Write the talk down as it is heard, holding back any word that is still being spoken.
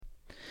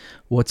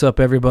What's up,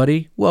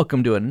 everybody?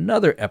 Welcome to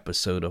another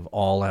episode of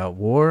All Out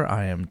War.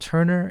 I am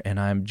Turner, and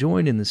I'm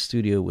joined in the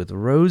studio with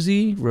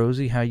Rosie.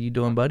 Rosie, how you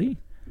doing, buddy?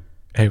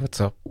 Hey, what's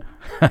up?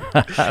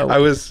 I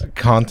was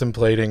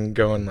contemplating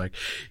going like,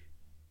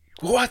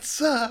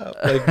 what's up?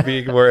 Like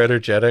being more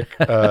energetic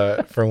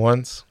for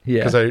once. Yeah.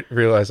 Because I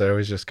realized I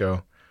always just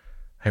go,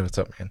 hey, what's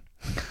up, man?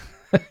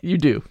 You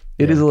do.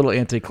 It is a little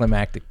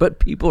anticlimactic, but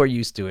people are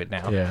used to it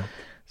now. Yeah.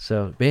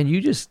 So, man,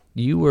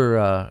 you were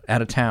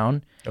out of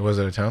town. I was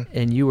out of town?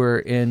 And you were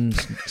in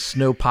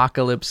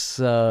snowpocalypse,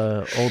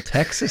 old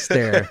Texas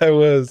there. I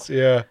was,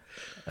 yeah.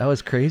 That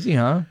was crazy,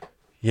 huh?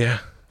 Yeah.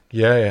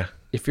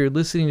 If you're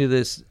listening to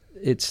this,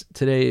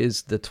 today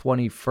is the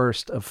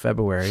 21st of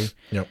February.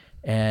 Yep.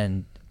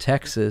 And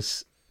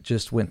Texas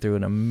just went through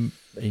an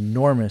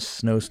enormous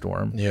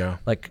snowstorm. Yeah.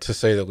 Like, to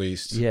say the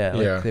least.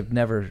 Yeah. They've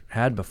never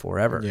had before,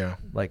 ever. Yeah.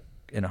 Like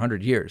in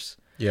 100 years.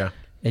 Yeah.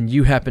 And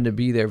you happen to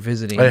be there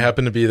visiting. I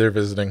happened to be there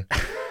visiting.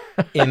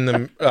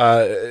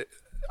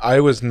 I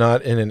was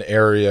not in an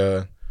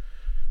area.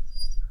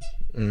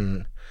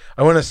 I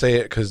want to say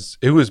it because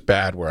it was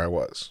bad where I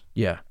was.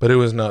 Yeah. But it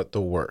was not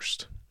the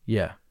worst.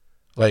 Yeah.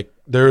 Like,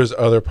 there's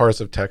other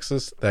parts of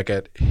Texas that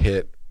get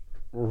hit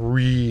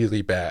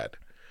really bad.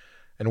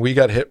 And we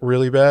got hit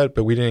really bad,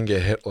 but we didn't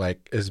get hit,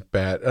 like, as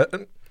bad. I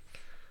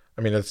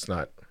mean, it's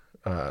not...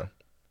 there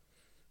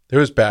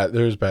was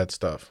bad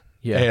stuff.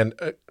 Yeah. And,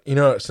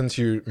 since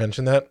you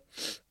mentioned that,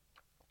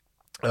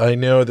 I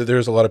know that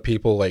there's a lot of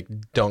people, like,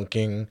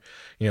 dunking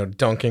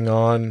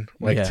on,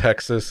 like,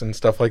 Texas and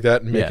stuff like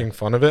that and making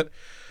fun of it.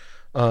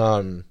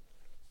 I'm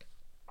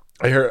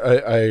trying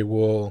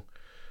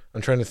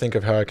to think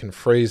of how I can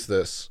phrase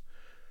this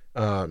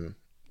to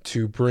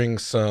bring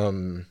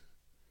to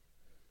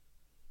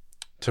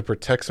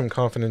protect some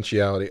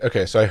confidentiality.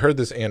 Okay, so I heard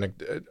this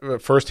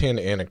firsthand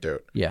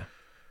anecdote. Yeah.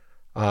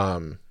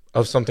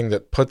 Of something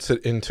that puts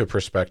it into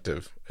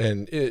perspective.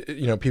 And,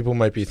 people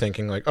might be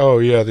thinking like, oh,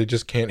 yeah, they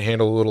just can't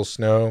handle a little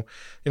snow,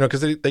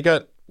 because they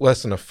got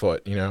less than a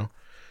foot,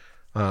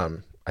 I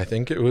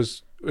think it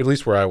was, at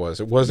least where I was,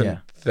 it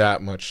wasn't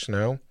that much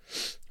snow.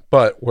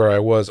 But where I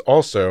was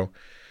also...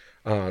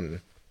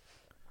 so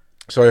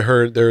I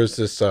heard there's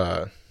this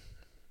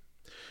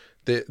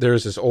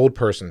old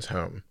person's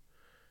home,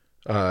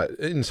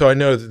 and so I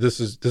know that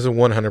this is a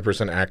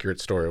 100% accurate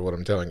story of what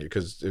I'm telling you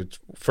because it's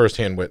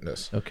firsthand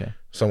witness. Okay,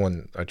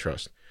 someone I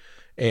trust,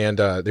 and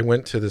they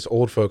went to this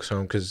old folks'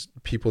 home because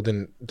people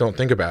don't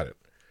think about it,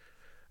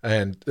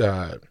 and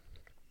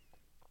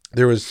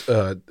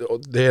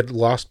they had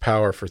lost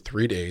power for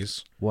 3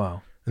 days.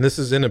 Wow! And this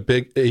is in a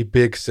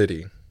big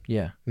city.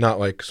 Yeah, not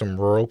like some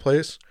rural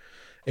place.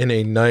 In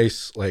a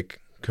nice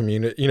like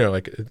community,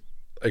 like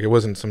it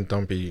wasn't some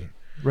dumpy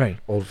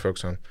old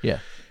folks home. Yeah.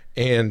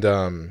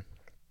 And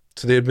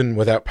so they had been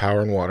without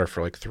power and water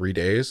for like 3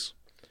 days.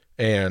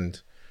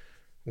 And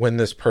when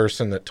this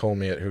person that told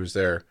me it, who was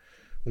there,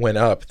 went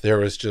up, there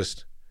was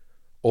just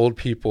old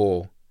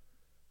people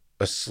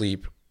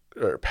asleep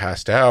or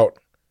passed out,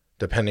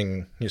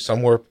 depending,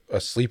 some were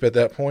asleep at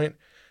that point,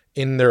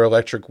 in their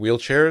electric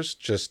wheelchairs,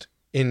 just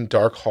in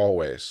dark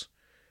hallways.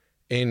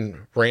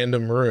 In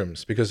random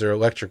rooms because their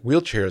electric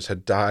wheelchairs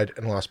had died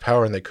and lost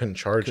power and they couldn't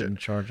charge them.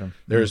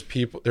 There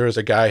was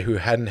a guy who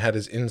hadn't had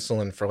his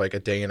insulin for like a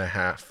day and a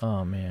half.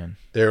 Oh man.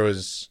 There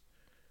was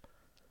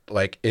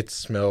like, it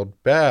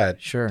smelled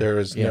bad. Sure. There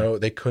was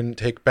they couldn't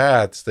take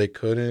baths. They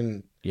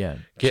couldn't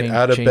get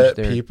out of bed.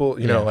 People,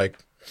 like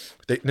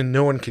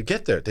no one could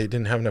get there. They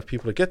didn't have enough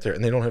people to get there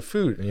and they don't have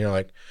food.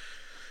 And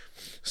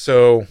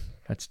so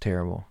that's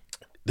terrible.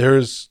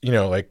 There's,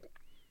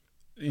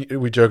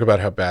 we joke about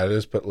how bad it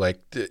is, but like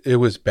it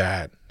was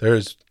bad.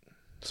 I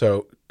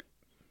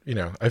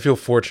feel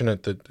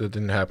fortunate that it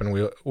didn't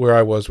happen. Where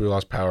I was, we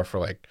lost power for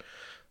like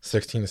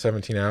 16 to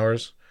 17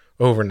 hours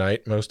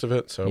overnight, most of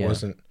it. So it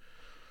wasn't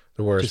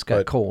the worst. Just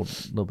got cold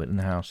a little bit in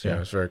the house. Yeah, it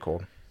was very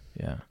cold.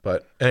 Yeah.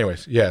 But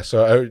anyways,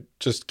 so I would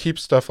just keep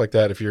stuff like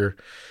that. If you're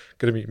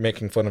going to be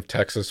making fun of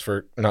Texas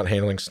for not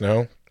handling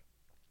snow,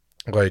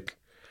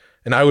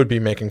 and I would be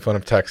making fun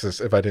of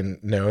Texas if I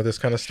didn't know this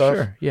kind of stuff.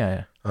 Sure.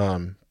 Yeah.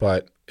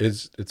 But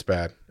it's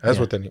bad, as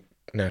with any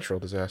natural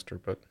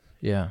disaster. But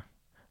yeah.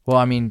 Well,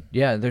 I mean,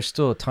 there's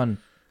still a ton.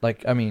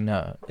 Like, I mean,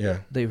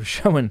 they were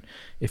showing,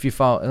 if you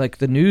follow, like,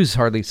 the news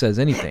hardly says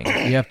anything.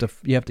 You have to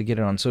get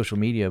it on social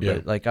media.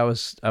 But like, I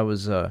was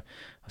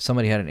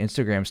somebody had an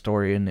Instagram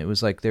story, and it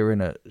was like they were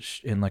in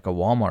like a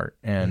Walmart,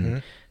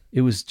 and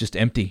it was just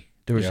empty.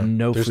 There was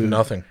no food. There's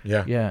nothing.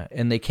 Yeah. Yeah,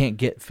 and they can't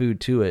get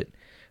food to it.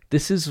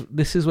 This is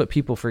what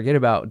people forget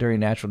about during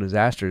natural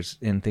disasters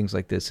and things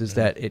like this is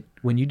that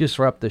when you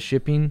disrupt the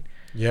shipping,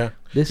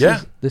 this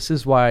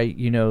is why,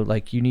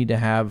 like, you need to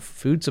have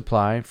food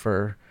supply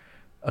for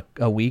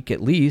a week at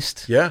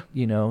least,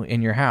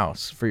 in your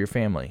house for your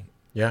family.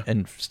 Yeah.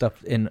 And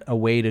stuff, in a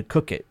way to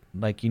cook it.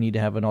 Like, you need to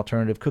have an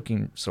alternative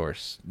cooking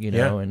source,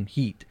 and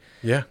heat.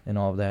 Yeah. And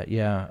all of that.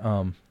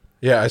 Yeah.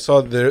 I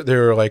saw they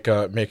were like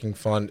making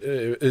fun.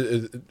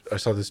 I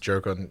saw this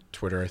joke on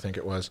Twitter, I think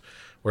it was,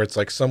 where it's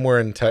like somewhere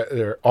in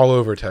all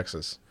over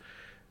Texas,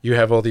 you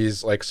have all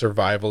these like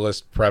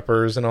survivalist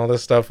preppers and all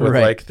this stuff with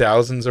like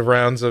thousands of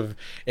rounds of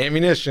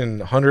ammunition,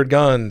 100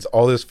 guns,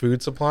 all this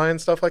food supply and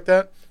stuff like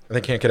that. And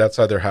they can't get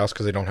outside their house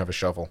because they don't have a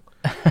shovel.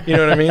 You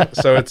know what I mean?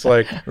 So it's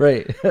like,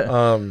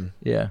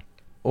 yeah.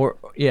 Or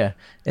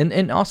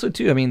and also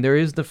too, I mean, there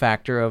is the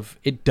factor of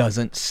it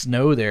doesn't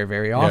snow there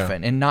very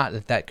often, and not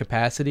at that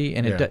capacity,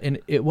 and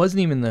it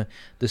wasn't even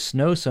the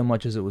snow so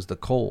much as it was the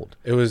cold.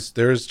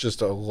 There's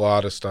just a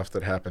lot of stuff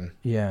that happened.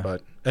 Yeah.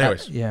 But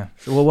anyways,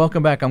 So, well,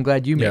 welcome back. I'm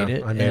glad you made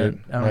it. I made it.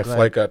 My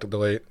flight got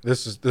delayed.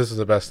 This is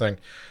the best thing.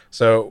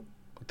 So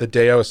the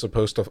day I was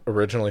supposed to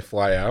originally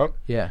fly out,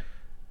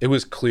 it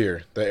was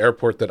clear. The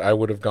airport that I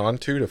would have gone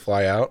to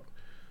fly out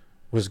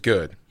was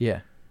good.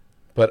 Yeah.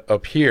 But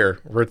up here,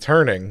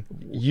 returning,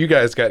 you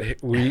guys got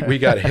hit, we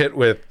got hit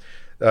with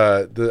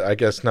I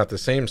guess not the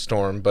same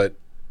storm, but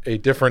a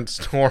different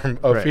storm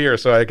up here.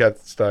 So I got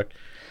stuck.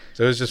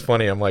 So it was just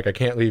funny. I'm like, I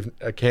can't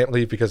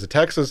leave because of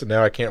Texas, and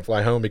now I can't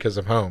fly home because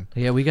I'm home.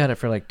 Yeah, we got it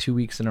for like 2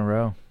 weeks in a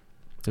row.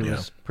 It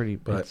was pretty.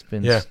 But it's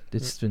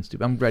been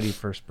stupid. I'm ready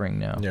for spring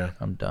now. Yeah,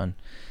 I'm done.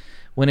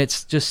 When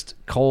it's just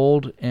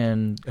cold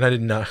and I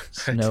did not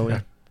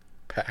snowy.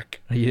 Pack.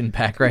 You didn't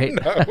pack, right?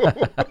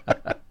 No.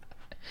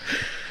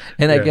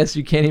 And I guess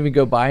you can't even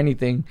go buy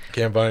anything.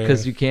 Can't buy anything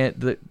because you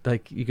can't.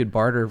 Like you could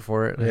barter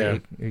for it.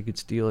 Like, you could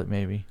steal it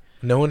maybe.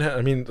 No one.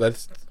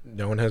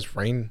 No one has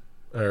rain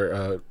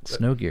or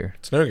snow gear.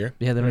 Snow gear.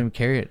 Yeah, they don't even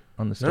carry it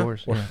on the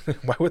stores. No.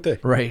 Why would they?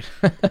 Right.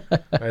 I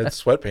had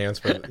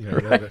sweatpants, but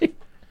right.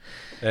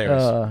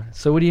 Anyways.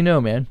 So what do you know,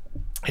 man?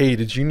 Hey,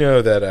 did you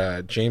know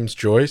that James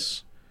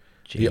Joyce,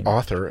 the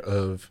author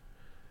of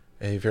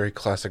a very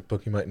classic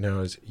book you might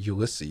know as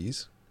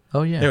Ulysses.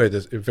 Oh, yeah. Anyway,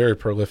 this very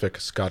prolific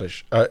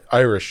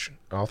Irish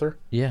author.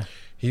 Yeah.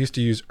 He used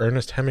to use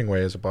Ernest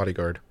Hemingway as a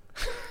bodyguard.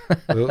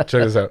 Check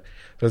this out.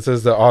 So it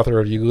says the author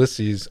of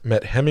Ulysses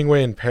met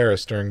Hemingway in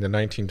Paris during the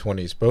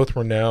 1920s.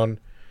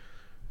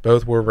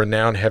 Both were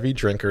renowned heavy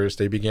drinkers.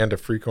 They began to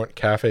frequent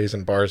cafes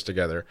and bars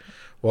together.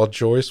 While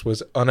Joyce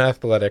was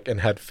unathletic and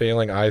had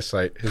failing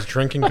eyesight, his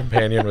drinking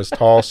companion was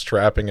tall,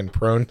 strapping, and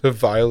prone to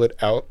violent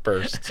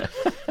outbursts.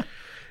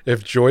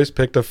 If Joyce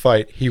picked a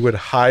fight, he would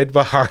hide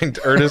behind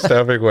Ernest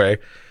Hemingway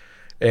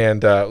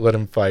and let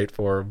him fight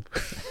for him.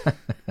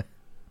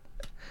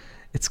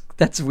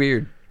 That's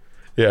weird.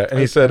 Yeah, and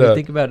he said,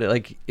 think about it.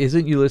 Like,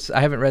 isn't Ulysses?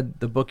 I haven't read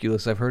the book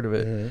Ulysses. I've heard of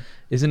it. Mm-hmm.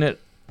 Isn't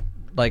it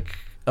like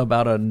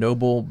about a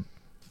noble,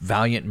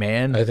 valiant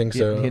man? I think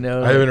so. You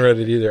know, I haven't read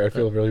it either. I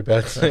feel really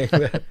bad saying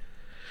that.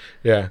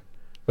 Yeah.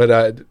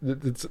 But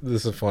this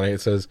is funny. It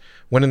says,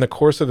 when in the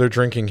course of their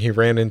drinking he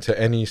ran into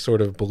any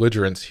sort of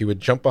belligerence, he would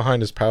jump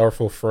behind his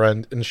powerful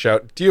friend and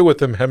shout, "Deal with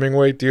him,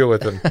 Hemingway, deal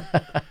with him."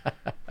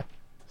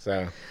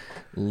 So,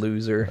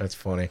 loser. That's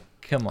funny.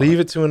 Come on. Leave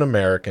it to an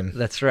American.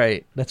 That's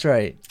right.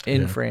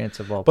 In France,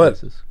 of all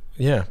places.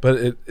 Yeah,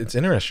 but it's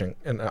interesting.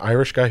 An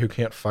Irish guy who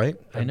can't fight.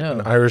 I know.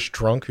 An Irish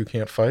drunk who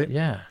can't fight.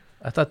 Yeah.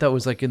 I thought that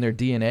was like in their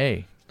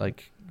DNA.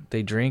 Like,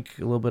 they drink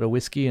a little bit of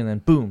whiskey and then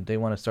boom, they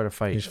want to start a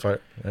fight. He's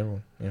fight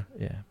everyone. Yeah.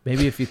 Yeah.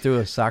 Maybe if you threw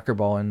a soccer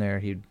ball in there,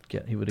 he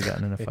would have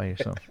gotten in a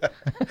fight or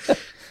something.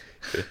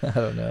 I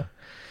don't know.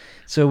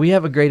 So we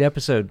have a great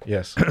episode.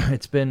 Yes.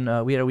 It's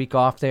been we had a week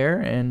off there,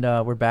 and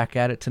we're back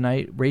at it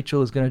tonight.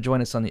 Rachel is going to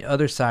join us on the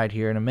other side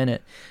here in a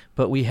minute,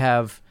 but we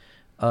have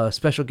a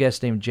special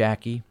guest named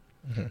Jackie,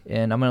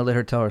 and I'm going to let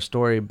her tell her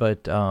story.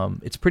 But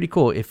it's pretty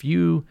cool. If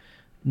you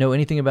know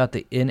anything about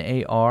the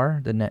NAR,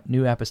 the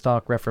New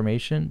Apostolic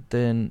Reformation,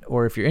 then,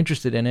 or if you're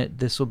interested in it,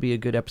 this will be a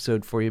good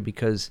episode for you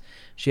because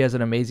she has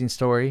an amazing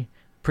story,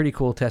 pretty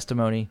cool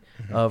testimony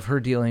of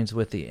her dealings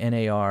with the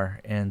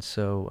NAR. And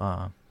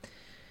so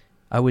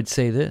I would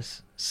say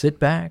this: sit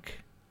back,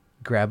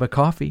 grab a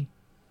coffee,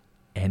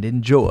 and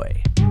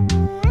enjoy.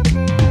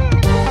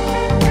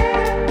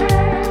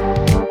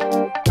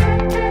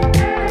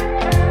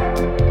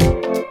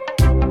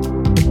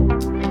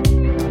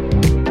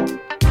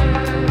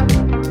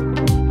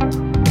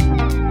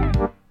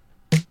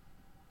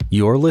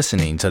 You're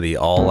listening to the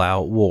All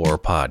Out War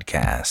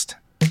podcast.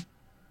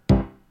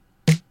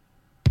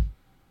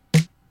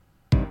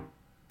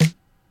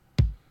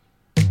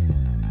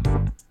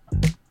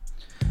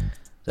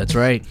 That's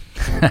right.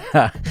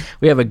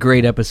 We have a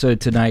great episode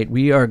tonight.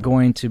 We are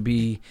going to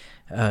be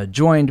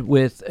joined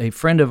with a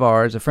friend of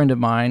ours, a friend of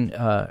mine.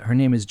 Her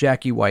name is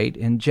Jackie White,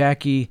 and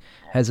Jackie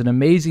has an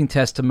amazing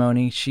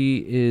testimony.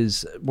 She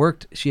has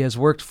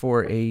worked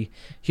for a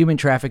human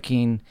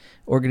trafficking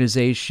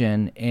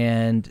organization,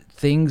 and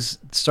things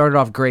started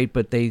off great,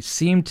 but they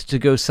seemed to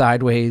go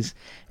sideways.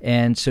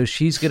 And so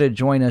she's going to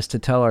join us to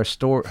tell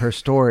her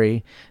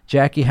story.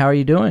 Jackie, how are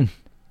you doing?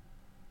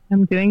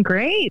 I'm doing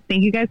great.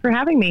 Thank you guys for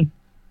having me.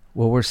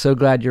 Well, we're so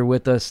glad you're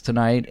with us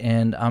tonight,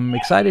 and I'm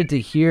excited to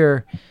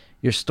hear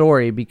your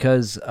story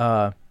because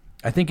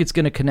I think it's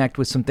going to connect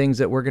with some things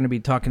that we're going to be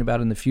talking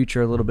about in the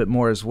future a little bit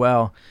more as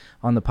well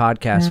on the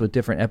podcast with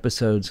different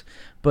episodes.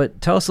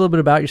 But tell us a little bit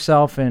about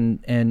yourself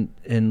and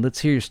let's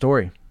hear your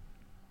story.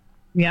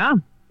 Yeah.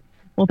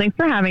 Well, thanks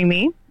for having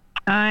me.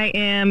 I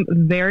am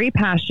very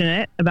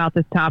passionate about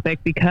this topic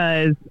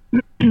because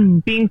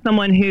being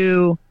someone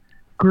who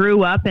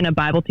grew up in a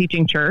Bible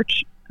teaching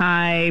church,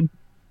 I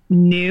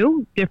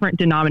knew different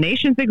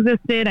denominations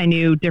existed. I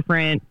knew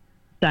different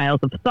styles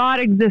of thought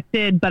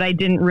existed, but I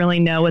didn't really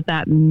know what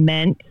that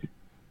meant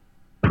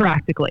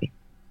practically.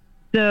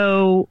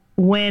 So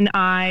when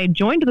I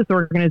joined this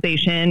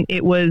organization,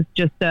 it was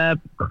just a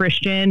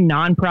Christian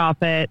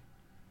nonprofit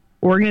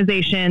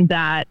organization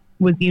that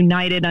was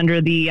united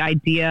under the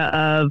idea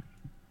of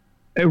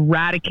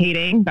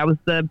eradicating, that was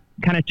the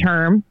kind of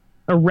term,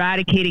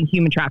 eradicating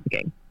human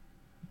trafficking,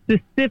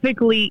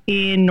 specifically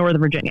in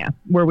Northern Virginia,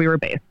 where we were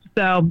based.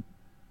 So,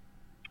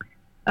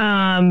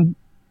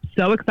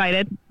 so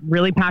excited,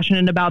 really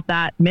passionate about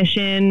that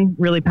mission,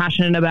 really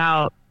passionate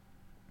about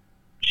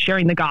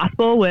sharing the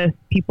gospel with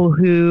people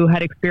who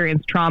had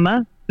experienced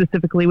trauma,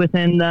 specifically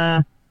within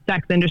the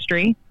sex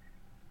industry.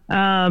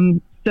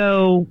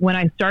 So when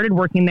I started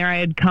working there, I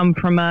had come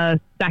from a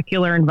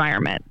secular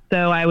environment.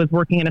 So I was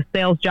working in a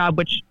sales job,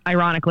 which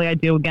ironically I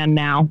do again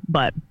now,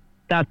 but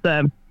that's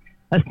a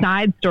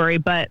side story.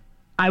 But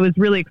I was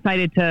really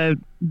excited to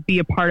be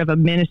a part of a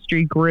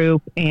ministry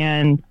group,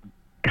 and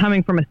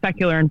coming from a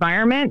secular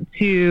environment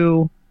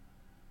to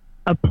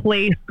a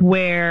place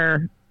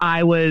where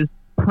I was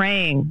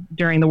praying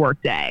during the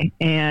workday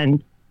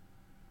and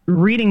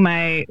reading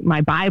my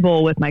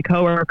Bible with my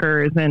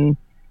coworkers and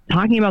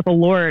talking about the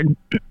Lord.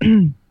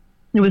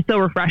 It was so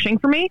refreshing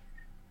for me.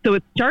 So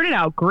it started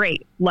out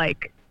great.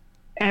 Like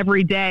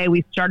every day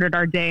we started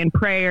our day in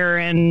prayer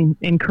and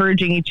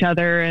encouraging each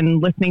other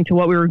and listening to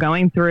what we were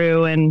going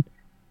through, and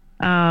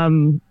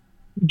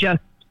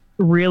just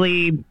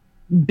really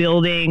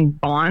building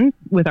bonds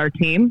with our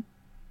team.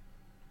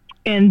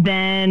 And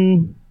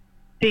then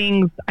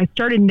I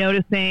started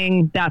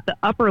noticing that the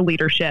upper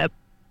leadership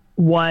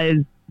was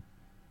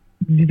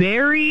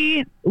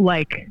very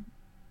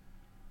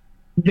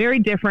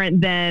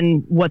different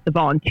than what the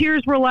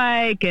volunteers were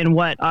like and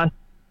what us,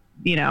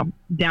 down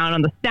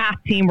on the staff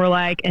team were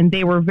like. And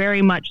they were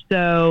very much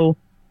so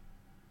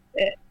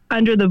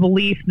under the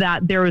belief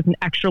that there was an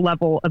extra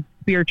level of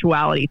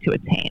spirituality to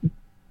attain.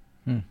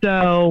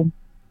 So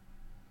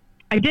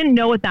I didn't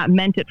know what that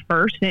meant at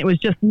first. And it was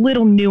just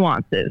little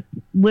nuances,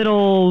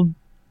 little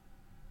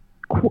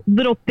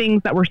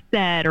things that were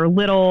said, or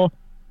little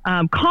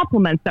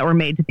compliments that were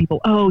made to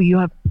people. Oh, you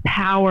have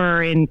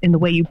power in the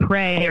way you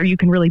pray, or you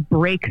can really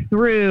break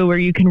through, or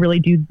you can really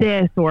do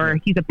this, or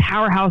he's a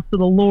powerhouse to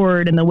the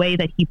Lord in the way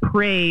that he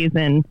prays,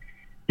 and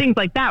things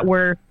like that,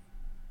 where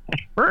at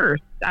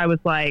first I was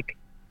like,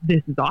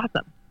 this is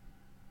awesome.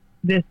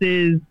 This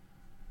is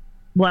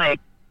like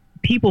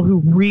people who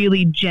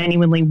really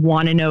genuinely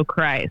want to know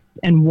Christ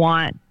and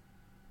want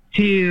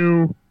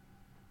to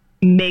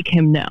make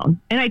him known.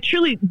 And I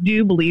truly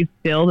do believe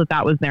still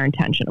that was their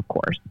intention, of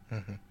course.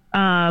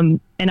 Mm-hmm.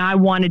 And I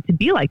wanted to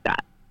be like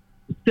that.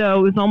 So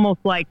it was almost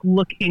like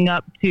looking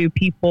up to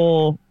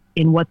people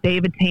in what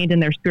they've attained in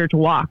their spiritual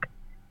walk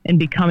and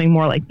becoming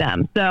more like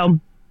them. So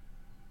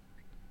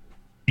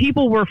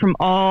people were from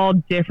all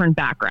different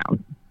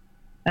backgrounds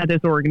at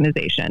this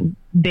organization.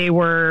 They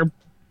were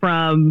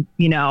from,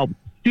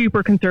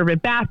 super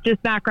conservative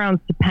Baptist backgrounds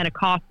to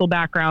Pentecostal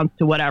backgrounds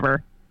to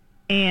whatever.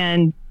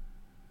 And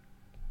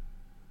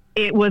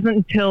it wasn't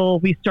until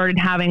we started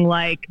having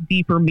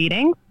deeper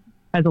meetings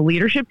as a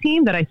leadership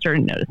team that I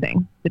started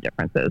noticing the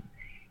differences.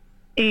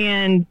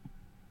 And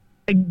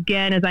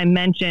again, as I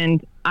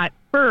mentioned, at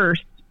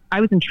first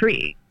I was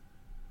intrigued.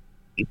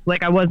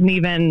 I wasn't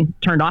even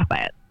turned off by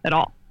it at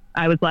all.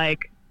 I was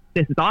like,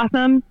 this is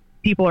awesome.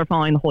 People are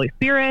following the Holy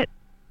Spirit.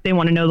 They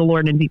want to know the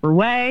Lord in a deeper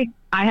way.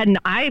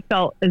 I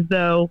felt as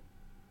though,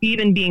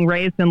 even being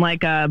raised in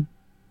a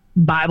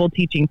Bible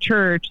teaching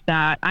church,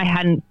 that I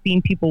hadn't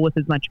seen people with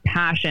as much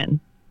passion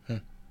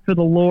for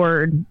the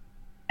Lord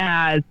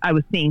as I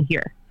was seeing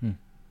here.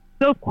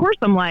 So of course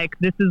I'm like,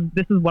 this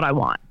is what I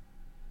want.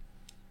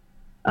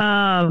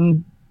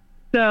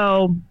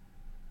 So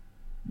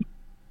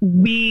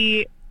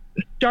we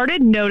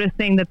started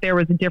noticing that there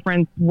was a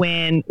difference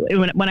when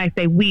I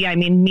say we, I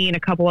mean me and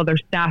a couple other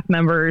staff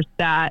members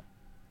that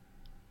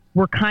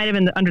were kind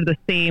of under the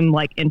same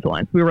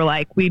influence. We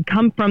were we'd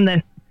come from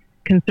this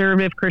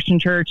conservative Christian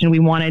church and we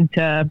wanted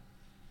to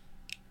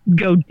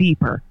go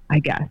deeper, I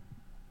guess,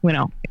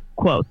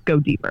 quotes, go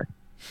deeper.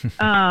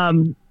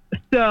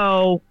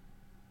 So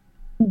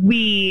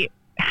we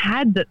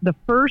had the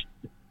first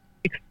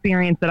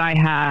experience that I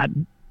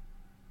had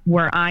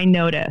where I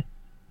noticed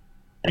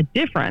a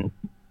difference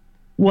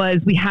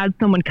was we had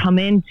someone come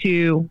in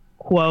to,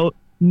 quote,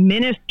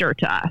 minister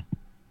to us.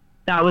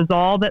 That was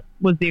all that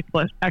was the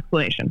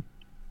explanation.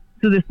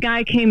 So this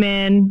guy came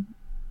in.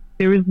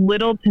 There was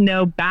little to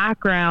no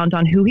background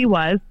on who he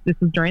was. This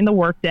was during the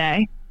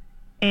workday.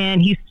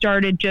 And he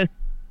started just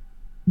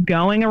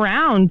going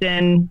around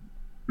and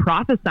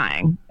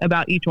prophesying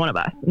about each one of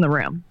us in the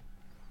room.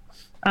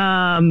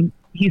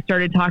 He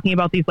started talking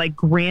about these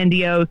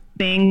grandiose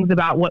things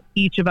about what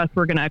each of us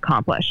were going to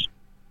accomplish.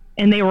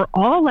 And they were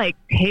all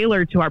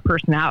tailored to our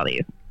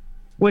personalities,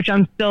 which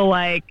I'm still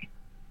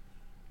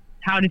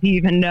how did he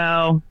even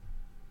know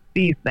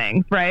these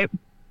things, right?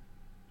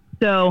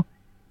 So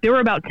there were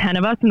about 10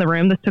 of us in the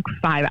room. This took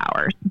 5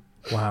 hours.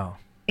 Wow.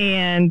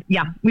 And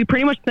yeah, we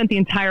pretty much spent the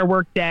entire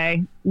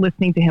workday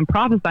listening to him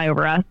prophesy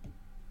over us.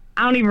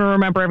 I don't even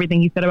remember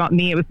everything he said about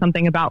me. It was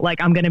something about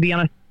like, I'm going to be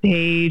on a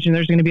stage and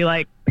there's going to be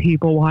like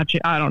people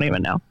watching. I don't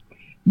even know.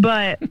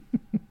 But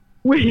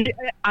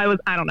I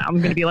don't know. I'm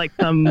going to be like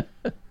some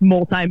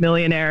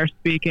multi-millionaire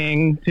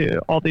speaking to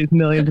all these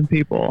millions of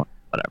people,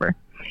 whatever.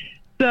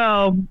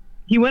 So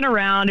he went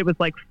around. It was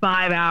like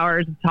 5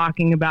 hours of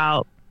talking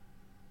about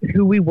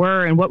who we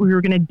were and what we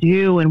were going to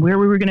do and where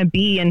we were going to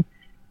be. And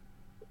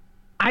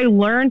I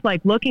learned,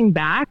 like, looking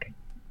back,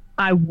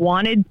 I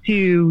wanted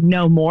to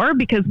know more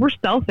because we're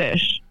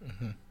selfish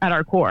at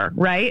our core,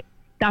 right?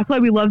 That's why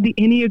we love the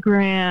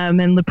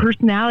Enneagram and the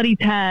personality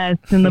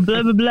tests and the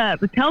blah, blah, blah.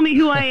 But tell me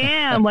who I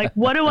am. Like,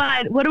 what do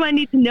I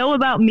need to know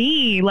about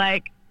me?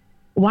 Like,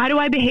 why do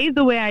I behave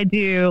the way I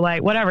do?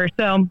 Like, whatever.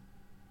 So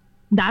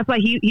that's why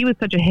he was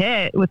such a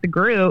hit with the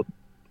group.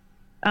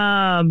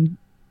 And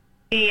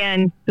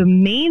the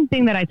main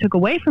thing that I took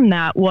away from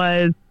that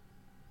was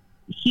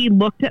he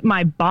looked at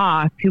my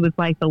boss, who was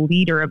like the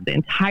leader of the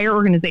entire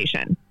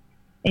organization.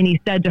 And he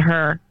said to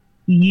her,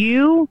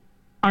 "You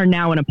are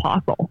now an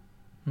apostle."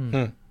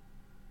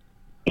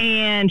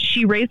 And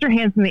she raised her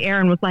hands in the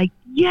air and was like,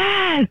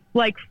 "Yes!"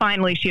 Like,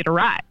 finally she had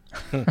arrived.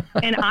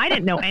 And I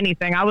didn't know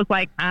anything. I was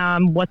like,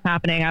 what's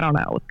happening? I don't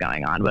know what's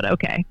going on, but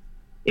okay.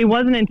 It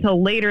wasn't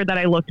until later that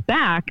I looked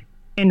back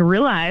and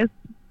realized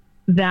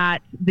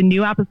that the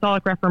New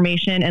Apostolic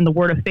Reformation and the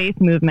Word of Faith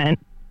movement,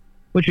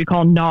 which we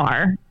call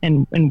NAR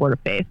in Word of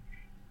Faith,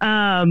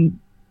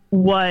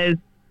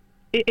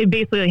 it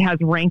basically has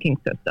ranking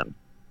systems.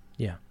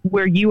 Yeah.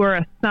 Where you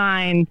are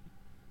assigned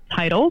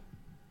titles.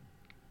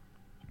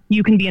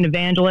 You can be an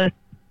evangelist.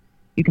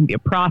 You can be a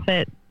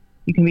prophet.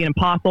 You can be an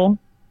apostle.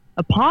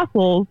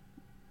 Apostles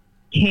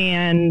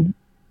can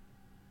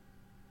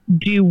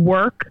do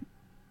work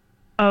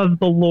of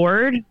the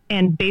Lord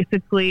and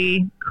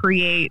basically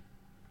create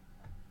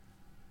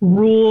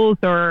rules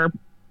or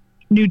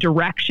new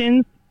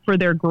directions for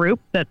their group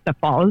that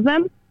follows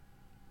them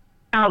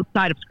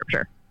outside of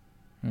Scripture.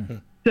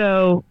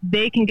 So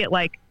they can get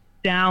like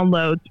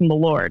downloads from the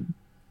Lord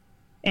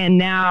and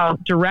now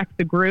direct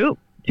the group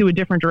to a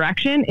different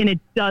direction, and it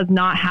does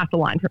not have to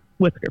line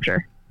with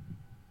Scripture.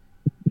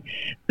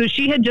 So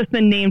she had just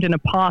been named an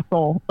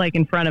apostle, like,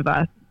 in front of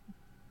us,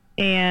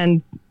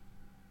 and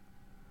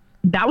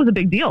that was a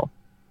big deal.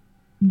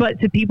 But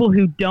to people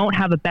who don't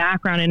have a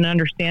background and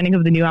understanding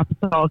of the New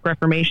Apostolic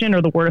Reformation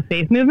or the Word of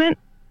Faith movement,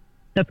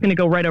 that's going to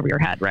go right over your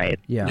head, right?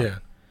 Yeah.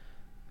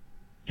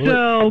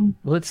 So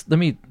let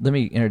me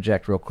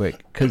interject real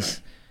quick,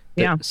 because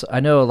so I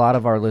know a lot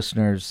of our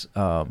listeners,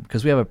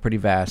 because we have a pretty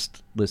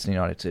vast listening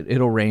audience.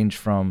 It'll range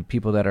from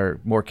people that are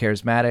more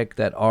charismatic,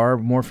 that are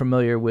more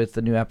familiar with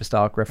the New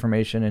Apostolic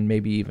Reformation and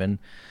maybe even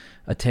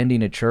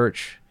attending a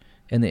church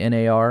in the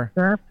NAR.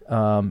 Sure.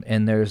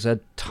 And there's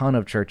a ton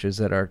of churches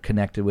that are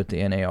connected with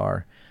the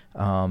NAR.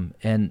 And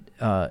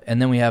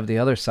then we have the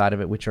other side of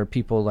it, which are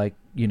people like,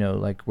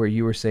 like where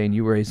you were saying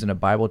you were raised in a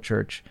Bible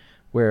church,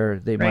 where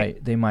they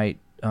might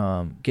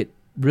get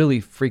really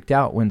freaked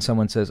out when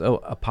someone says,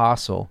 "Oh,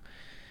 apostle."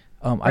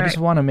 I just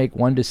want to make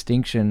one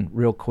distinction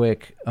real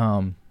quick.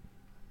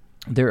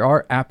 There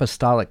are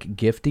apostolic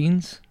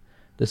giftings.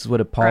 This is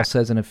what Paul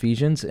says in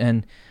Ephesians,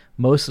 and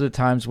most of the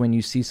times when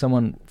you see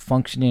someone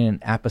functioning in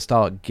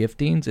apostolic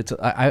giftings,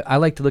 I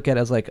like to look at it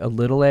as like a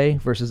little a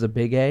versus a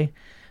big A.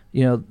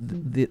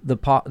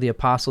 The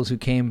apostles who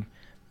came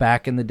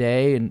back in the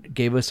day and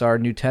gave us our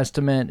New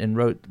Testament and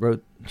wrote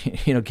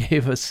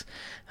gave us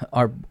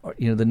our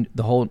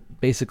the whole,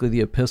 basically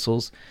the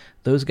epistles.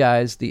 Those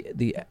guys,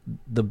 the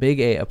big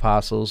A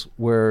apostles,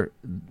 were,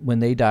 when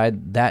they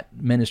died, that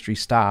ministry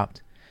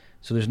stopped.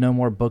 So there's no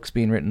more books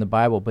being written in the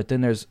Bible. But then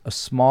there's a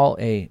small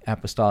A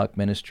apostolic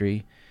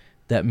ministry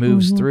that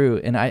moves through.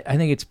 And I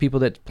think it's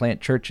people that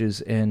plant churches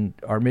and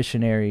are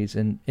missionaries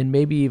and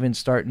maybe even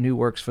start new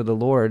works for the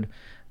Lord,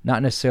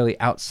 not necessarily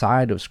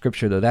outside of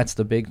Scripture, though. That's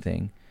the big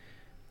thing.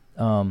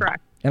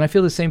 Correct. And I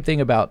feel the same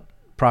thing about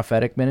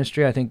prophetic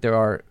ministry. I think there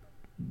are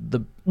the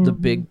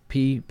big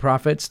P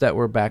prophets that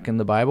were back in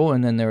the Bible,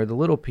 and then there are the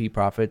little P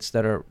prophets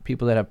that are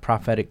people that have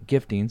prophetic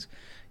giftings.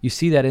 You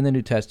see that in the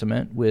New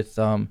Testament with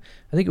I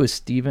think it was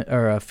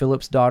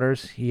Philip's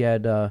daughters. He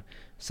had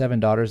 7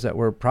 daughters that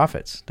were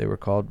prophets. They were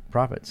called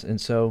prophets, and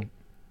so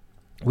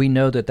we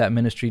know that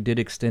ministry did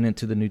extend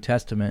into the New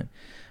Testament.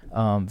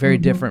 Very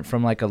different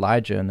from like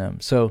Elijah and them.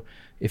 So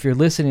if you're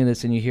listening to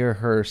this and you hear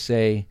her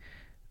say,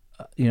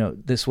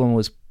 this woman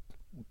was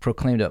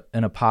proclaimed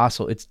an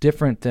apostle, it's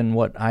different than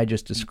what I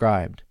just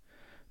described,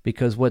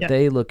 because what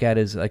they look at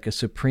is like a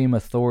supreme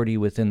authority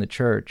within the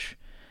church,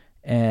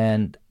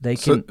 and they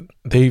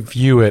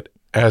view it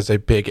as a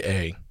big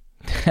A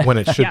when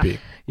it should be.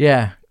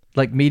 Yeah,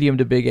 like medium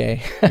to big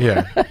A.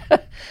 Yeah.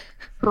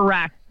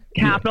 Correct.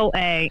 Capital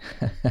A,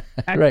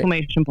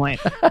 exclamation point.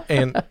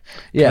 And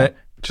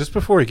just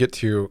before we get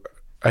to,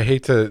 I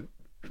hate to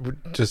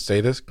just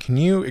say this, can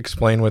you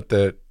explain what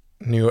the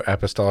New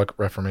Apostolic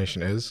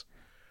Reformation is?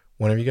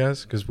 One of you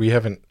guys? Because we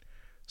haven't.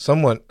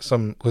 Some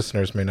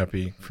listeners may not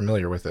be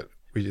familiar with it.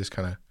 We just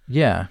kind of.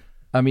 Yeah,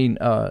 I mean,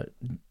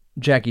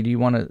 Jackie, do you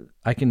want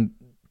to?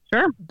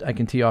 Sure. I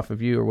can tee off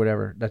of you or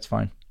whatever. That's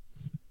fine.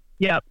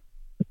 Yep.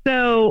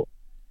 So,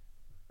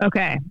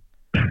 okay.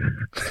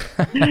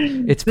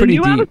 It's pretty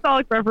deep. The New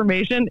Apostolic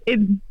Reformation,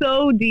 it's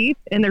so deep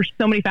and there's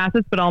so many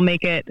facets, but I'll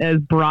make it as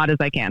broad as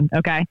I can.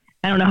 Okay.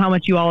 I don't know how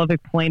much you all have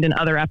explained in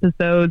other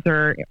episodes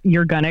or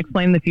you're going to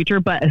explain in the future,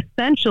 but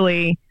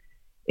essentially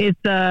it's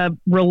a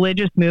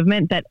religious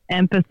movement that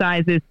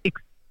emphasizes,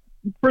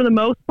 for the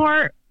most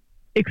part,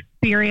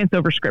 experience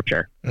over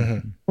scripture,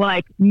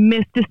 like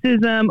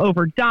mysticism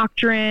over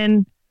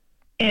doctrine,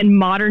 and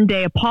modern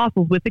day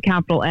apostles with the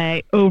capital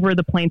A over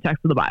the plain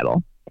text of the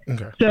Bible.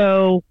 Okay.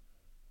 So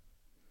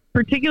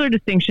particular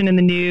distinction in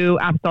the New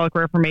Apostolic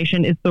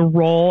Reformation is the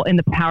role and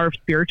the power of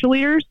spiritual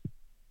leaders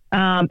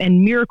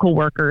and miracle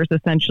workers,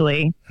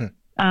 essentially,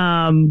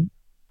 over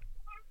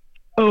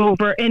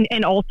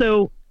and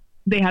also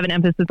they have an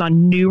emphasis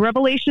on new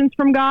revelations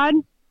from God.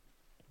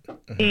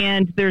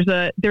 And there's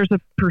a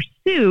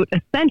pursuit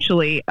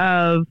essentially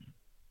of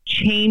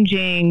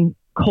changing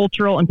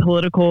cultural and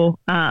political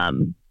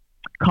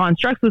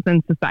constructs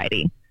within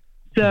society.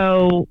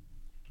 So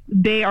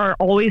they are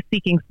always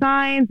seeking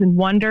signs and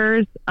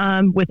wonders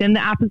within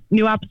the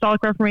New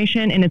Apostolic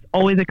Reformation, and it's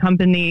always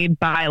accompanied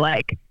by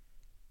like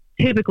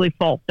typically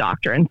false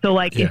doctrine. So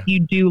like if you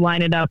do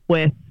line it up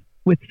with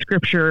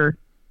scripture,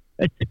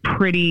 it's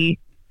pretty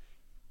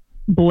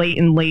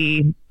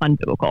blatantly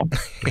unbiblical.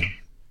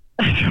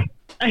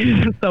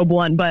 I'm so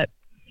blunt, but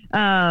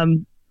yeah.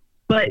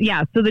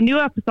 So the New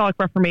Apostolic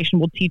Reformation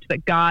will teach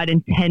that God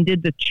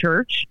intended the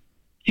church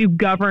to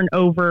govern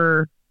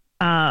over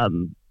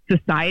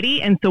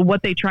society, and so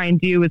what they try and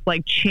do is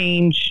like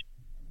change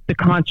the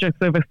constructs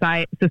of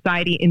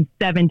society in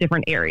 7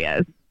 different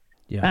areas.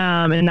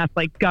 And that's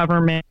like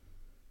government,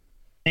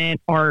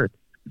 arts,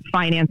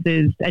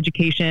 finances,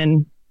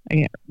 education,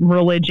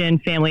 religion,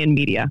 family, and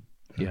media.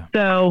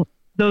 So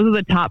those are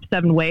the top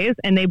 7 ways,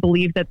 and they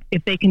believe that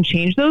if they can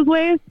change those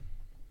ways,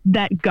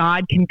 that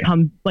God can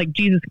come, like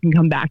Jesus can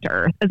come back to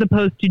earth, as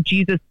opposed to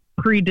Jesus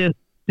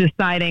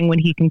deciding when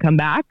he can come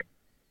back.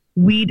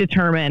 We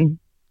determine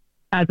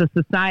as a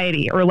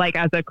society or like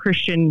as a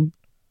Christian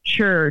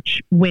church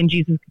when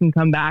Jesus can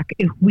come back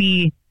if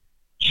we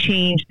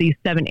change these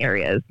 7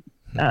 areys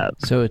of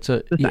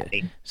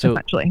society. So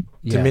essentially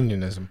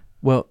dominionism.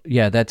 Well,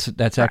 yeah,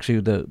 that's actually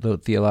the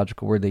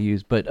theological word they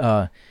use, but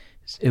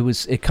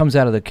it comes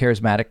out of the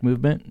charismatic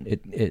movement.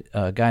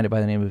 A guy by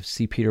the name of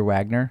C. Peter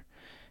Wagner,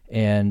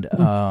 and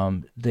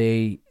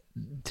they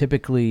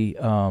typically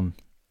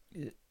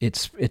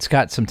it's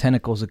got some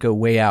tentacles that go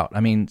way out.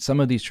 I mean,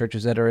 some of these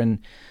churches that are in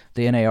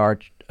the NAR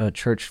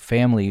church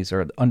families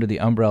or under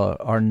the umbrella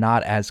are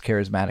not as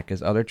charismatic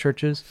as other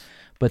churches,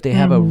 but they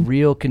have a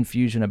real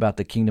confusion about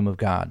the kingdom of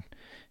God,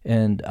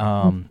 and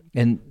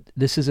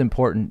this is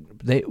important.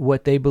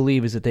 What they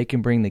believe is that they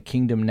can bring the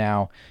kingdom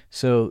now.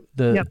 So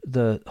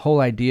the whole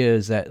idea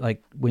is that,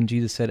 like when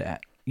Jesus said,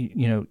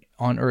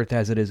 on earth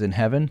as it is in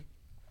heaven,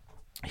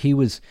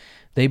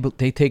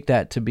 they take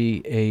that to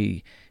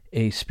be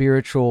a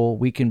spiritual,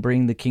 we can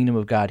bring the kingdom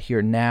of God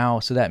here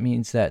now. So that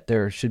means that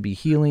there should be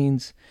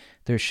healings,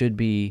 there should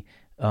be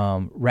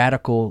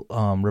radical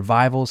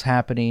revivals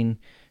happening,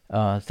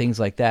 things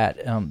like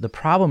that. The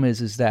problem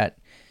is that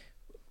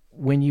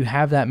when you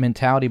have that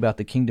mentality about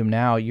the kingdom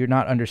now, you're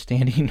not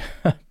understanding.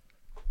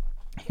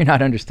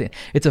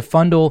 It's a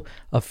fundamental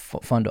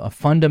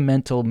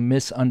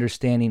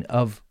misunderstanding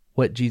of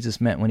what Jesus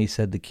meant when he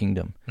said the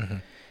kingdom.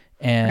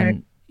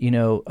 And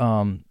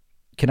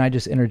can I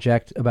just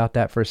interject about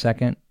that for a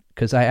second?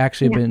 Because I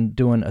actually have been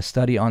doing a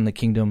study on the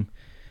kingdom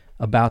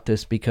about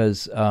this,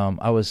 because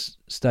I was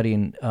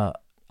studying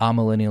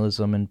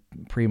amillennialism and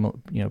pre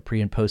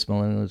and post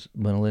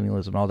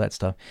millennialism and all that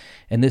stuff,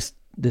 and this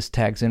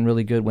tags in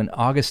really good. When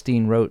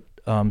Augustine wrote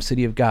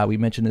City of God, we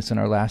mentioned this in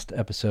our last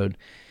episode.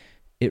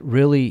 It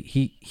really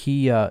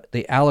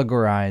they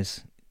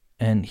allegorize,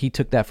 and he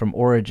took that from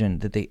Origen,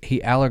 that he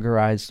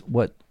allegorized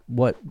what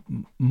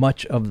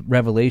much of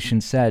Revelation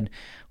said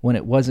when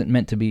it wasn't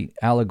meant to be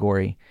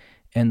allegory.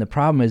 And the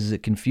problem is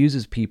it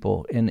confuses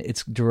people, and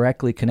it's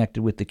directly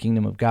connected with the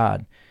kingdom of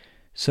God.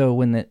 So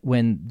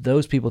when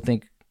those people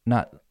think,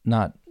 not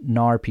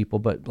NAR people,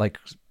 but like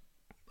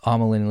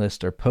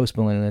amillennialists or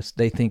post-millennialists,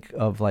 they think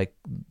of like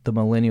the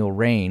millennial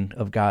reign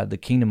of God, the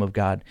kingdom of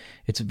God.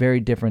 It's very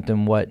different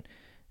than what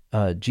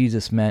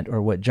Jesus meant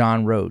or what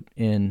John wrote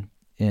in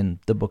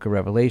the book of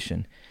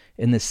Revelation.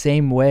 In the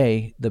same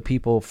way, the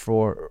people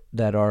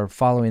that are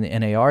following the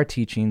NAR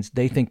teachings,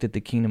 they think that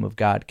the kingdom of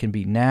God can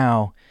be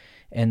now,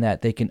 and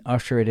that they can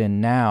usher it in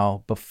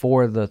now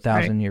before the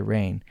 1,000-year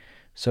reign.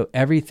 So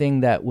everything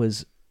that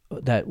was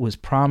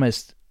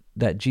promised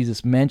that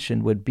Jesus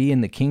mentioned would be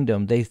in the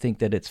kingdom, they think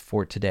that it's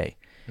for today.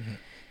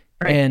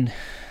 Right. And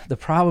the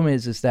problem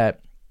is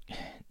that,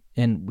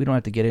 and we don't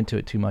have to get into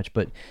it too much,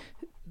 but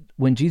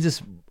when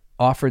Jesus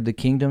offered the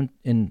kingdom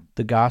in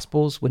the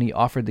Gospels, when he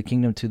offered the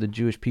kingdom to the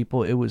Jewish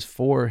people, it was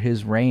for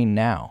his reign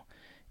now,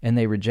 and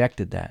they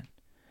rejected that.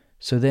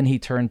 So then he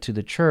turned to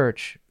the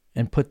church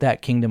and put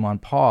that kingdom on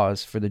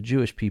pause for the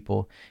Jewish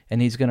people, and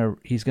he's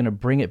gonna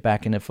bring it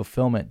back into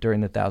fulfillment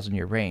during the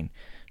 1,000-year reign.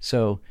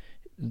 So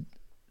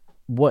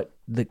what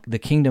the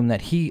kingdom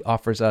that he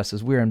offers us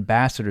is we're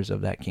ambassadors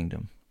of that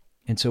kingdom.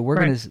 And so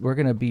we're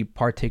gonna be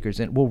partakers,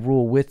 and we'll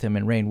rule with him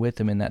and reign with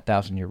him in that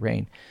 1,000-year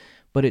reign.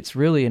 But it's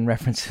really in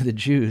reference to the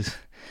Jews.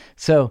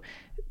 So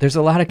there's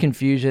a lot of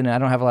confusion. I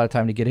don't have a lot of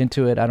time to get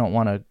into it. I don't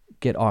want to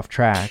get off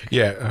track.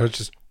 Yeah,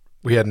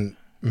 we hadn't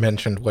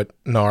mentioned what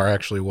NAR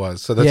actually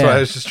was. So that's why I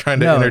was just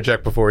trying to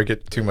interject before we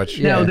get too much.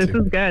 No, this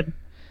is good.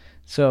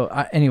 So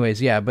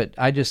anyways, but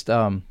I just,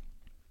 they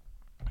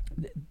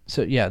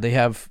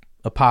have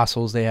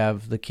apostles, they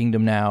have the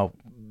kingdom now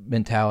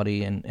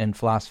mentality and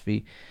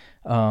philosophy.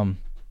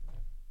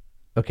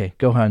 Okay,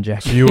 go on,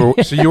 Jack. So you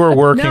were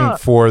working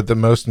for the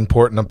most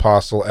important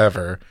apostle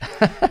ever,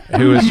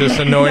 who was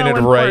just anointed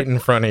right in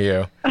front of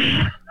you.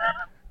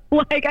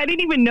 Like, I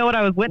didn't even know what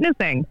I was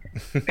witnessing.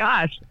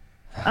 Gosh.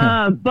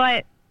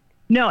 But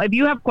no, if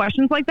you have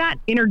questions like that,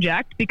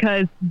 interject,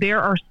 because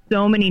there are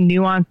so many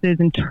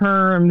nuances and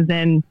terms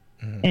and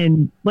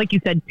like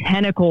you said,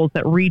 tentacles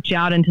that reach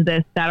out into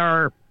this that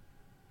are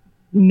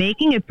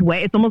making its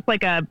way. It's almost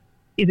like it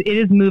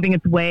is moving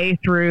its way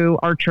through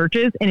our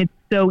churches, and it's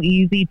so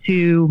easy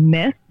to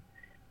miss.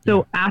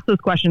 So ask those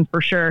questions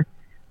for sure.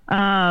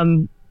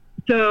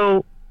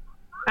 So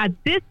at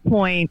this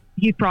point,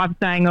 he's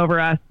prophesying over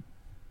us.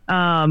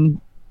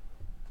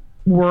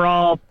 We're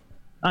all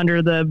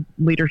under the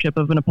leadership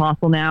of an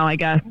apostle now, I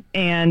guess.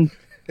 And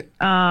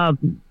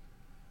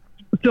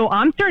so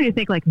I'm starting to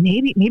think like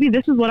maybe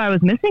this is what I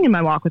was missing in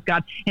my walk with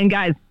God. And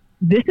guys,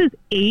 this is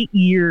 8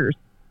 years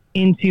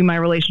into my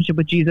relationship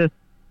with Jesus.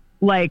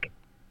 Like,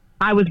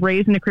 I was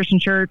raised in a Christian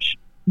church,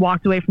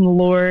 walked away from the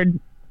Lord,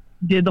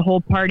 did the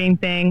whole partying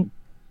thing,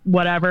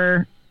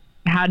 whatever,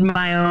 had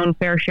my own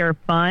fair share of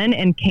fun,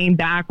 and came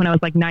back when I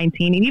was like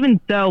 19. And even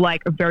so,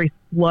 like, a very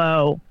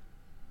slow,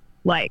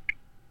 like,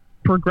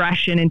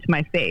 progression into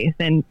my faith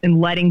and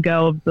letting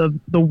go of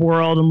the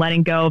world and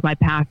letting go of my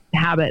past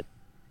habits.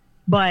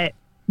 But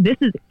this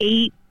is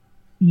 8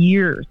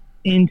 years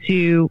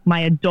into my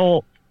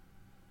adult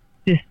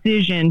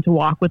decision to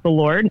walk with the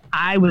Lord.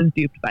 I was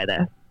duped by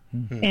this.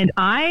 Mm-hmm. And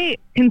I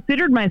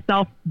considered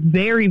myself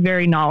very,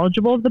 very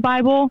knowledgeable of the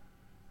Bible.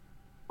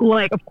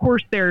 Like, of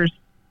course, there's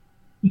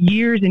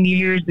years and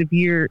years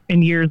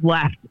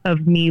left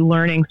of me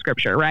learning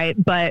scripture, right?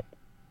 But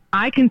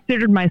I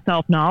considered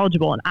myself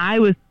knowledgeable, and I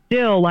was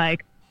still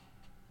like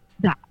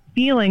that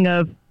feeling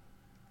of,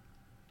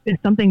 is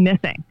something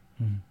missing?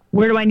 Mm-hmm.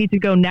 Where do I need to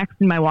go next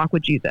in my walk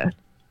with Jesus?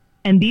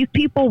 And these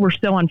people were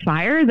so on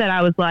fire that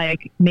I was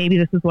like, maybe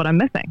this is what I'm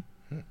missing.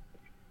 Mm-hmm.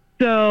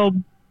 So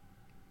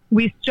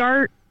we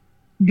start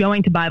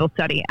going to Bible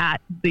study at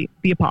the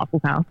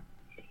Apostles' House.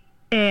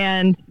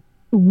 And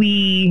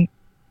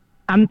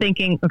I'm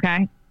thinking,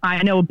 okay,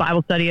 I know what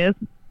Bible study is.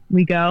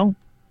 We go,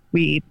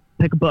 we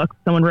pick a book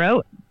someone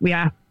wrote, we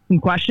ask some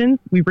questions,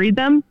 we read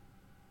them,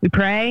 we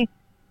pray,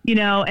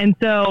 and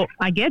so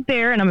I get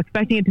there and I'm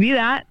expecting it to be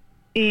that.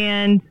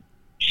 And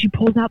she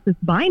pulls out this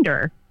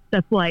binder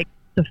that's like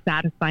the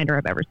fattest binder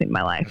I've ever seen in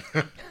my life.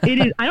 It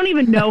is. I don't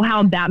even know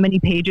how that many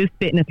pages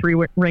fit in a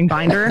 3-ring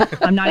binder.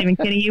 I'm not even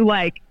kidding you.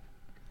 Like,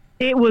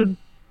 it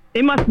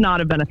must not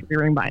have been a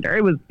 3-ring binder.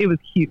 It was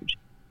huge.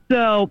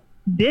 So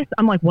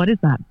I'm like, what is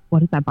that?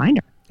 What is that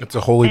binder? It's a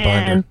holy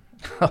binder.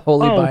 A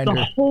holy binder.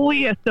 The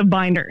holiest of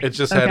binders. It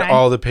just had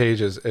all the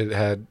pages.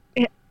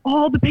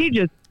 All the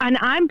pages. And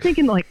I'm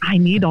thinking, like, I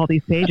need all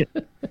these pages.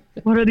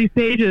 What are these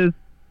pages?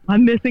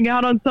 I'm missing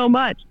out on so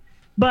much.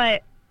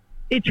 But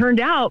it turned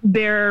out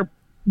they're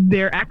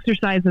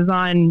exercises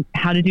on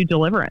how to do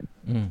deliverance,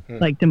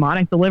 like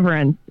demonic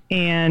deliverance,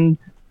 and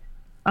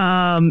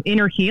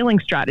inner healing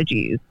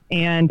strategies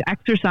and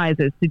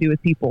exercises to do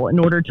with people in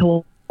order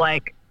to,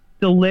 like,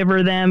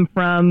 deliver them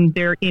from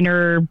their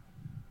inner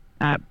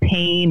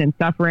pain and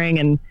suffering.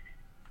 And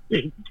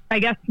I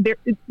guess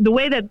the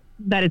way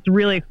that it's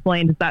really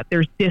explained is that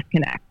there's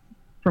disconnect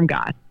from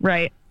God,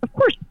 right? Of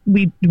course,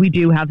 we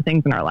do have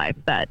things in our life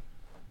that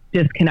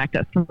disconnect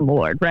us from the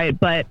Lord, right?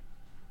 But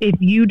if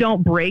you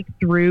don't break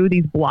through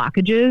these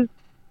blockages,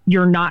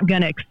 you're not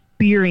going to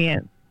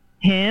experience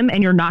him,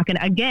 and you're not going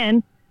to,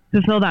 again,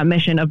 fulfill that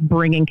mission of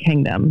bringing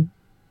kingdom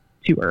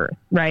to earth,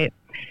 right?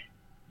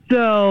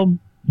 So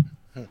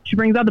she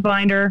brings out the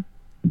binder.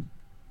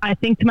 I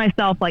think to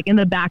myself, like, in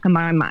the back of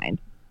my mind,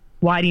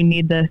 why do you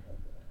need this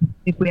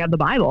if we have the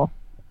Bible?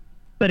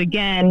 But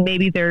again,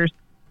 maybe there's,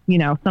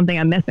 something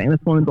I'm missing. This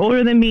woman's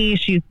older than me.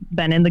 She's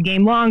been in the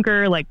game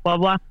longer, like, blah,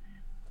 blah.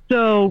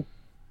 So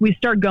we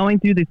start going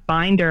through this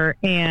binder,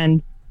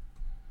 and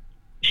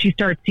she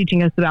starts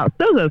teaching us about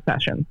sozo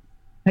sessions.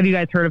 Have you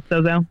guys heard of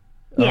sozo?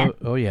 Yeah.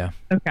 Oh yeah.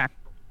 Okay.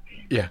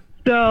 Yeah.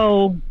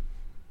 So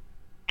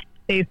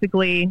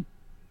basically,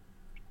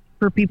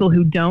 for people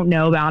who don't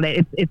know about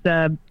it's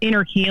a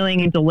inner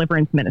healing and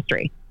deliverance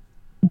ministry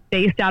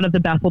based out of the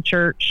Bethel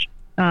Church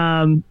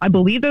I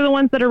believe they're the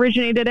ones that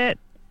originated it,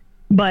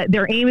 but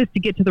their aim is to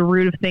get to the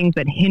root of things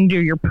that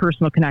hinder your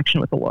personal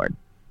connection with the Lord.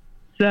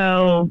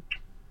 So,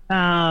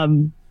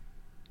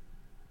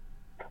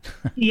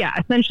 yeah,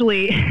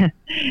 essentially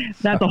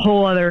that's a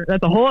whole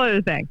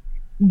other thing,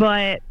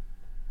 but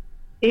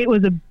it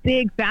was a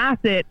big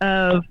facet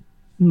of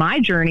my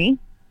journey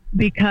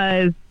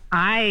because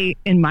I,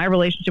 in my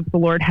relationship with the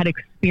Lord, had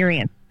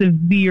experienced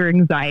severe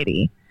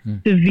anxiety,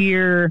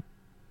 severe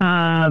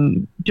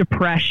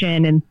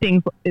depression, and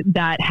things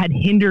that had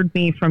hindered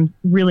me from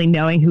really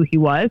knowing who he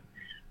was.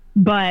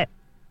 But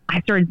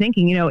I started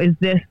thinking,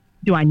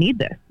 do I need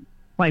this?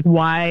 Like,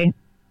 why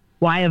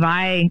have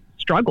I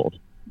struggled?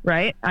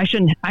 Right? I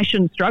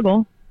shouldn't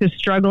struggle, because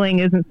struggling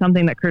isn't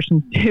something that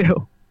Christians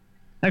do,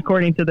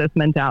 according to this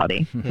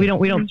mentality. We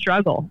don't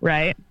struggle,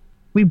 right?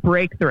 We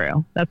break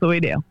through. That's what we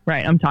do,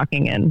 right? I'm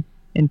talking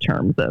in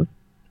terms of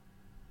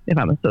if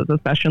I'm a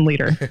sozo session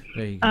leader.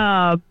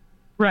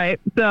 Right.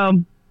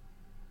 So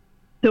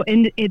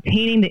in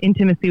attaining the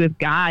intimacy with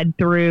God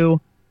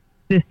through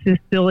this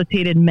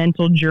facilitated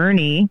mental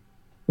journey,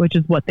 which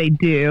is what they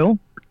do,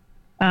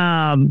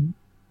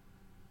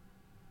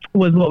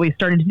 was what we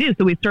started to do.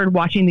 So we started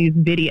watching these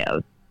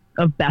videos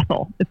of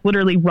Bethel. It's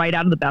literally right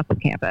out of the Bethel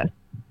campus.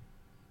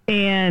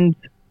 And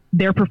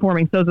they're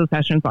performing sozo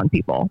sessions on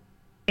people.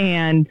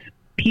 And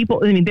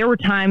there were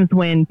times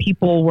when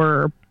people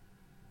were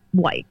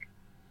like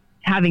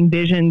having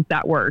visions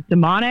that were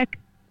demonic,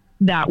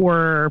 that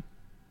were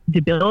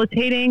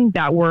debilitating,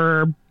 that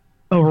were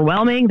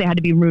overwhelming. They had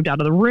to be moved out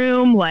of the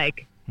room,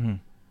 like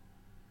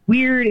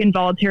weird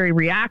involuntary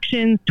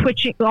reactions,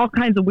 twitching, all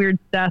kinds of weird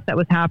stuff that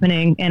was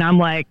happening. And I'm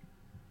like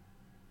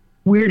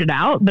weirded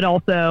out, but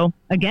also,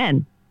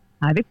 again,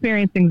 I've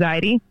experienced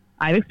anxiety.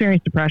 I've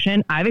experienced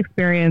depression. I've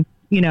experienced,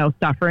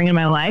 suffering in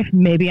my life.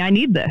 Maybe I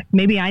need this.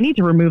 Maybe I need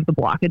to remove the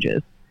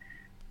blockages.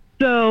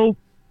 So,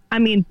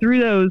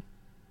 through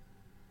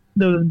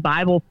those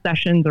Bible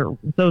sessions or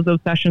sozo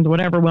sessions,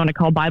 whatever we want to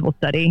call Bible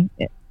study,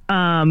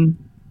 I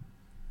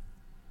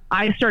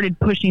started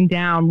pushing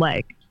down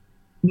like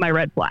my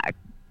red flags,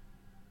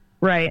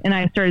 right? And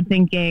I started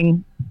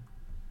thinking,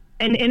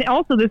 and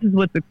also this is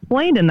what's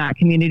explained in that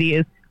community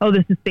is, oh,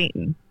 this is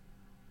Satan.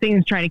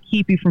 Satan's trying to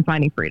keep you from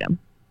finding freedom,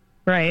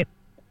 right?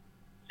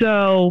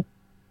 So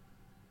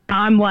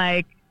I'm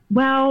like,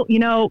 well,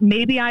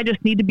 maybe I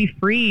just need to be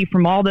free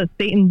from all that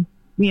Satan,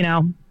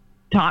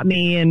 taught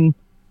me and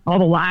all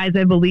the lies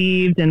I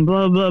believed and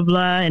blah, blah,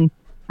 blah. And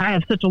I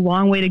have such a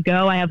long way to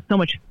go. I have so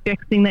much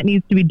fixing that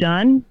needs to be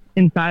done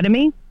inside of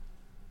me.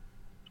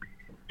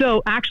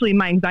 So actually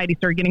my anxiety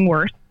started getting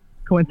worse,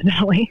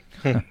 coincidentally,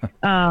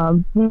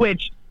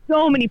 which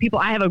so many people,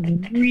 I have a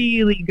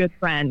really good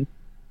friend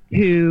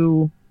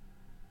who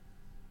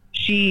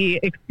she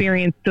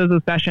experienced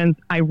sozo sessions,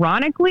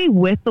 ironically,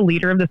 with the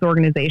leader of this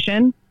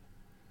organization,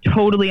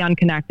 totally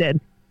unconnected,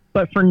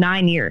 but for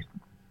 9 years.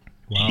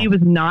 Wow. She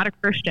was not a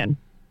Christian.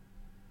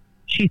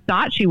 She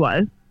thought she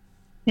was,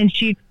 and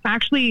she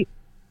actually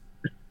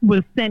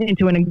was sent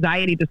into an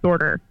anxiety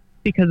disorder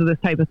because of this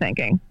type of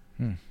thinking.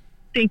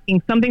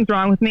 Thinking something's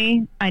wrong with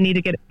me, I need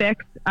to get it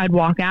fixed. I'd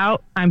walk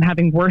out, I'm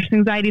having worse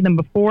anxiety than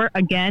before.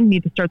 Again,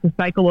 need to start the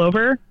cycle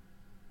over.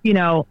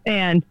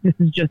 And this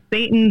is just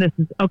Satan. This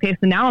is okay.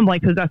 So now I'm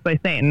like possessed by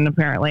Satan,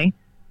 apparently.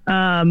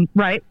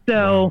 Right.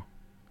 So,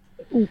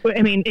 wow.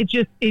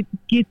 It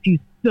gets you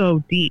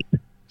so deep.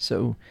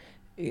 So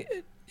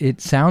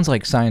it sounds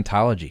like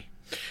Scientology.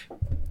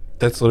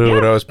 That's literally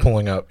what I was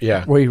pulling up.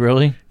 Yeah. Were you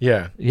really?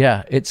 Yeah.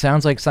 Yeah. It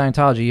sounds like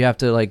Scientology. You have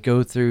to like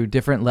go through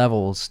different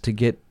levels to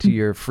get to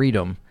your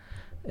freedom.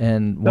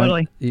 And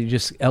totally. You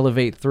just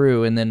elevate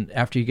through. And then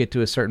after you get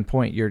to a certain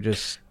point, you're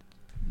just,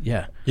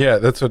 yeah. Yeah.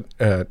 That's what,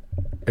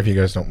 if you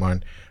guys don't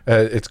mind,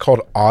 it's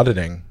called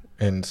auditing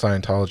in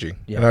Scientology.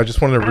 Yeah. And I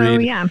just wanted to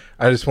read,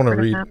 I just want to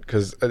read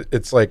because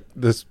it's like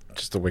this,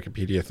 just a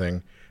Wikipedia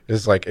thing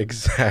is like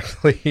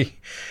exactly,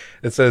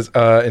 it says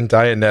in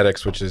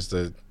Dianetics, which is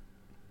the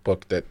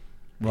book that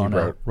Ron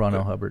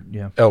L. Hubbard,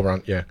 yeah. L.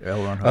 Ron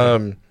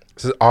Hubbard. It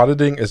says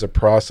auditing is a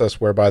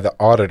process whereby the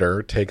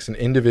auditor takes an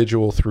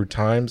individual through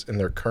times in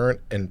their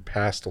current and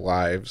past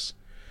lives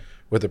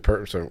with the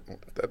purpose. So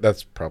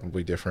that's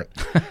probably different.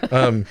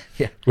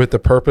 With the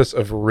purpose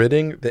of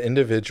ridding the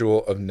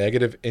individual of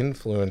negative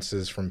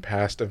influences from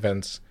past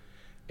events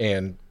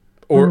and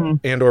or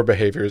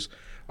behaviors.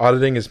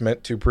 Auditing is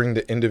meant to bring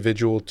the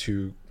individual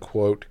to,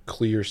 quote,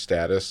 clear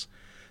status.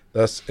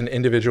 Thus, an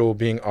individual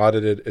being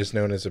audited is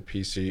known as a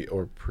PC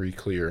or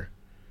pre-clear.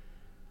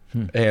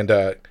 And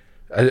I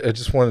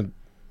just wanted,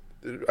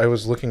 I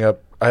was looking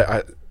up,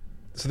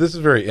 so this is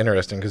very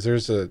interesting because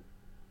there's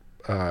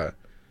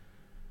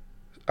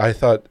I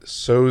thought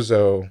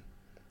sozo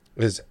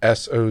is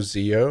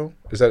S-O-Z-O.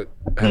 Is that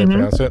how to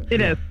pronounce it?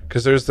 It is.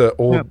 Because there's the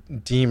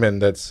old demon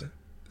that's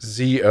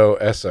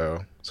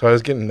Z-O-S-O. So I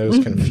was getting those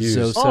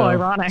confused. Oh,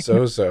 ironic.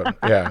 Sozo,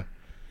 yeah.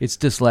 It's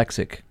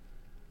dyslexic.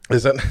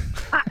 Is that...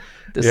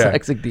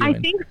 Dyslexic demon. I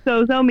think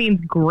sozo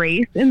means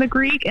grace in the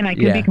Greek, and I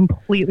could be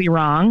completely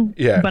wrong.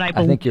 Yeah, but I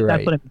believe think you're that's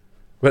right. what it means.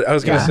 But I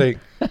was going to say,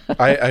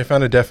 I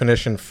found a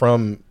definition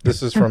from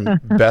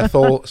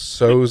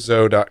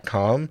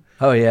bethelsozo.com.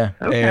 Oh, yeah.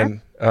 Okay. And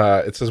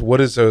it says,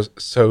 what is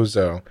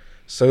sozo?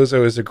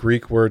 Sozo is a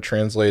Greek word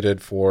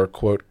translated for,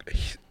 quote,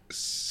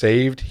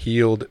 saved,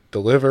 healed,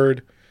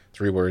 delivered.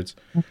 3 words.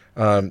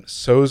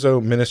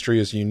 Sozo ministry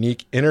is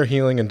unique inner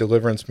healing and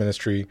deliverance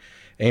ministry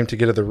aimed to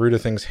get at the root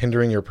of things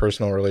hindering your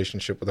personal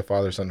relationship with the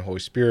Father, Son, and Holy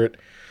Spirit.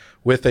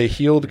 With a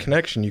healed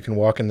connection, you can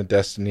walk in the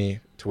destiny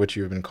to which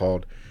you have been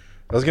called.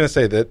 I was going to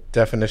say that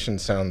definition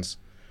sounds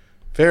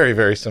very,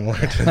 very similar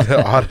to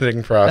the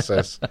auditing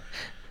process.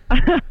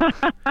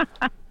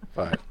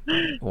 But,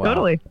 Wow.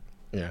 Totally.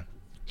 yeah.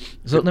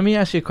 So let me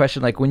ask you a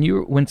question. Like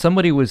when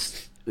somebody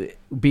was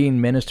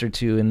being ministered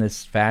to in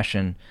this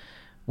fashion,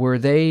 were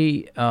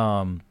they,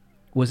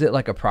 was it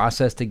like a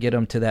process to get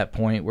them to that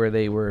point where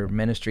they were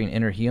ministering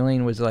inner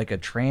healing? Was it like a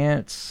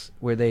trance?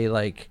 Were they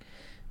like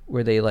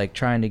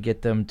trying to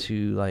get them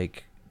to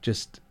like,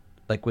 just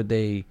like, would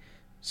they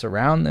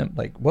surround them?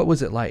 Like, what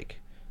was it like?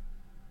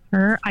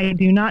 I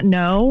do not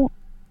know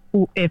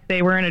if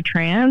they were in a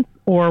trance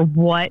or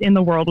what in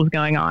the world was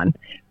going on.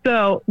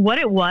 So what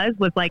it was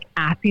like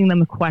asking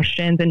them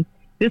questions. And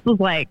this was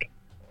like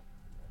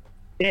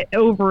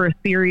over a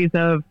series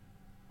of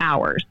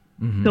hours.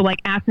 Mm-hmm. So like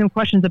asking them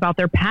questions about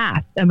their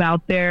past,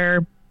 about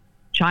their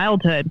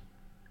childhood.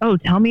 Oh,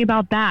 tell me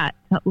about that.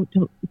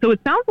 So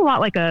it sounds a lot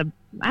like a,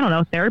 I don't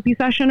know, therapy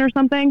session or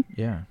something.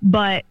 Yeah.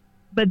 But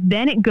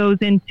then it goes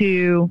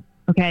into,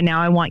 okay,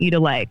 now I want you to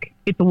like,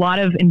 it's a lot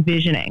of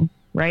envisioning,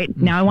 right?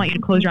 Mm-hmm. Now I want you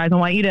to close your eyes. I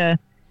want you to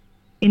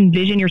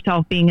envision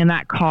yourself being in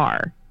that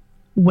car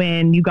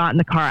when you got in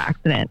the car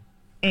accident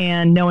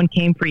and no one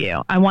came for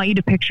you. I want you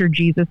to picture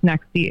Jesus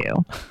next to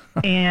you.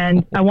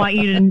 And I want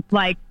you to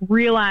like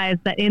realize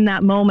that in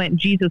that moment,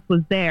 Jesus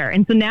was there.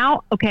 And so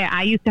now, okay,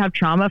 I used to have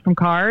trauma from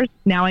cars.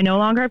 Now I no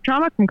longer have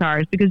trauma from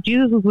cars because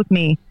Jesus was with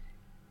me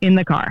in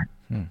the car.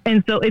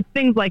 And so it's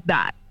things like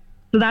that.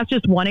 So that's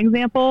just one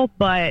example,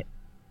 but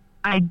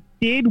I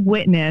did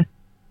witness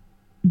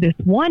this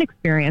one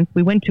experience.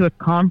 We went to a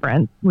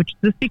conference, which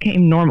this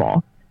became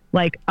normal,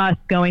 like us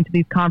going to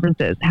these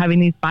conferences, having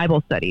these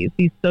Bible studies,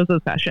 these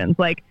sozo sessions.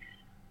 Like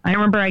I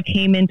remember I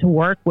came into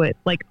work with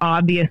like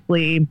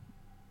obviously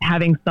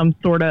having some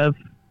sort of,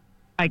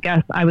 I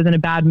guess I was in a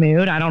bad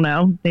mood. I don't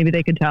know. Maybe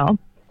they could tell.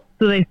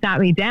 So they sat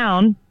me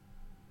down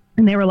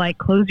and they were like,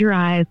 close your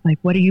eyes. Like,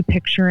 what are you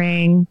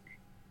picturing?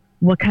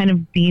 What kind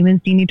of demons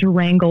do you need to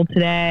wrangle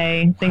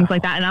today? Things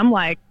like that. And I'm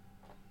like,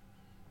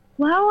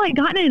 well, I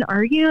got in an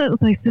argument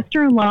with my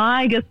sister-in-law.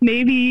 I guess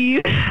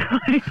maybe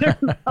like, there's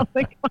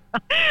something.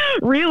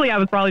 Really, I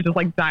was probably just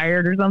like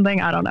tired or something.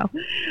 I don't know.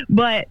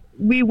 But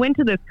we went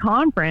to this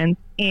conference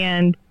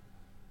and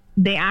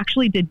they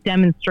actually did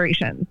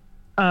demonstrations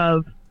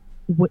of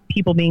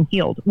people being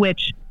healed,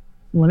 which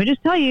let me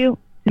just tell you,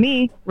 to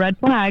me, red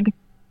flag.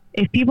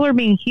 If people are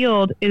being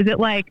healed, is it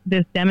like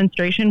this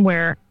demonstration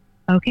where,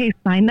 okay,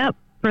 sign up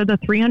for the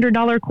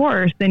 $300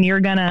 course and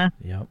you're going to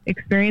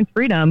experience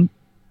freedom?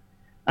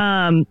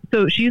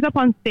 So she's up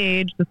on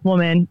stage, this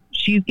woman,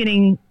 she's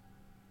getting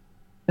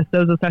a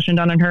sozo session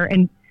done on her.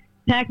 And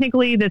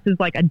technically this is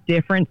like a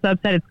different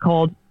subset. It's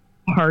called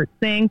heart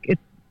sync.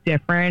 It's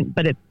different,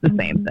 but it's the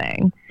same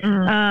thing.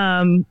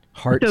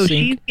 Heart so sync?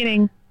 She's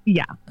getting,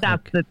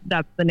 that's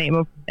the name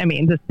of, I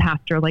mean, this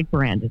pastor like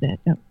branded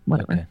it,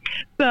 whatever. Okay.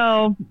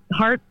 So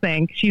heart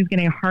sync, she's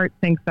getting a heart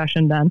sync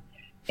session done.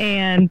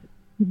 And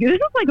this is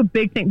like a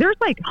big thing. There's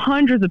like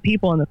hundreds of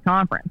people in this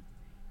conference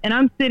and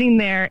I'm sitting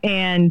there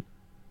and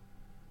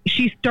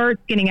she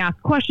starts getting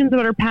asked questions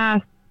about her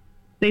past.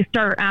 They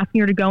start asking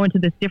her to go into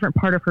this different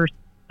part of her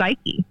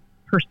psyche,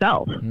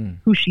 herself,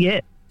 who she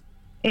is.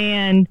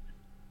 And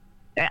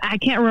I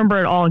can't remember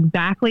it all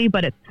exactly,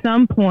 but at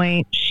some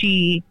point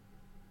she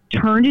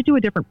turned into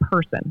a different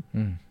person.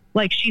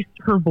 Like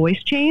her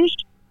voice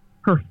changed,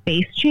 her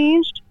face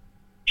changed.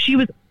 She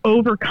was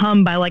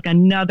overcome by like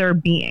another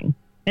being.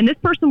 And this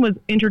person was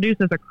introduced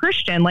as a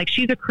Christian. Like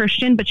she's a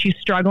Christian, but she's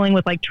struggling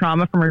with like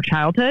trauma from her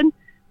childhood.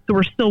 So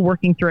we're still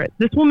working through it.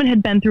 This woman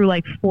had been through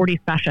like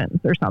 40 sessions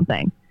or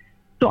something.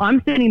 So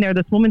I'm sitting there.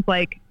 This woman's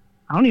like,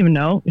 I don't even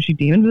know. Is she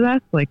demon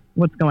possessed? Like,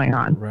 what's going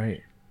on?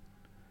 Right.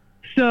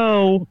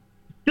 So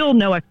still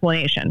no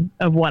explanation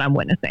of what I'm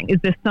witnessing. Is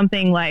this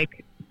something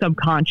like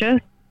subconscious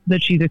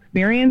that she's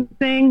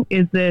experiencing?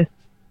 Is this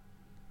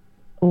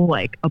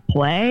like a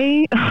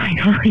play?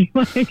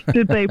 Like,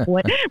 did they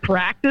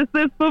practice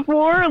this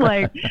before?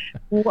 Like,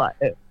 what?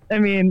 I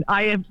mean,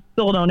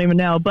 still don't even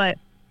know, but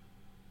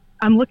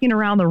I'm looking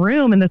around the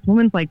room and this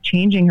woman's like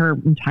changing her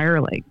entire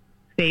like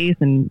face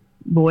and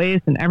voice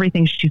and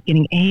everything. She's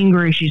getting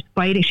angry. She's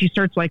fighting. She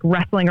starts like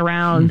wrestling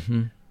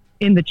around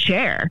in the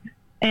chair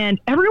and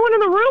everyone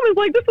in the room is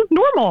like, this is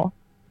normal.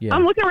 Yeah.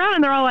 I'm looking around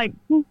and they're all like,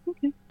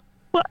 okay.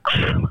 What?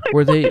 Like,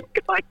 were they,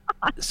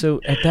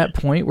 so at that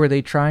point, were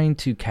they trying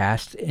to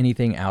cast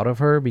anything out of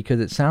her?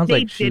 Because it sounds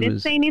like she didn't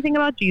say anything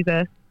about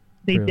Jesus.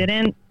 They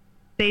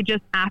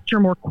just asked her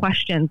more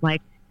questions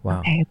like,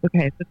 wow. Okay,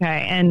 it's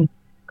okay. And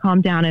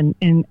calm down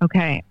and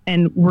okay.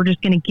 And we're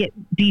just going to get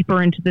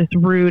deeper into this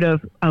root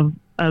of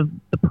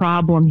the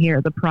problem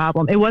here, the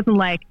problem. It wasn't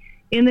like,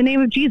 in the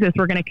name of Jesus,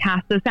 we're going to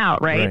cast this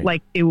out, right?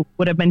 Like it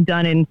would have been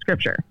done in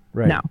scripture.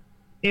 Right. No,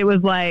 it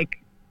was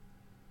like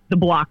the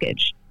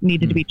blockage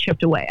needed to be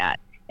chipped away at.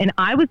 And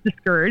I was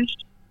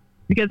discouraged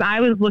because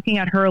I was looking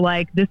at her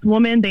like, this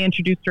woman, they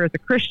introduced her as a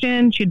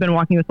Christian. She'd been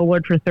walking with the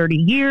Lord for 30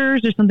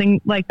 years or something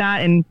like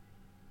that. And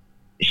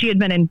she had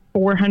been in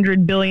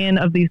 400 billion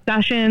of these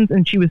sessions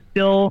and she was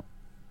still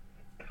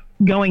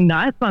going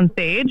nuts on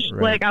stage.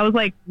 Right. Like, I was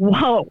like,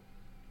 whoa,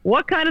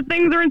 what kind of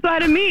things are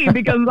inside of me?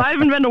 Because I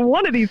haven't been to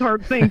one of these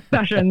hard thing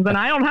sessions and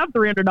I don't have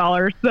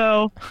 $300.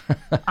 So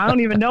I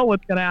don't even know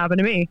what's going to happen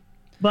to me.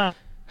 But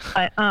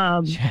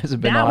she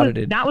hasn't been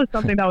audited. That was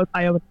something that was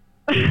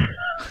eye-opening.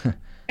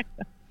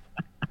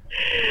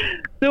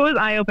 So it was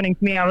eye-opening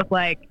to me. I was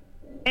like,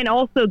 and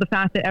also the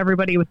fact that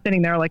everybody was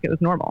sitting there like it was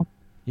normal.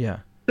 Yeah.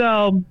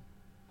 So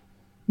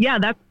yeah,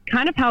 that's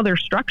kind of how they're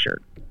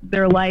structured.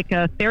 They're like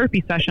a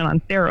therapy session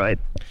on steroids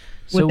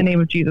with the name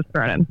of Jesus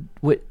thrown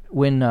in.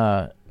 When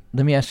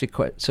let me ask you a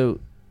question. So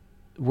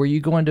were you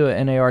going to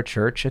an NAR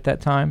church at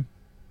that time?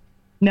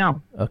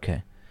 No.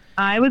 Okay.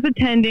 I was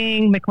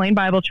attending McLean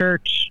Bible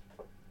Church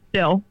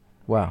still.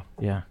 Wow.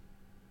 Yeah.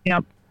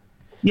 Yep.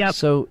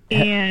 So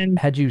and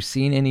had you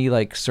seen any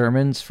like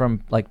sermons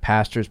from like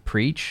pastors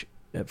preach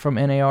from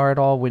NAR at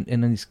all when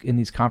in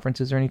these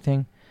conferences or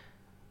anything?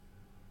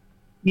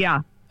 Yeah.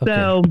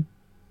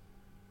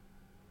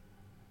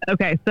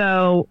 Okay.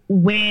 So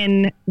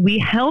when we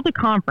held a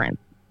conference,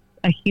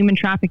 a human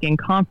trafficking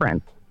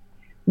conference,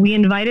 we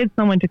invited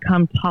someone to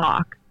come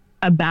talk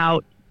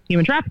about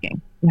human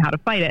trafficking and how to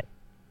fight it.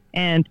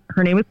 And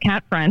her name was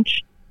Kat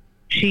French.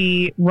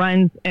 She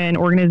runs an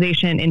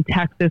organization in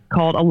Texas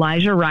called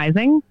Elijah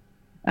Rising.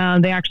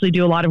 They actually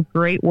do a lot of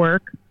great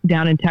work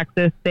down in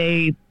Texas.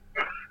 They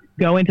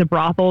go into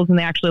brothels and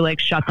they actually like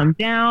shut them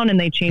down and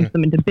they change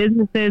them into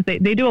businesses.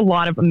 They do a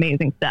lot of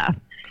amazing stuff.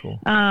 Cool.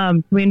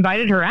 We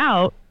invited her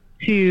out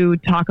to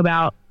talk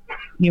about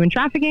human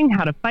trafficking,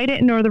 how to fight it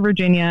in Northern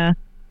Virginia.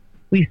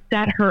 We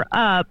set her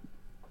up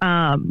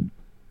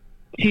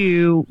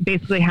to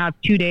basically have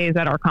 2 days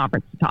at our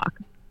conference to talk.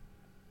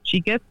 She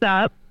gets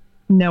up.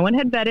 No one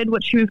had vetted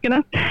what she was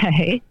going to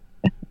say.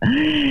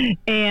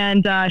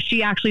 And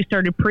she actually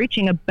started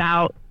preaching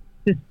about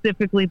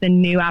specifically the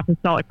New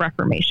Apostolic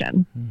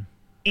Reformation.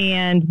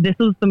 And this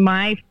was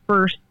my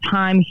first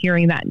time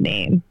hearing that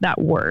name, that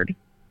word.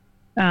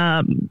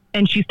 And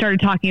she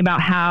started talking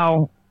about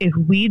how if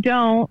we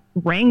don't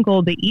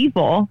wrangle the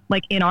evil,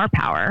 like in our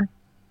power,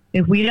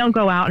 if we don't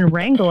go out and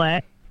wrangle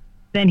it,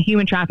 then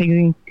human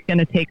trafficking is going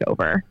to take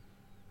over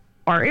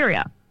our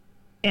area.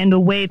 And the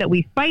way that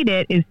we fight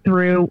it is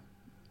through,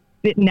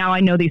 now I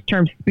know these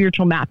terms,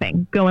 spiritual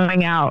mapping,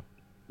 going out,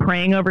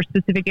 praying over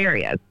specific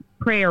areas,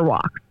 prayer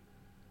walks,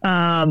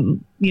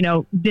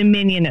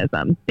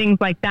 dominionism, things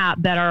like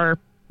that are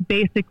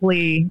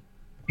basically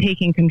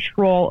taking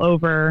control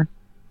over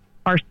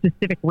our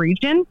specific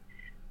region.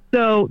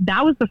 So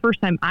that was the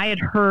first time I had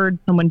heard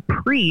someone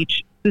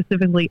preach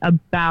specifically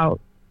about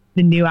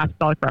the New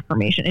Apostolic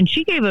Reformation. And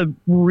she gave a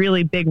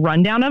really big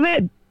rundown of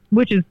it,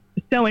 which is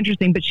so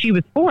interesting, but she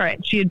was for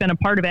it. She had been a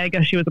part of it. I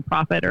guess she was a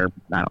prophet or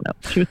I don't know.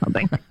 She was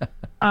something.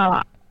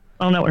 I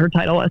don't know what her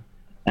title was.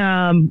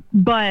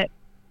 But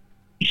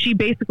she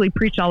basically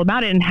preached all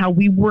about it and how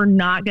we were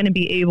not going to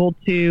be able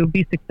to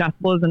be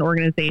successful as an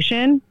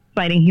organization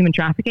fighting human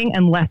trafficking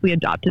unless we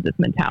adopted this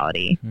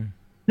mentality.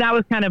 That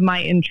was kind of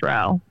my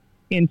intro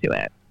into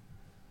it,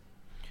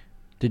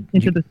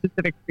 the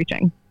specific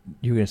preaching.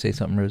 You were going to say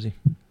something, Rosie?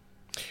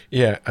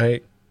 Yeah,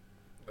 I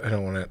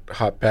don't want to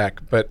hop back,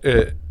 but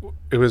it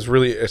was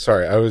really,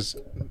 sorry, I was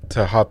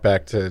to hop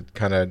back to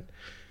kind of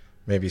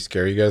maybe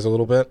scare you guys a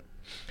little bit.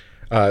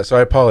 So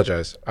I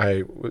apologize.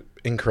 I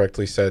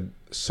incorrectly said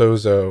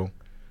Sozo.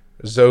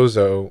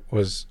 Zozo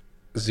was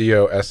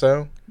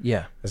Z-O-S-O.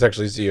 Yeah. It's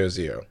actually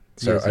Z-O-Z-O.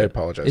 So I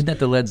apologize. Isn't that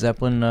the Led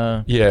Zeppelin?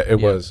 Yeah, it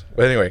was.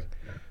 But anyway,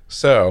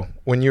 so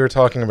when you were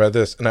talking about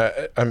this, and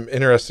I'm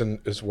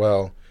interested as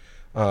well,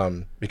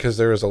 because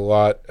there is a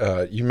lot,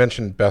 you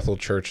mentioned Bethel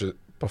Church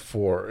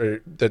before,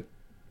 that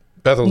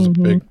Bethel's a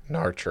big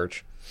NAR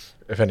church,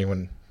 if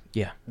anyone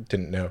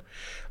didn't know.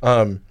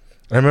 I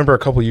remember a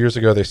couple years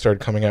ago they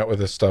started coming out with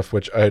this stuff,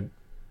 which I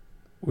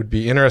would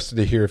be interested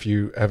to hear if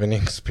you have any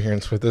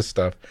experience with this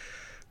stuff.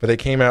 But they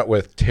came out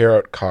with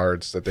tarot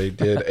cards that they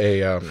did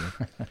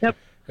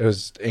it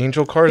was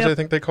angel cards, I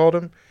think they called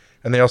them.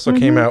 And they also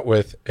came out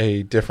with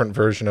a different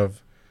version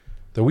of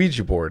the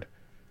Ouija board,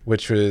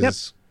 which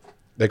was,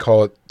 they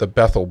call it the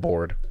Bethel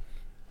board.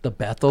 The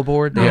Bethel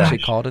board? They actually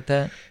called it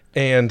that?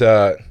 And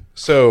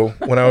so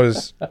when I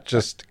was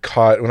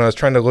when I was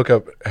trying to look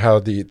up how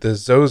the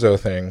Zozo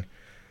thing,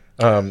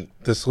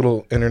 this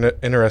little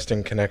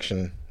interesting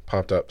connection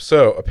popped up.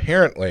 So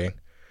apparently,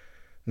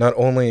 not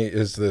only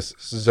is this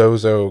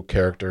Zozo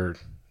character,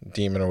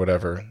 demon or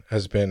whatever,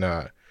 has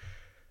been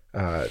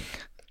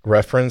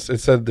referenced. It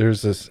said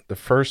the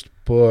first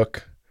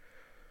book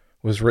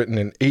was written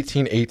in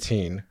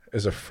 1818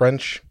 as a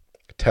French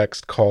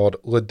text called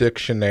Le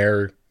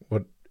Dictionnaire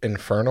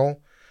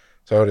Infernal.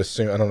 So I would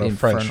assume, I don't know,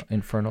 French.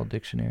 Infernal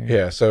dictionary.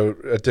 Yeah, so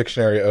a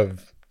dictionary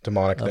of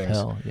demonic things.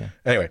 Hell, yeah.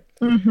 Anyway,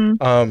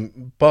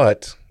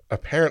 but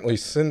apparently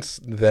since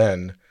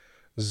then,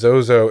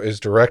 Zozo is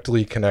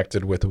directly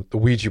connected with the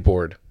Ouija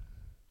board.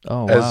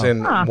 Oh, wow. As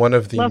in one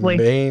of the lovely.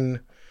 main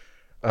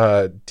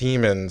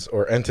demons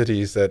or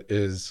entities that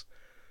is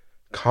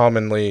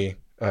commonly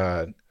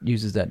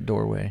uses that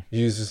doorway.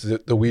 Uses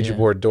the Ouija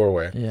board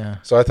doorway. Yeah.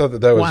 So I thought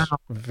that was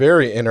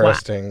very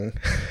interesting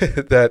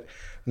that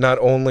not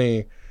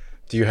only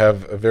do you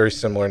have a very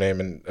similar name,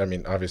 and I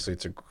mean, obviously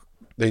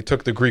they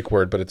took the Greek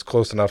word, but it's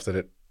close enough that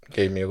it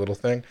gave me a little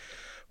thing.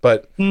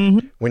 But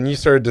when you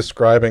started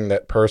describing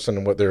that person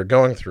and what they were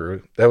going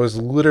through, that was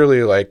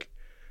literally like,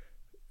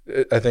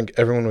 I think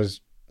everyone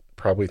was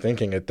probably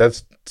thinking it.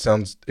 That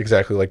sounds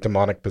exactly like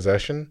demonic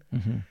possession.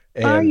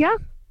 And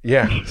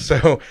yeah.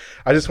 So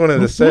I just wanted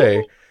to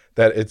say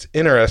that it's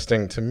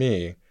interesting to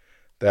me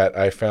that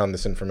I found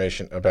this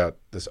information about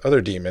this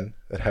other demon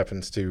that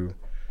happens to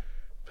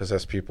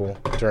possess people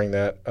during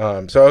that.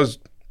 So I was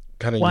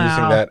kind of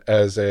using that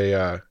as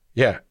a,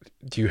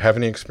 do you have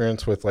any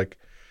experience with like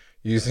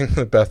using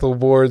the Bethel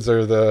boards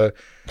or the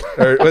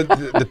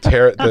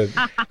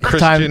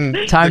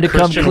Christian time to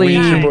come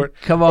clean?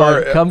 Come on,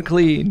 or, come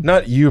clean.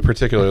 Not you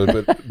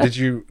particularly, but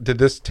did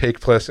this take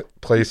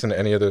place in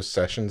any of those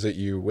sessions that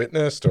you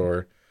witnessed,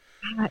 or?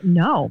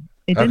 No,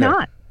 it did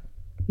not.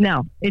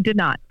 No, it did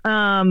not.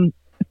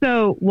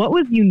 So what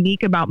was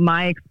unique about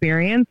my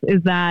experience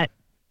is that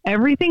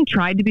everything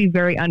tried to be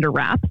very under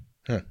wraps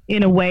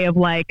in a way of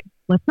like,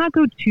 let's not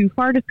go too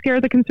far to scare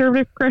the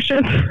conservative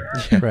Christians.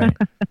 Right.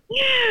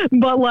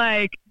 But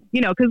like,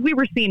 because we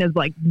were seen as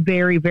like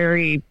very,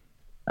 very,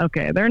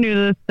 okay, they're new to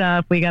this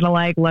stuff. We got to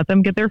like let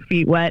them get their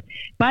feet wet.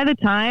 By the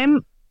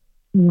time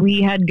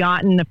we had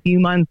gotten a few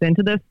months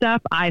into this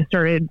stuff, I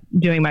started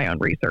doing my own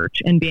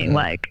research and being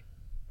like,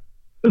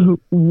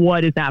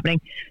 what is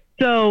happening?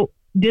 So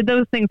did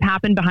those things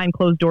happen behind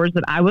closed doors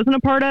that I wasn't a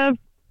part of?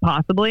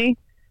 Possibly.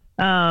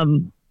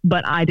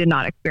 But I did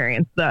not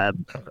experience the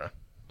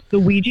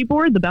Ouija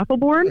board, the Bethel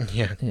board.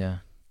 Yeah.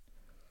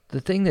 The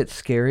thing that's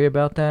scary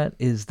about that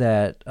is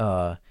that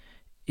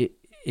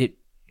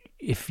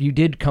if you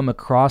did come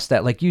across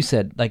that, like you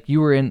said, like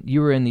you were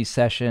in these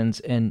sessions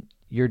and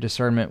your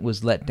discernment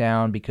was let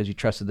down because you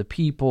trusted the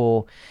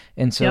people,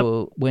 and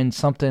so when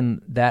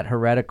something that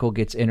heretical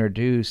gets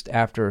introduced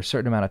after a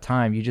certain amount of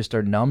time, you just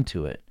are numb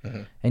to it,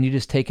 and you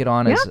just take it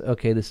on as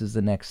okay, this is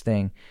the next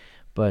thing.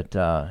 But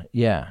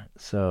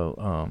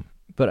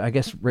but I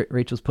guess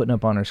Rachel's putting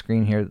up on her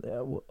screen here.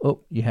 Oh,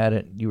 you had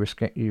it. You were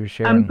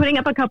sharing. I'm putting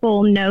up a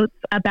couple notes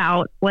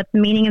about what the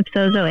meaning of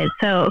sozo is.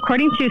 So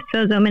according to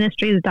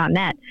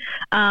sozoministries.net,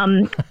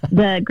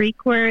 the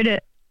Greek word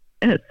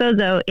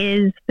sozo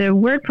is the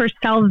word for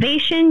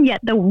salvation,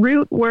 yet the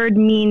root word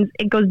means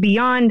it goes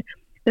beyond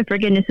the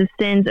forgiveness of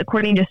sins.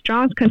 According to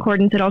Strong's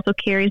Concordance, it also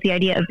carries the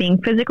idea of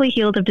being physically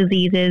healed of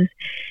diseases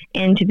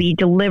and to be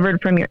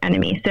delivered from your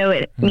enemy. So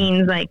it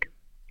means like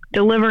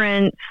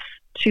deliverance,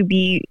 to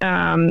be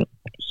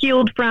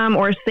healed from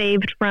or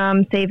saved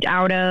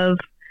out of.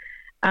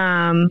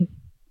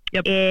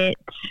 It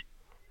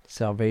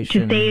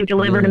salvation, to save,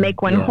 deliver, to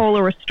make one whole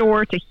or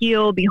restore, to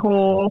heal, be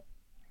whole.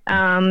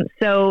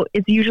 So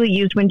it's usually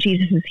used when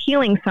Jesus is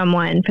healing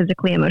someone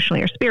physically,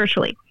 emotionally, or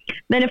spiritually.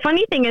 Then a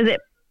funny thing is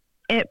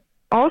it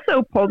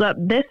also pulled up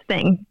this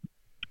thing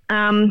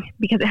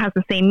because it has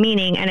the same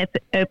meaning, and it's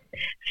a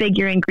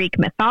figure in Greek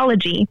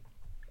mythology.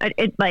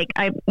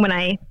 When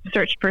I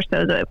searched for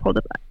sozo, it pulled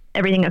up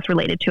everything that's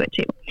related to it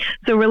too.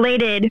 So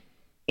related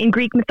in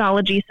Greek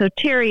mythology,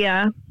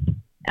 Soteria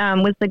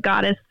was the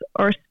goddess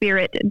or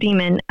spirit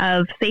demon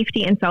of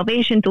safety and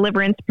salvation,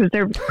 deliverance,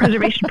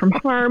 preservation from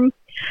harm,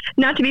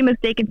 not to be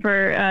mistaken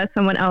for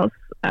someone else,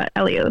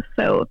 Elios.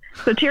 So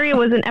Soteria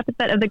was an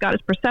epithet of the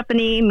goddess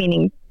Persephone,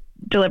 meaning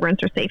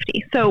deliverance or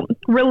safety. So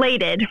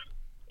related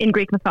in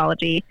Greek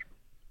mythology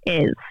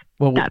is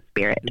that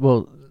spirit.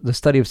 Well, the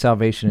study of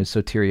salvation is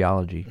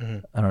soteriology.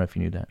 I don't know if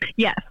you knew that.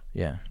 Yes.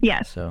 Yeah.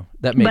 Yes. So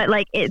that makes, but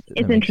like it's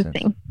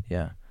interesting. Sense.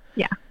 Yeah.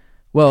 Yeah.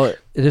 Well,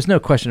 there's no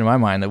question in my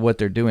mind that what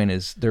they're doing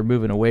is they're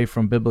moving away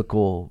from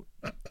biblical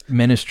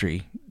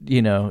ministry.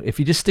 If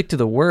you just stick to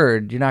the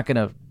word, you're not going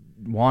to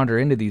wander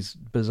into these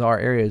bizarre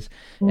areas.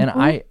 And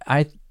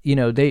do you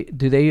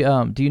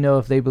know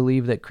if they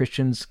believe that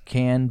Christians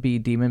can be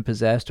demon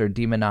possessed or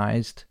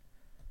demonized?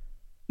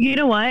 You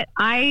know what?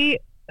 I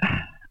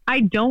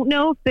don't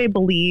know if they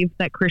believe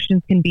that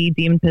Christians can be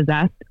demon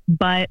possessed,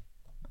 but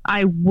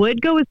I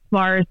would go as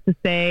far as to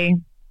say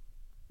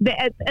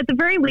that at the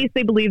very least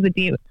they believe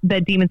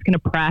that demons can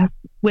oppress,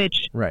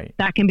 which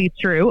that can be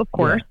true, of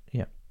course.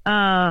 Yeah.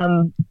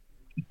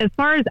 As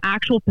far as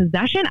actual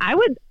possession, I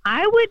would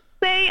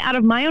say out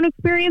of my own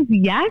experience,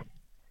 yes,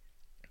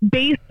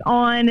 based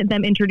on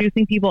them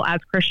introducing people as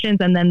Christians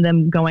and then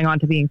them going on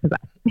to being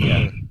possessed.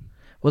 Yeah.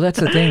 Well,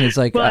 that's the thing. Is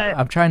like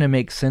I'm trying to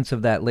make sense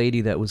of that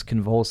lady that was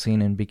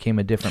convulsing and became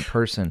a different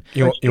person.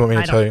 You want me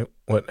to tell you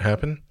what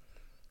happened?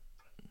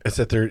 It's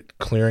that they're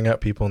clearing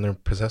out people and they're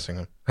possessing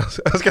them. I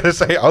was going to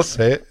say, I'll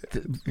say it.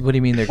 What do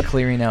you mean they're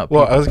clearing out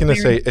people? Well, I was going to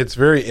say, it's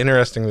very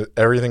interesting that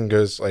everything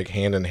goes like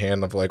hand in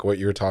hand of like what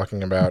you're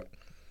talking about.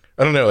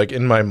 I don't know, like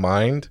in my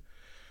mind,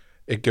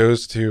 it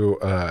goes to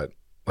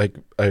like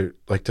I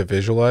like to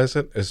visualize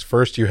it is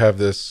first you have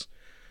this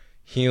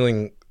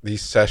healing,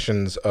 these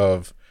sessions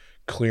of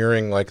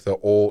clearing like the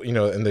old,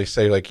 and they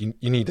say like you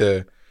need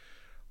to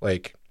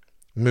like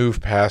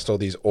move past all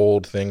these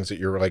old things that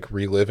you're like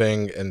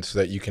reliving, and so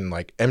that you can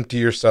like empty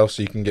yourself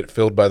so you can get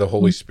filled by the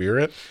Holy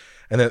Spirit.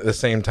 And then at the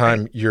same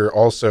time you're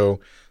also,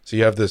 so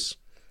you have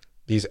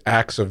these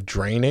acts of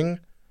draining.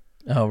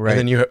 Oh, right. And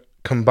then you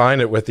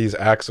combine it with these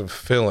acts of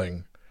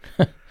filling.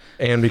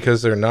 And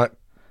because they're not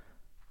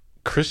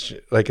Christian,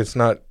 like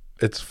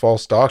it's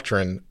false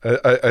doctrine.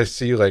 I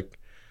see like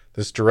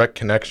this direct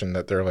connection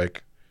that they're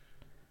like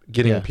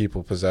getting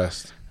people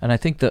possessed. And I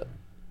think that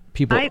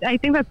people, I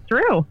think that's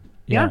true.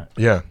 Yeah.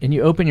 And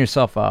you open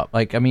yourself up.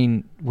 Like, I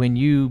mean, when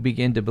you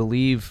begin to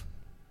believe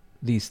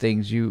these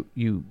things,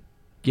 you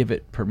give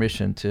it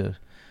permission to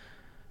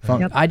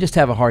Yep. I just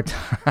have a hard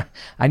time.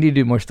 I need to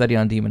do more study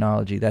on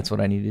demonology. That's what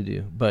I need to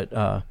do. But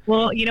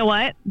well, you know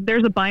what?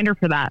 There's a binder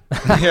for that.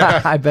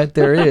 I bet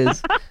there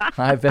is.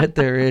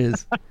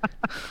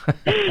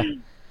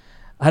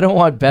 I don't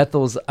want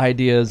Bethel's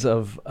ideas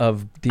of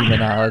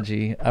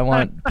demonology. I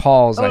want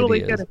Paul's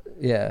ideas.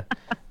 Yeah.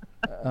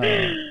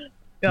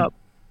 Yep.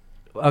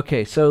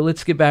 Okay, so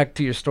let's get back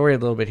to your story a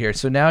little bit here.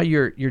 So now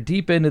you're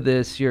deep into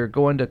this. You're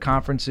going to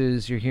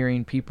conferences. You're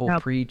hearing people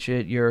preach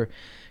it. You're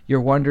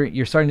wondering.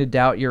 You're starting to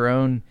doubt your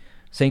own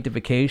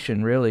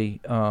sanctification, really.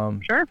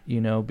 Sure.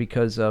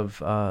 Because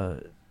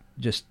of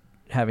just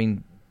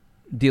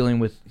dealing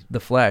with the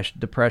flesh,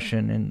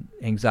 depression and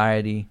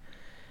anxiety.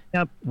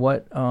 Yep.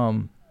 What?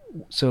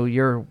 So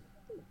you're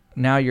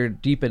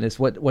deep in this.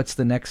 What's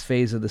the next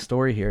phase of the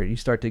story here? You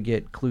start to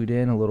get clued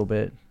in a little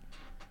bit.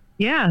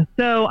 Yeah,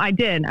 so I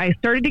did. I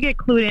started to get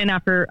clued in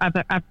after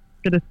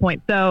this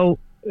point. So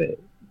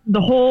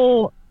the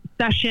whole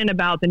session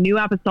about the New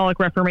Apostolic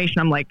Reformation,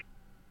 I'm like,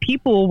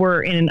 people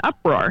were in an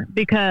uproar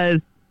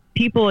because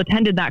people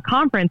attended that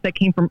conference that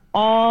came from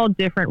all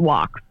different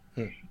walks.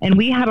 And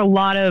we had a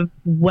lot of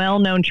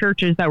well-known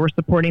churches that were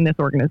supporting this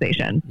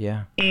organization.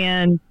 Yeah.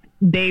 And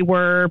they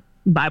were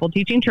Bible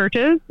teaching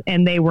churches,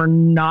 and they were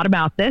not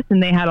about this,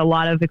 and they had a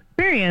lot of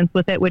experience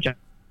with it, which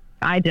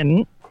I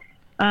didn't.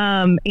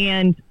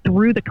 And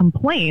through the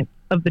complaints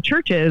of the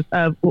churches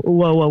of,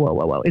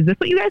 whoa, is this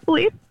what you guys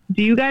believe?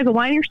 Do you guys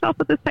align yourself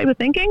with this type of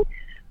thinking?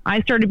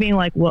 I started being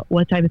like,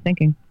 what type of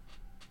thinking?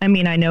 I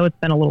mean, I know it's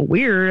been a little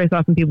weird. I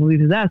saw some people be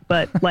possessed,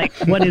 but like,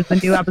 what is the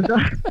New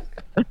Apostolic?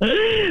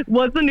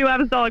 What's the New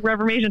Apostolic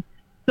Reformation?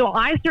 So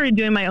I started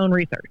doing my own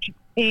research,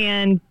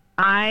 and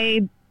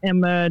I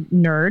am a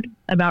nerd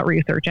about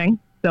researching.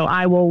 So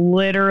I will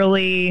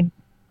literally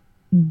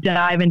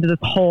dive into this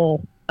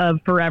hole of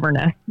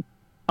foreverness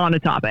on a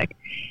topic.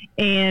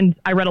 And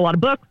I read a lot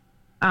of books.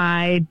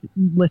 I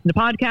listened to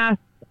podcasts.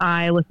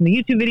 I listened to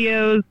YouTube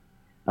videos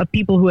of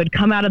people who had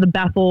come out of the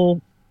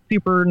Bethel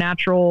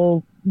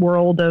supernatural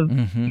world of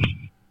the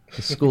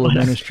school of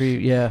ministry.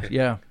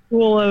 Yeah.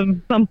 School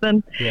of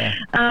something. Yeah.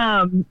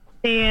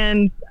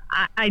 And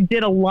I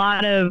did a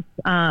lot of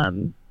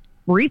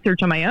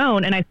research on my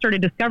own, and I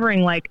started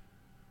discovering like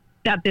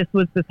that this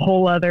was this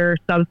whole other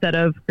subset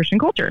of Christian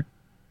culture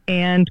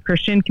and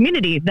Christian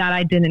community that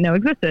I didn't know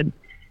existed.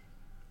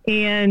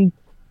 And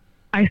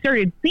I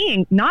started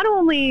seeing, not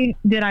only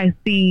did I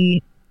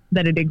see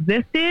that it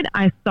existed,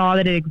 I saw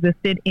that it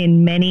existed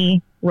in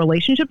many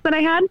relationships that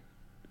I had,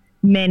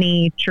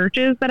 many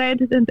churches that I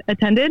had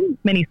attended,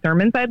 many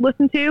sermons I'd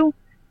listened to.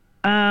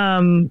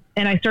 And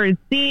I started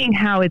seeing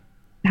how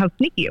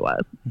sneaky it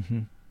was,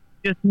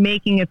 just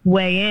making its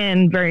way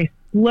in very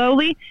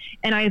slowly.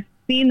 And I've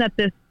seen that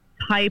this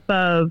type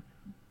of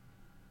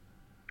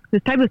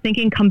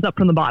thinking comes up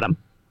from the bottom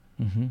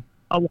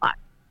a lot.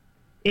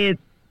 It's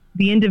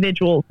the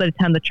individuals that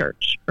attend the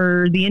church,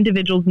 or the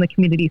individuals in the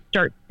community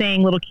start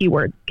saying little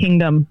keywords,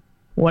 kingdom,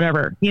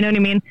 whatever, you know what I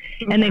mean?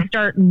 And they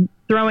start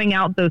throwing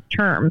out those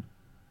terms.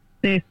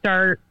 They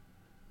start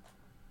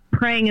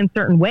praying in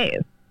certain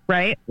ways,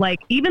 right? Like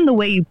even the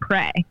way you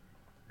pray,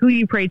 who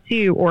you pray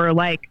to, or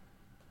like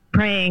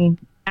praying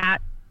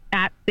at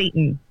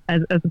Satan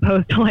as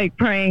opposed to like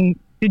praying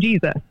to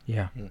Jesus.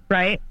 Yeah.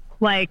 Right?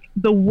 Like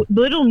the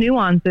little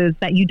nuances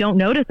that you don't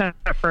notice at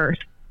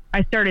first,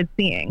 I started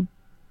seeing.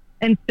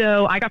 And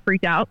so I got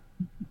freaked out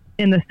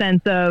in the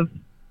sense of,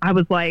 I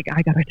was like,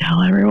 I got to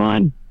tell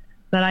everyone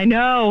that I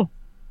know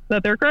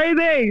that they're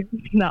crazy.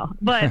 No,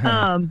 but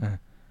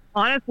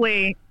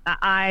honestly,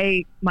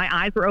 my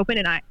eyes were open,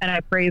 and I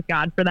praise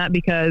God for that,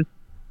 because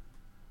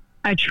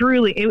I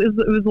truly, it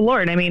was the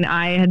Lord. I mean,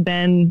 I had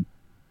been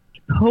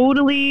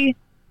totally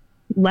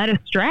led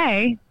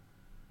astray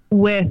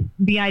with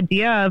the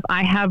idea of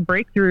I have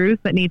breakthroughs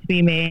that need to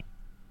be made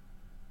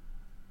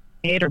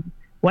or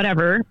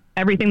whatever.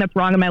 Everything that's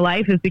wrong in my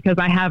life is because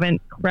I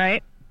haven't,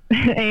 right?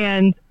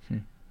 And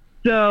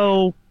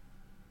so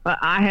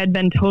I had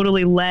been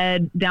totally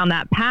led down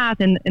that path,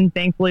 and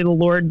thankfully the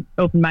Lord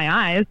opened my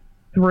eyes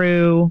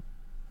through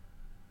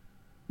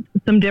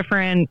some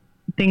different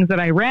things that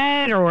I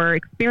read or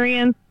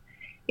experienced.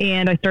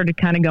 And I started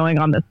kind of going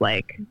on this,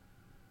 like,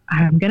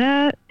 I'm going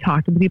to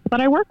talk to the people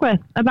that I work with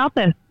about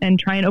this and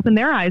try and open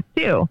their eyes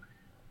too.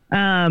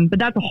 But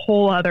that's a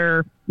whole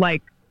other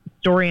like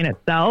story in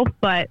itself,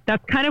 but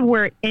that's kind of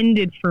where it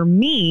ended for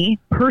me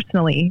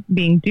personally,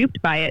 being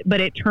duped by it.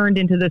 But it turned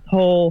into this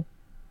whole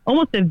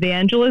almost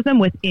evangelism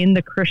within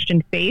the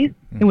Christian faith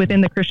and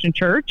within the Christian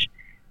church,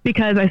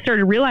 because I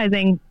started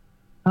realizing,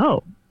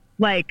 oh,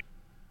 like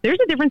there's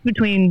a difference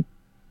between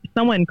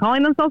someone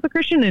calling themselves a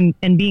Christian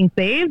and being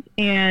saved.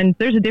 And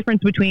there's a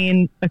difference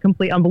between a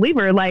complete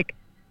unbeliever. Like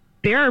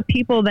there are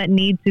people that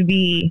need to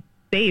be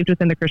saved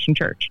within the Christian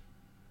church.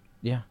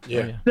 Yeah.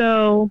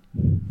 So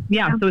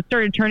it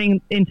started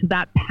turning into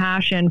that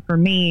passion for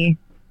me,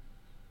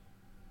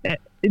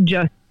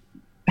 just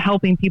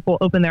helping people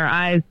open their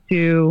eyes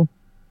to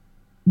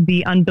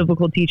the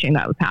unbiblical teaching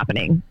that was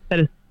happening that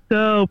is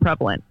so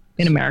prevalent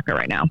in America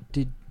right now.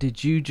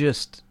 Did you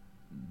just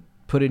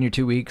put in your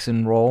 2 weeks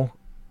and roll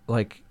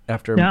like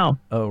after? No.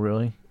 Oh,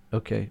 really?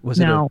 Okay. Was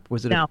it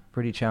a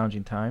pretty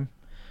challenging time?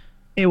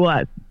 It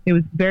was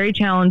very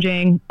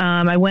challenging.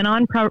 I went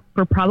on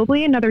for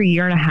probably another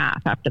year and a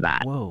half after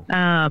that. Whoa.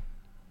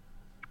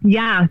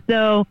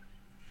 So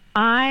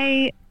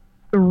I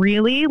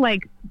really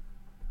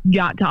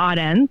got to odd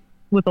ends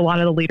with a lot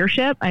of the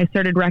leadership. I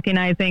started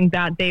recognizing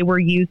that they were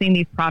using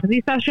these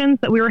prophecy sessions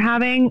that we were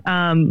having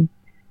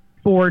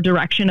for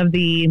direction of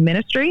the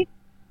ministry.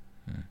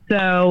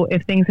 So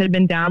if things had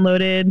been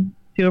downloaded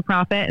to a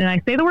prophet, and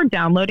I say the word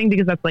downloading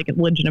because that's like a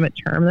legitimate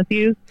term that's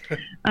used.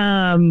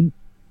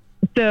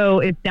 So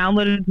it's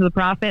downloaded to the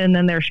prophet and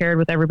then they're shared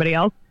with everybody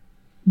else.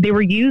 They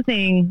were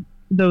using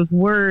those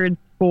words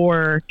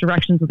for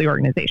directions of the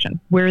organization,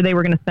 where they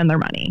were going to spend their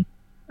money,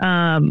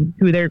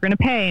 who they were going to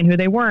pay and who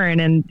they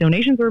weren't, and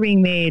donations were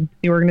being made to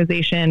the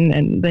organization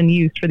and then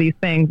used for these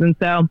things. And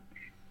so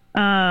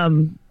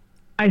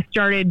I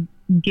started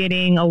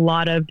getting a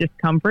lot of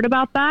discomfort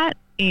about that.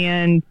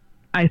 And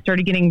I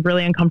started getting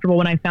really uncomfortable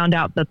when I found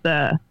out that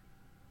the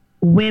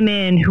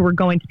women who were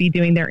going to be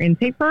doing their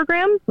intake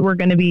programs were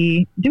going to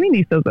be doing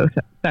these sozo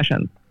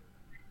sessions.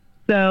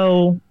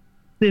 So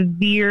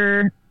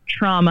severe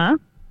trauma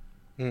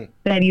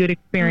that you would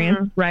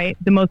experience, right?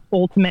 The most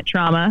ultimate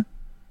trauma,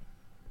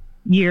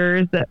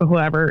 years that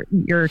whoever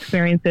your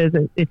experience is,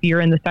 if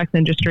you're in the sex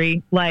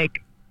industry,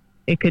 like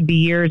it could be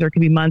years or it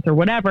could be months or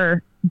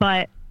whatever.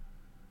 But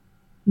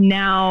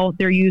now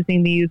they're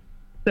using these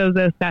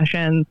sozo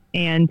sessions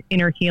and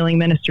inner healing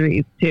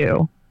ministries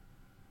to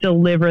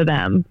deliver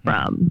them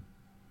from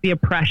the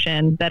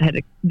oppression that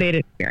they'd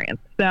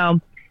experienced.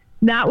 So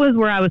that was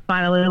where I was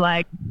finally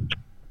like,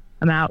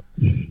 I'm out.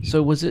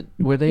 So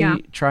were they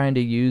trying to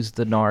use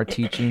the NAR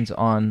teachings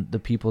on the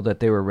people that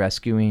they were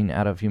rescuing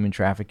out of human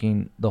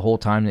trafficking the whole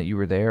time that you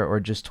were there, or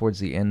just towards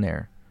the end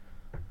there?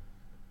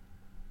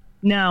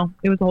 No,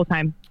 it was the whole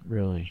time.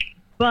 Really?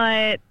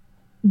 But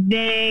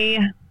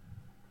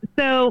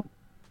so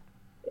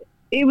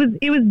it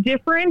was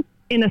different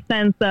in the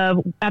sense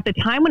of, at the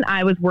time when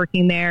I was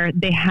working there,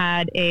 they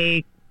had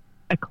a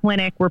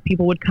clinic where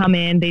people would come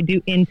in, they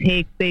do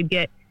intakes, they'd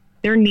get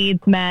their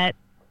needs met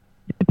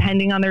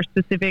depending on their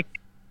specific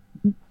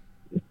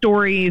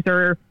stories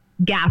or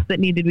gaps that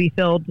needed to be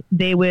filled.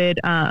 They would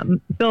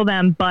fill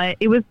them, but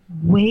it was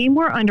way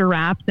more under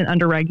wraps and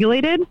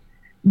underregulated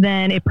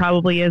than it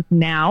probably is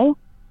now.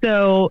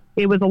 So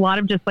it was a lot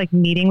of just like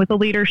meeting with the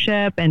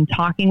leadership and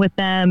talking with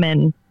them,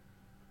 and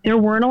there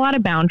weren't a lot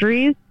of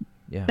boundaries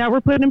that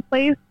were put in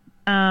place.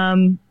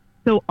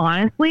 So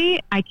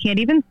honestly, I can't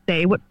even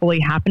say what fully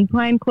happened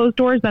behind closed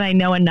doors, but I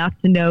know enough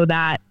to know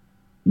that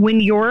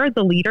when you're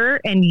the leader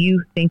and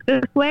you think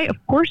this way, of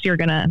course you're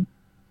going to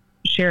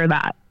share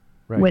that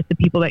with the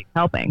people that you're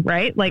helping,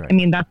 right? Like, I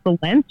mean, that's the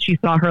lens she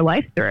saw her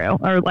life through,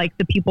 or like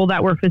the people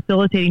that were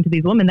facilitating to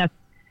these women, that's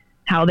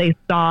how they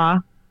saw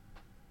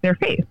their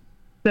faith.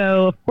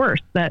 So of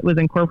course that was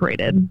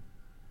incorporated.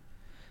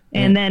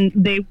 And then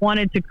they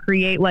wanted to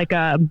create like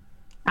a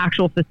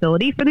actual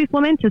facility for these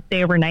women to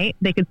stay overnight.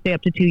 They could stay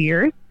up to 2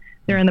 years.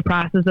 They're in the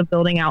process of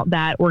building out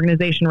that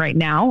organization right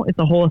now. It's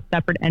a whole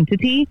separate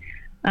entity.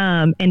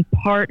 And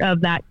part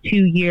of that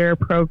 2-year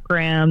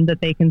program that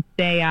they can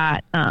stay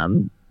at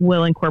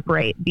will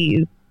incorporate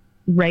these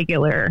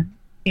regular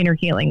inner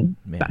healing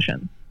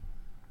sessions.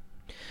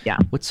 Yeah.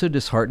 What's so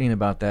disheartening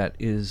about that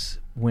is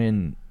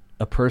when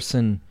a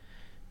person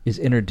is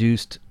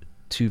introduced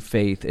to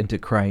faith and to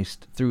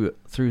Christ through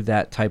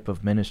that type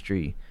of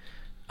ministry,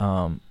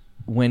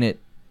 when it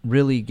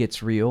really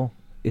gets real,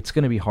 it's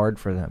going to be hard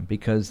for them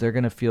because they're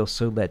going to feel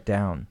so let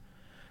down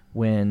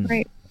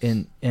when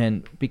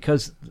and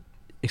because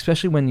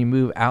especially when you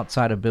move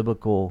outside of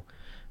biblical,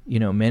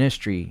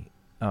 ministry,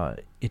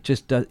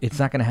 it's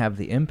not going to have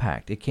the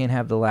impact. It can't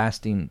have the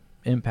lasting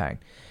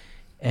impact.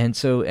 And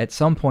so at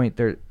some point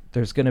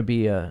there's going to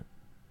be an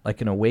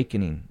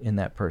awakening in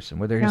that person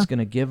where they're just going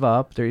to give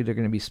up. They're either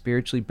going to be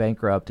spiritually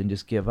bankrupt and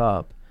just give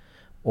up,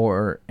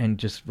 and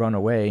just run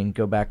away and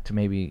go back to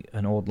maybe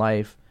an old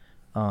life,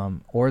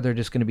 or they're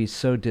just going to be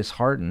so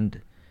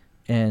disheartened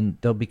and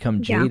they'll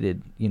become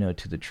jaded,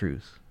 to the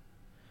truth.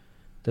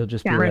 They'll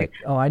just be like,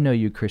 oh, I know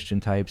you Christian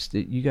types.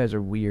 You guys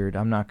are weird.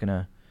 I'm not going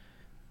to,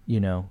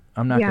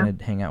 I'm not going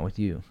to hang out with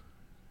you.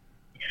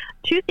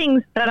 Two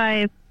things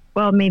that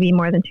maybe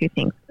more than two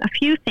things, a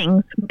few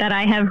things that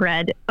I have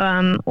read,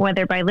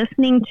 whether by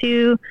listening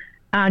to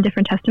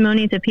different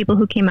testimonies of people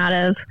who came out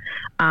of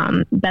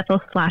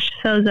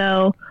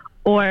Bethel/Sozo,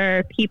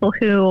 or people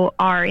who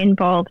are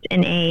involved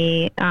in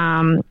a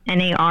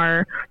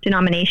NAR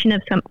denomination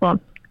of some,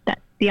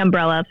 that's the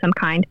umbrella of some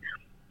kind,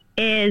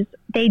 is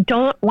they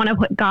don't want to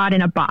put God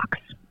in a box.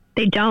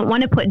 They don't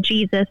want to put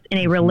Jesus in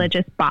a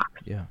religious box.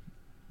 Yeah.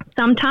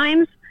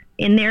 Sometimes,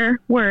 in their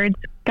words,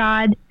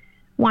 God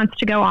wants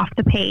to go off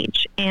the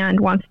page and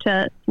wants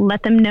to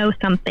let them know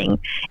something,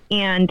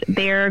 and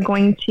they're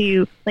going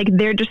to,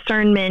 their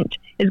discernment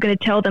is going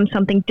to tell them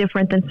something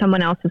different than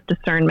someone else's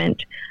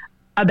discernment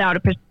about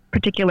a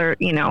particular,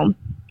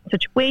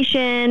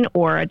 situation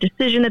or a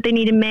decision that they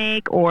need to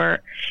make, or,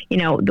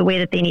 the way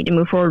that they need to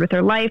move forward with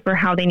their life, or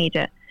how they need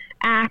to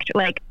act.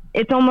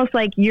 It's almost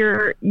like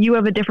you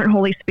have a different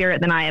Holy Spirit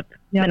than I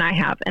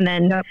have. And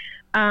then,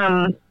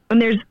 and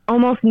there's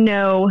almost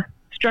no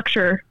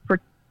structure for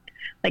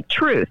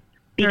truth,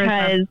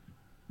 because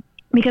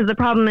the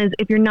problem is,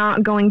 if you're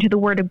not going to the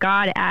Word of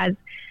God as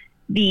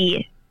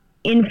the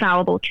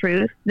infallible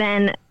truth,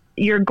 then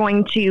you're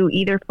going to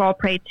either fall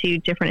prey to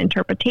different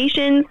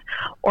interpretations,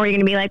 or you're going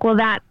to be like, well,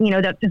 that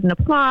doesn't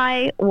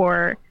apply,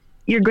 or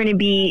you're going to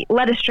be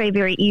led astray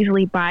very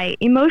easily by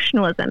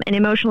emotionalism. And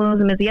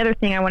emotionalism is the other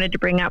thing I wanted to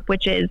bring up,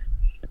 which is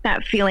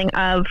that feeling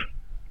of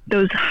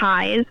those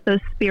highs, those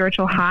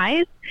spiritual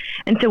highs.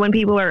 And so when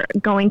people are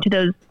going to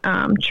those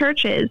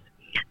churches,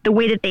 the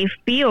way that they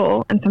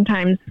feel, and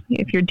sometimes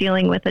if you're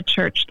dealing with a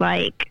church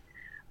like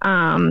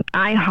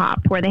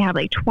IHOP, where they have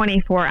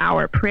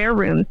 24-hour prayer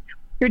rooms,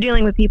 you're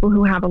dealing with people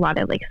who have a lot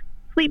of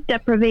sleep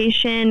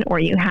deprivation, or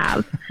you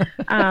have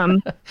a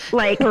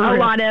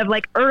lot of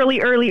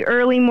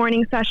early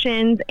morning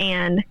sessions,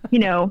 and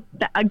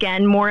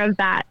again, more of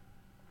that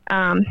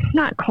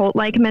not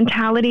cult-like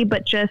mentality,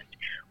 but just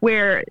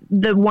where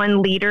the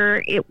one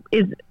leader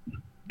is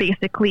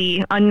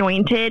basically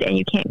anointed and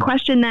you can't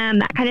question them,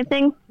 that kind of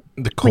thing.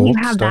 The cult when you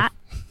have stuff.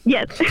 That,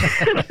 yes.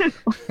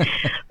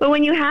 But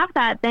when you have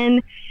that,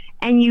 then,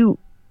 and you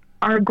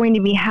are going to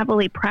be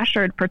heavily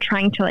pressured for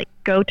trying to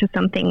go to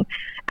something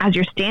as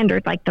your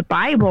standard, like the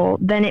Bible,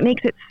 then it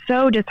makes it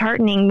so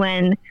disheartening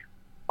when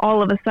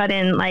all of a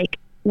sudden,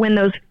 when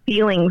those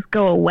feelings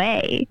go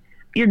away,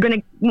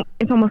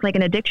 it's almost like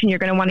an addiction. You're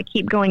going to want to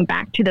keep going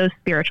back to those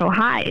spiritual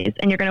highs,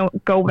 and you're going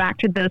to go back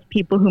to those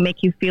people who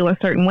make you feel a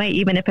certain way,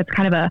 even if it's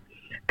kind of a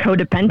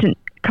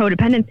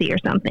codependency or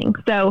something.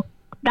 So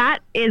that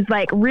is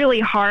really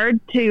hard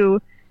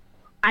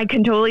I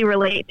can totally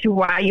relate to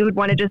why you would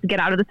want to just get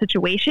out of the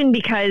situation,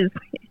 because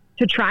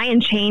to try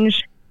and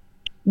change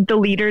the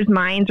leaders'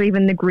 minds, or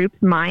even the group's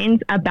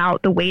minds,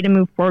 about the way to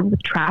move forward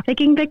with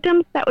trafficking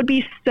victims, that would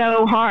be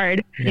so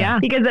hard. Yeah.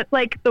 Because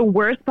it's the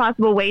worst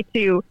possible way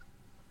to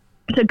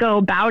go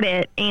about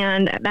it.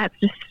 And that's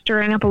just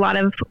stirring up a lot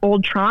of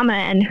old trauma,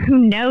 and who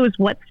knows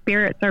what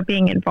spirits are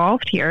being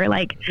involved here.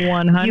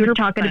 100%. You're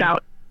talking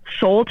about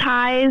soul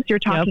ties, you're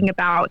talking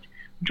about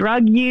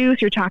drug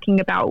use, you're talking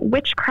about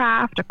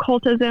witchcraft,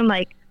 occultism.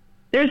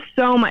 There's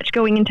so much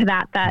going into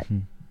that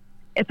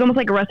it's almost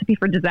like a recipe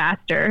for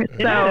disaster.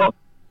 So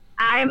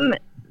I'm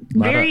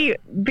very,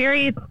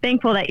 very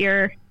thankful that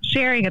you're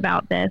sharing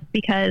about this,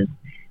 because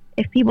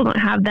if people don't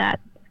have that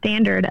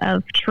standard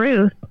of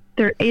truth,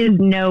 there is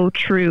no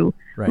true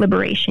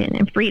liberation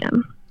and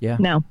freedom. Yeah.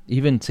 No.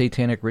 Even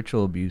satanic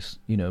ritual abuse,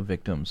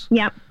 victims.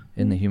 Yep.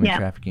 In the human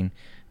trafficking.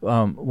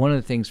 One of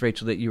the things,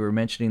 Rachel, that you were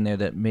mentioning there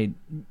that made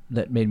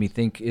me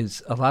think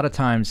is, a lot of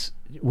times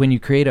when you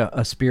create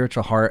a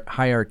spiritual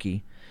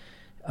hierarchy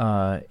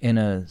in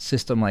a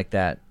system like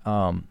that,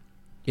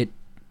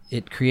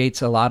 it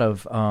creates a lot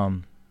of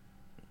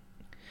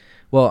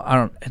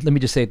let me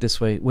just say it this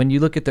way. When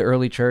you look at the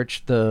early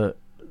church, the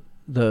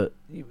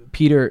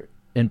Peter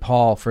and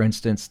Paul, for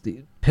instance,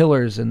 the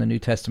pillars in the New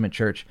Testament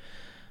church,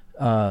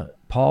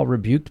 Paul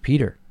rebuked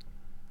Peter.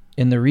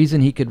 And the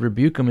reason he could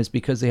rebuke him is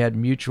because they had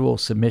mutual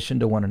submission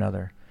to one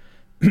another.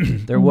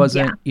 There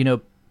wasn't,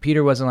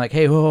 Peter wasn't like,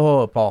 hey,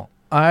 whoa, Paul,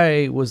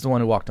 I was the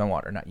one who walked on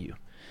water, not you.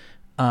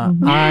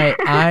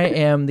 I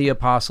am the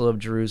apostle of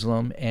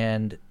Jerusalem,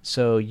 and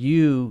so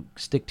you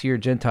stick to your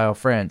Gentile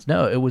friends.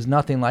 No, it was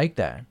nothing like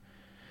that.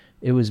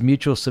 It was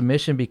mutual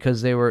submission,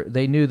 because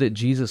they knew that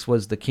Jesus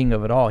was the king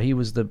of it all. He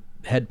was the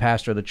head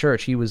pastor of the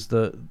church. He was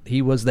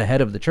the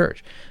head of the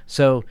church.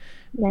 So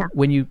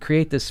when you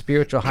create this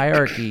spiritual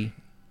hierarchy,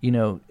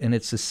 and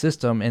it's a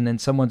system, and then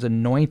someone's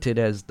anointed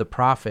as the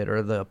prophet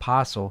or the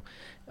apostle,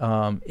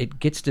 it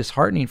gets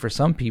disheartening for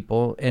some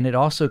people, and it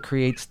also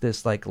creates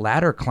this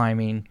ladder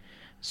climbing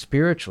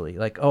spiritually.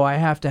 Like, oh, I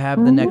have to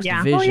have the next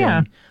vision. Oh,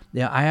 yeah.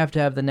 Yeah, I have to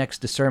have the next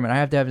discernment. I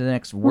have to have the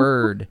next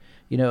word,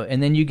 you know,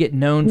 and then you get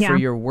known for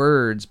your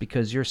words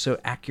because you're so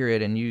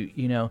accurate and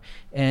you know,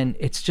 and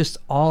it's just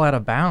all out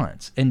of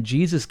balance. And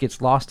Jesus gets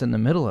lost in the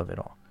middle of it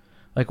all.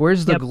 Like,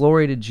 where's the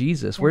glory to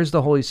Jesus? Where's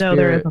the Holy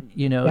Spirit?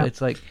 You know,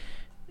 it's like,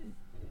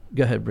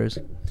 go ahead, Bruce.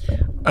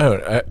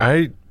 Oh,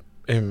 I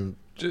am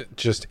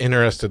just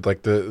interested,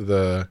 like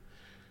the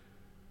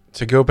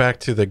to go back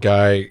to the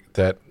guy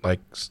that, like,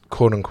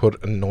 quote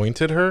unquote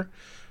anointed her.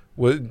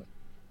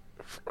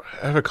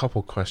 I have a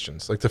couple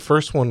questions. Like, the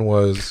first one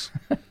was,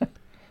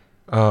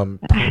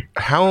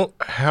 how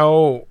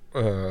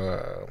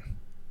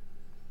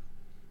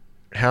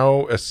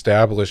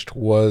established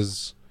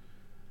was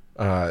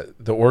the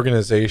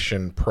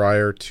organization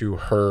prior to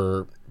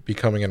her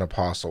becoming an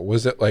apostle?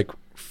 Was it like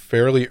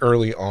fairly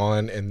early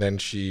on, and then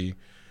she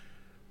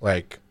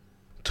like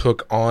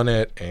took on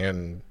it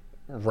and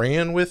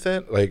ran with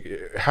it? Like,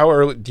 how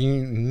early? Do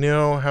you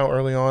know how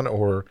early on?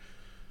 Or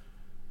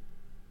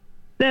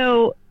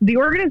so the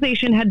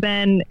organization had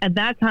been at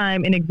that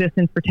time in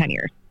existence for 10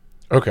 years.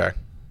 Okay.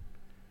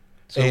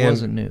 So it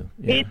wasn't new.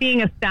 Yeah. It being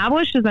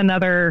established is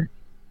another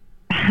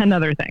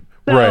thing.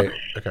 So right.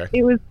 Okay.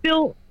 It was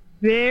still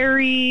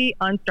very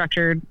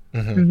unstructured,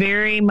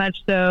 very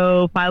much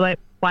so fly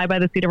by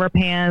the seat of our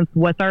pants.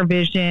 What's our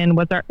vision?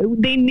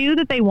 They knew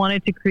that they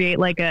wanted to create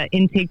like a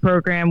intake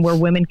program where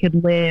women could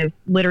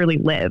literally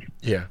live.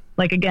 Yeah.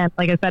 Like, again,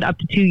 like I said, up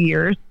to 2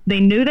 years. They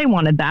knew they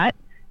wanted that.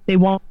 They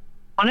wanted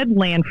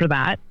land for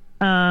that.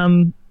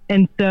 And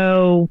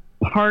so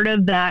part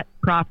of that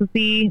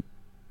prophecy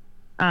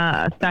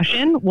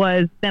session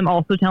was them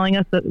also telling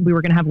us that we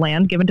were going to have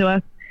land given to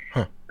us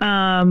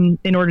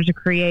in order to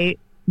create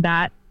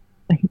that.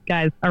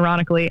 Guys,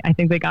 ironically, I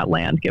think they got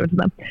land given to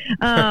them.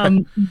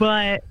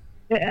 But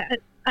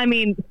I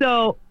mean,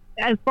 so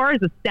as far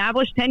as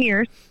established, 10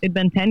 years, it'd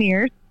been 10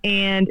 years.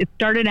 And it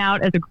started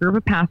out as a group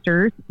of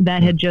pastors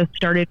that had just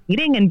started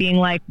meeting and being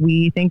like,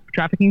 we think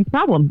trafficking is a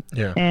problem.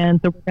 Yeah.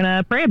 And so we're going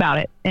to pray about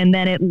it. And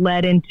then it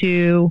led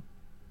into,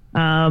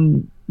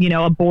 you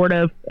know, a board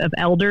of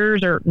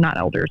elders, or not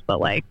elders, but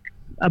like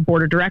a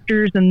board of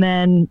directors. And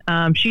then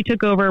she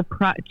took over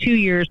 2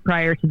 years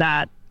prior to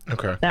that.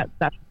 Okay.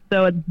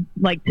 So it's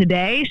like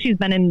today she's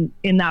been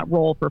in that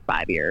role for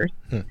 5 years.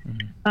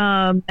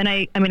 And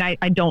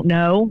I don't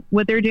know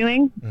what they're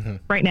doing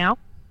right now.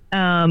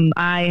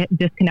 I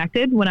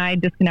disconnected. When I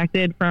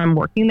disconnected from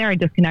working there, I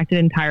disconnected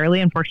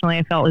entirely. Unfortunately,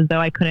 I felt as though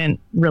I couldn't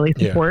really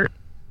support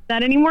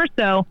that anymore.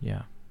 So,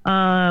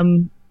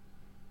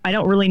 I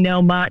don't really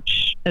know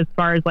much as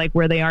far as like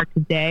where they are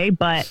today,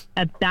 but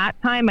at that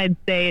time, I'd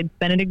say it's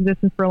been in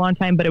existence for a long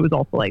time, but it was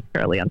also like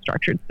fairly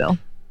unstructured still.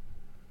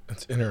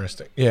 That's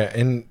interesting. Yeah.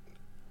 And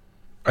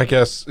I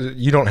guess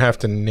you don't have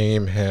to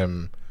name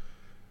him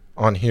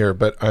on here,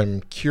 but I'm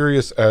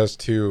curious as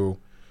to,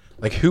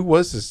 like, who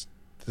was this?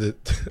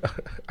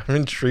 I'm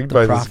intrigued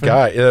by prophet? This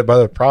guy, by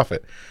the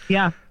prophet.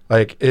 Yeah.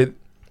 Like, it's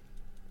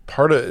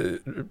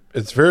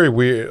very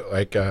weird.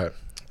 Like, I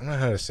don't know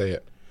how to say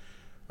it.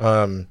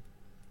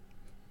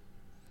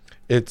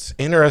 It's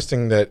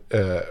interesting that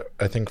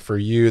I think for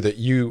you that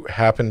you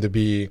happen to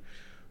be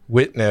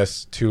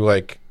witness to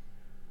like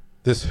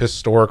this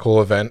historical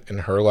event in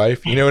her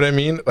life. You know what I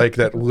mean? Like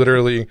that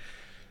literally,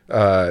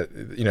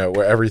 you know,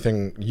 where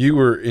everything you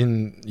were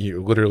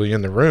literally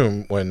in the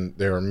room when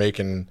they were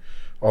making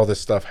all this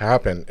stuff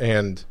happen.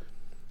 And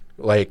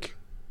like,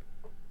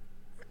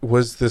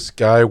 was this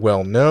guy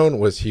well known?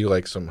 Was he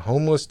like some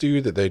homeless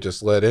dude that they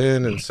just let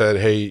in and said,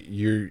 hey,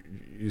 you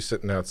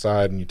sitting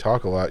outside and you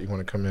talk a lot, you want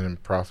to come in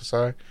and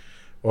prophesy?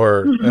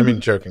 Or, I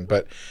mean, joking,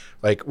 but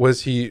like,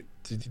 was he,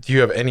 do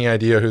you have any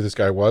idea who this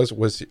guy was?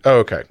 Was he, oh,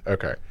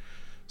 okay.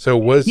 So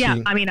was he?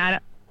 I mean, I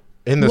don't.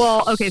 In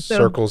the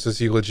circles, is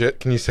he legit?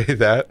 Can you say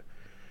that?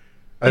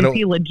 Is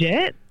he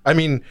legit? I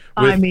mean,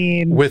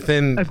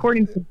 within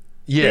according to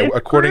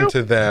according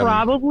to them,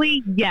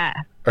 probably yes.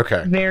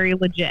 Okay, very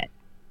legit.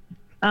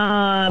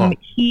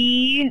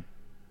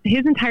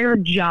 His entire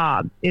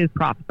job is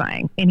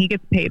prophesying, and he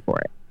gets paid for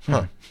it.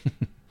 Huh?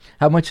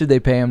 How much did they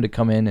pay him to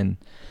come in and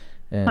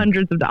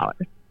hundreds of dollars?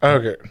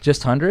 Okay,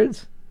 just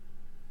hundreds?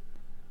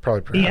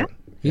 Probably pretty. Yeah.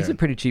 He's a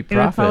pretty cheap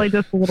prophet. It was probably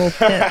just a little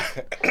tip.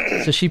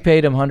 So she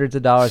paid him hundreds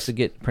of dollars to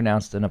get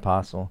pronounced an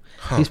apostle.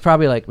 He's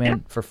probably like,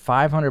 man, for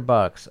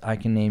 $500, I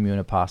can name you an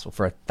apostle.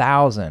 For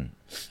 $1,000,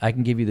 I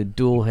can give you the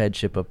dual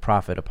headship of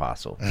prophet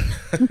apostle.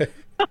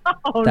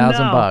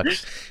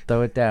 $1,000,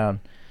 throw it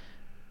down.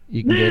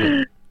 You can get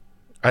it.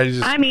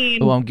 I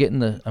mean, I'm getting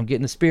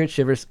the spirit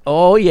shivers.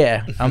 Oh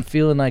yeah, I'm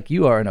feeling like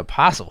you are an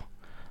apostle.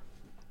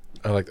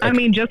 I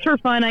mean, just for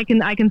fun, I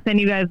can send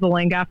you guys the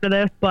link after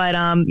this. But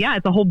yeah,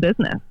 it's a whole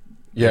business.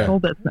 Yeah. Whole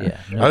business. Yeah,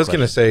 no I was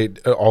going to say,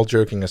 all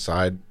joking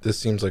aside, this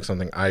seems like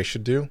something I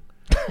should do.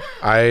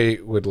 I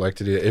would like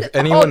to do it. If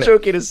anyone, all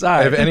joking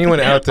aside. If anyone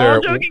out there, all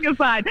joking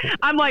aside,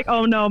 I'm like,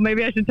 oh no,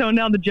 maybe I should tone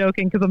down the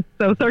joking because I'm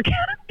so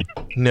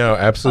sarcastic. No,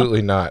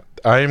 absolutely not.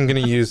 I am going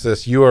to use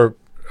this. You are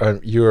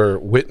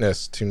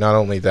witness to not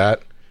only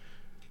that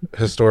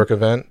historic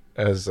event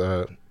as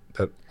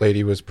that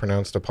lady was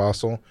pronounced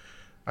apostle,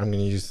 I'm going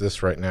to use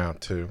this right now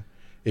too.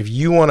 If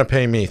you want to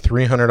pay me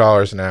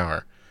 $300 an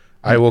hour,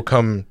 I will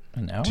come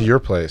to your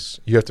place.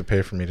 You have to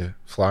pay for me to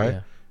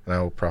fly, and I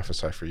will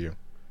prophesy for you.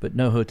 But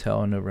no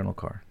hotel and no rental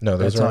car. No,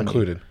 those are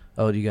included.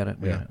 Oh, you got it?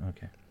 Yeah.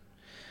 Okay.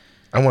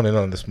 I want in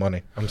on this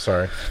money. I'm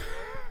sorry.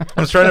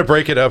 I was trying to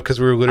break it up because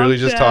we were literally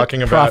just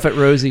talking about Prophet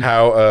Rosie.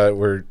 How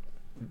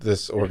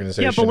this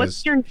organization is. Yeah, but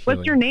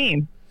what's your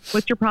name?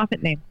 What's your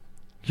prophet name?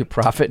 Your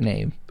prophet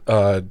name?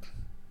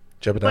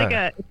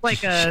 Jebediah. It's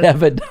like a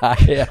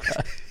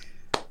Jebediah.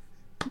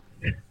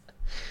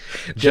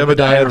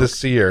 Jebediah the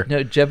seer.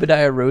 No,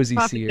 Jebediah Rosie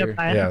Prophet seer.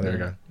 Jebediah. Yeah,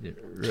 there you go.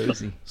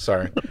 Rosie.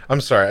 Sorry.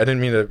 I'm sorry. I didn't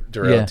mean to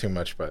derail too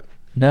much, but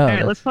no. All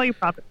right, let's call you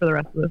prophet for the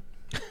rest of this.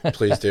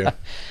 please do.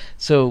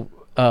 So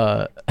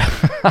I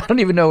don't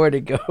even know where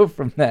to go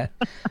from that.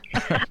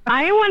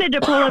 I wanted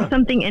to pull up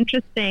something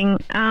interesting,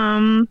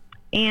 and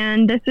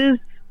this is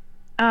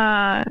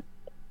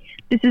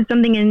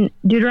something in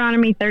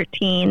Deuteronomy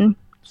 13.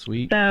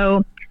 Sweet.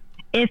 So,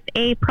 if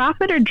a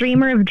prophet or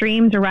dreamer of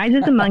dreams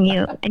arises among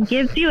you and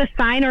gives you a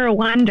sign or a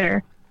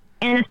wonder,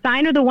 and a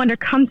sign or the wonder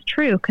comes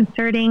true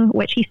concerning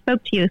which he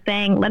spoke to you,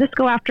 saying, let us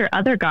go after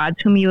other gods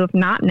whom you have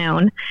not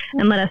known,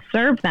 and let us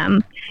serve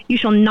them, you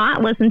shall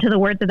not listen to the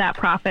words of that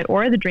prophet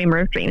or the dreamer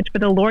of dreams. For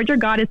the Lord your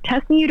God is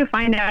testing you to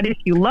find out if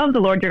you love the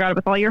Lord your God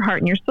with all your heart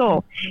and your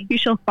soul. You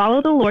shall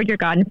follow the Lord your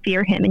God and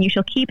fear him, and you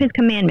shall keep his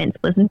commandments,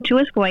 listen to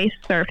his voice,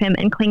 serve him,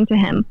 and cling to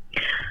him.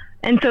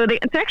 And so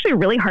it's actually a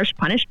really harsh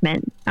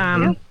punishment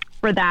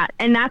for that.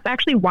 And that's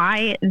actually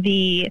why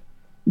the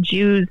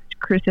Jews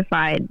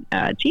crucified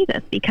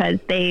Jesus, because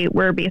they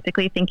were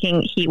basically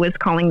thinking he was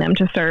calling them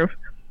to serve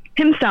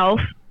himself,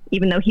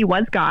 even though he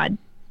was God.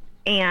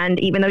 And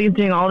even though he was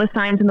doing all the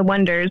signs and the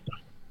wonders,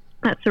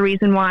 that's the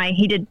reason why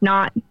he did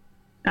not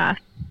pass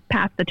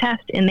the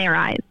test in their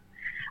eyes.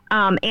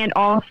 And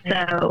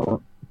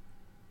also,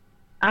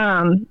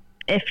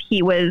 if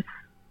he was...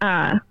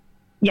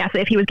 so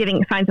if he was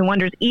giving signs and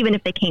wonders, even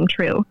if they came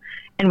true,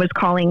 and was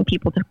calling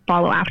people to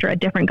follow after a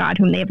different God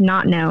whom they have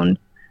not known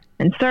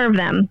and serve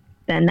them,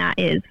 then that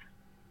is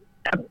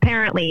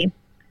apparently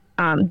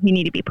you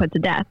need to be put to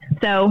death.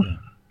 So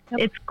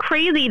it's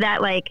crazy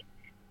that, like,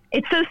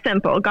 it's so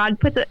simple. God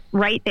puts it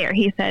right there.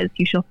 He says,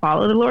 you shall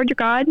follow the Lord your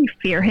God, you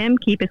fear him,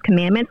 keep his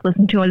commandments,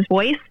 listen to his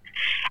voice.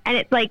 And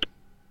it's like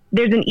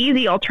there's an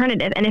easy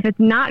alternative. And if it's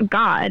not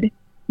God,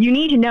 you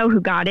need to know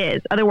who God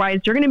is.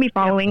 Otherwise, you're going to be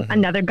following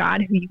another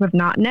God who you have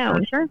not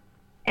known. Sure.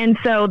 And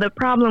so the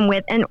problem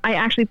with, and I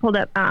actually pulled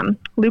up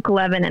Luke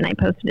 11 and I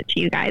posted it to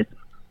you guys.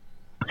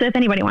 So if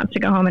anybody wants to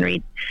go home and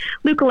read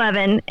Luke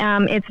 11,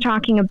 it's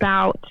talking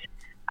about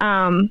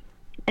an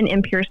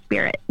impure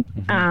spirit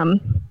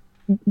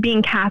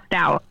being cast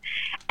out.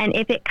 And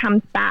if it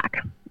comes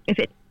back, if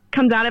it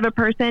comes out of a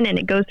person and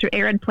it goes through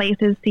arid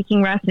places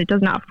seeking rest and it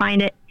does not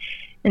find it,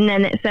 and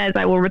then it says,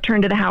 I will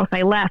return to the house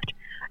I left.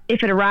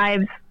 If it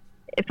arrives,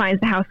 it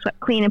finds the house swept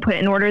clean and put it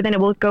in order, then it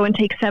will go and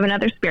take 7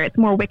 other spirits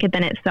more wicked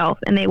than itself,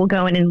 and they will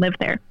go in and live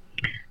there.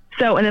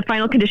 So, and the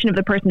final condition of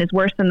the person is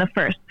worse than the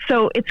first.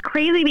 So it's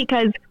crazy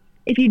because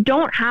if you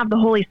don't have the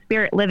Holy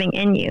Spirit living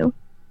in you,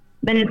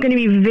 then it's going to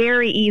be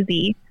very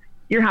easy.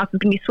 Your house is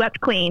going to be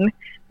swept clean.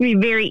 It's going to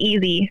be very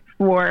easy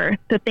for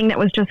the thing that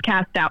was just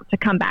cast out to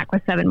come back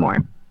with 7 more.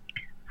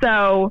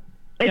 So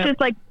it's just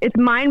like, it's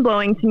mind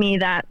blowing to me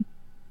that,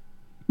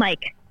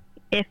 like,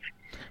 if...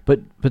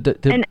 But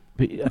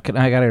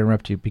I got to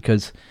interrupt you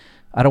because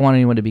I don't want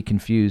anyone to be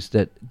confused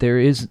that there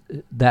is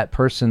that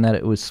person that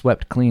it was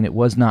swept clean. It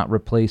was not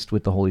replaced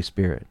with the Holy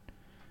Spirit.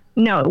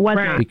 No, it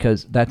wasn't.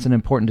 Because that's an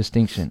important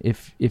distinction.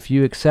 If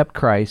you accept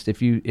Christ,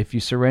 if you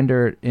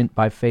surrender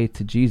by faith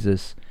to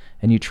Jesus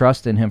and you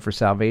trust in him for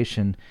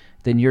salvation,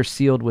 then you're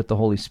sealed with the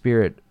Holy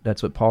Spirit.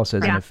 That's what Paul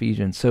says in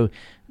Ephesians. So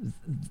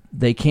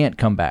they can't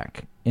come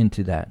back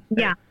into that.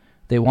 Yeah.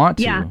 They want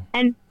to,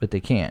 but they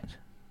can't.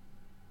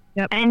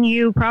 Yep. And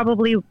you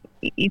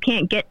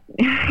can't get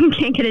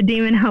a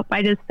demon out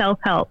by just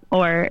self-help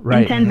or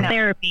intense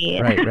therapy.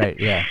 Right,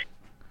 yeah.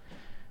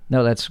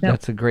 No, that's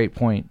a great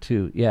point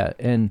too. Yeah,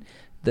 and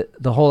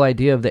the whole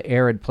idea of the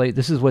arid place.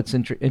 This is what's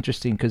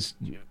interesting because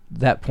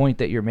that point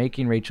that you're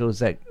making, Rachel, is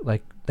that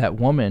like that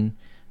woman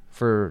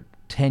for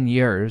 10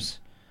 years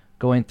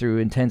going through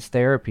intense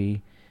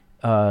therapy.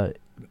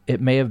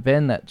 It may have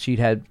been that she'd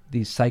had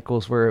these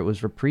cycles where it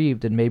was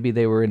reprieved, and maybe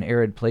they were in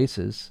arid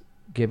places,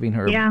 giving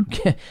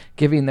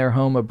their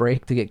home a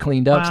break to get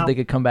cleaned up so they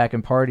could come back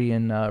and party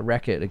and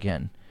wreck it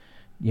again,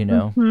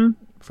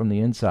 from the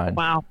inside.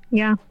 Wow.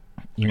 Yeah.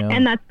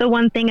 And that's the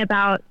one thing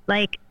about,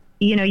 like,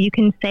 you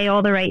can say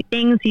all the right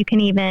things, you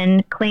can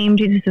even claim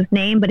Jesus'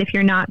 name, but if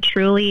you're not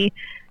truly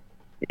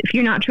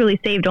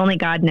saved, only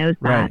God knows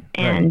that.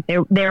 And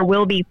there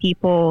will be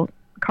people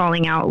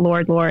calling out,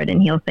 Lord, Lord,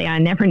 and he'll say, I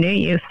never knew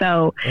you.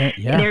 So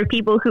there are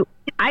people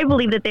I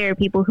believe that there are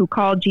people who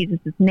call Jesus'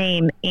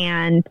 name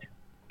and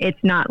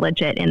it's not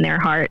legit in their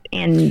heart,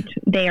 and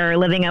they are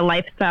living a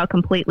lifestyle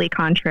completely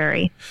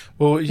contrary.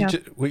 Well,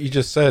 what you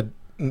just said,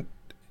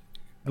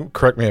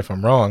 correct me if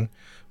I'm wrong,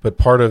 but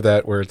part of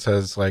that where it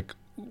says, like,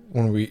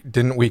 when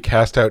we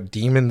cast out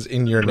demons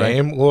in your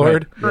name,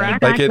 Lord?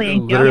 Right. Like it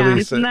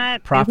literally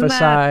said, prophesy. Isn't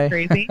that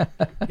crazy?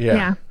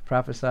 yeah.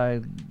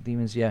 Prophesy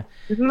demons. Yeah.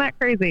 Isn't that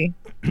crazy?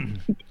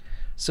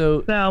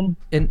 So,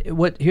 and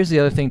here's the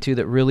other thing too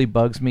that really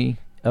bugs me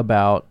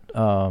about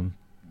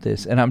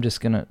this, and I'm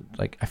just gonna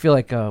I feel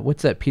like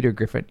what's that Peter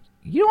Griffin?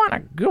 You don't want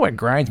to go and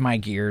grinds my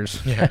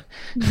gears. Yeah.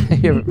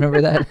 You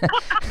remember that?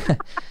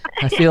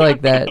 I feel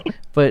like that.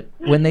 But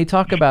when they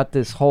talk about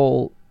this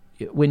whole,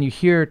 when you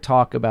hear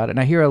talk about it, and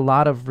I hear a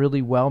lot of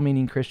really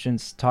well-meaning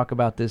Christians talk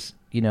about this,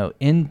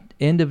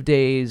 end of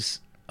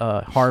days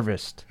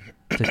harvest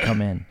to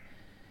come in.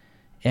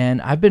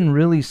 And I've been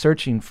really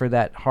searching for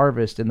that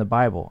harvest in the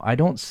Bible. I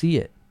don't see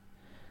it.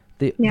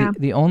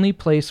 The only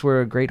place where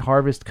a great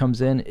harvest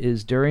comes in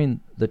is during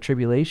the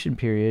tribulation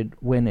period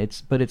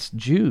but it's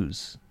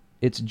Jews.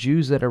 It's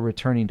Jews that are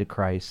returning to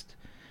Christ.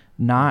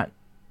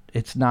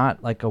 It's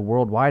not like a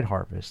worldwide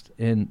harvest.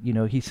 And,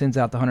 he sends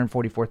out the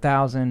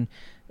 144,000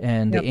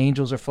 and the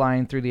angels are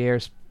flying through the air,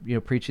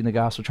 preaching the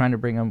gospel, trying to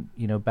bring them,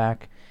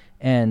 back.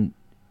 And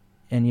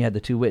you had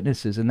the two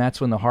witnesses, and that's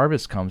when the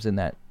harvest comes in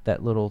that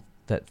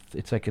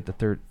it's like at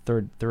the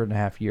third and a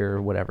half year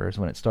or whatever is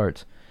when it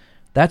starts.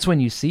 That's when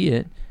you see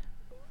it.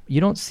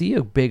 You don't see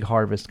a big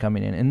harvest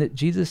coming in. And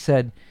Jesus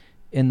said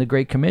in the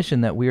Great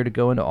Commission that we are to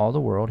go into all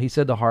the world. He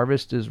said the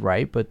harvest is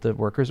ripe, but the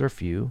workers are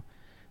few.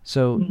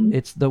 So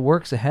it's the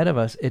works ahead of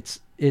us.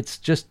 It's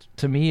just,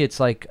 to me, it's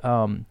like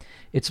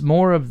it's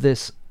more of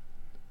this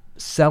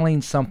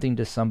selling something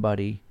to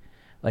somebody.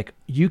 Like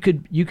you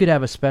could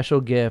have a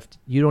special gift.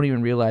 You don't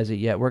even realize it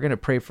yet. We're going to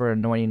pray for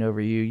anointing over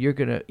you. You're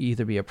going to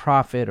either be a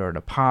prophet or an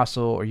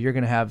apostle, or you're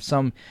going to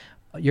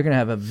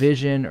have a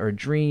vision or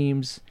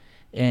dreams,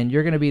 and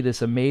you're going to be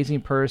this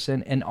amazing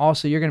person. And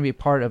also you're going to be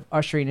part of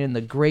ushering in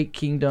the great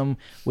kingdom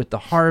with the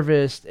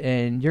harvest,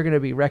 and you're going to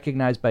be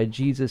recognized by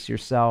Jesus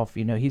yourself.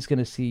 He's going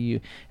to see you.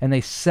 And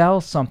they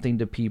sell something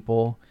to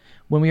people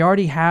when we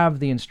already have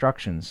the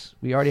instructions.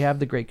 We already have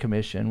the Great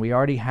Commission. We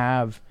already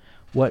have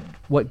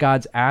what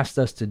God's asked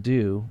us to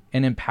do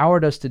and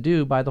empowered us to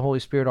do by the Holy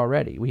Spirit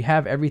already. We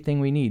have everything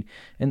we need.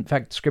 In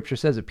fact, Scripture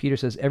says it. Peter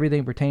says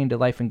everything pertaining to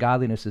life and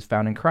godliness is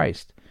found in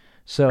Christ.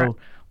 So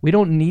we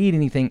don't need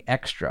anything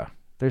extra.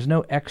 There's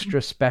no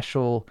extra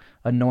special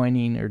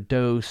anointing or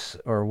dose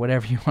or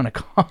whatever you want to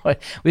call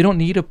it. We don't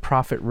need a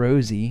prophet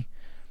Rosie.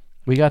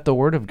 We got the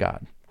Word of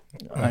God.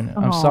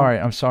 I'm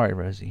sorry,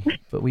 Rosie,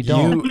 but we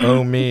don't. You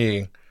owe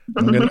me.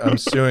 I'm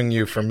suing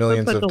you for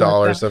millions of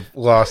dollars of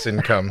lost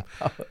income.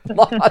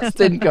 Lost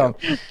income.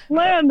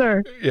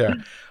 Slander. Yeah.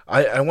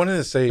 I wanted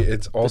to say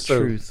it's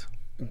also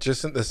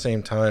just at the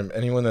same time,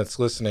 anyone that's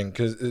listening,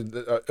 because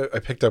I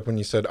picked up when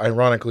you said,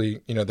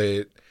 ironically,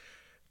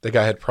 the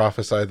guy had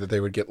prophesied that they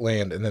would get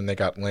land, and then they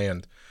got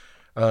land.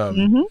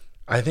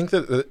 I think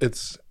that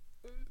it's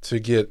to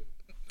get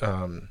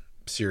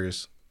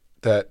serious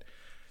that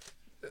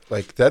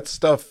that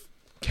stuff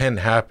can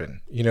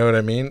happen. You know what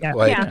I mean?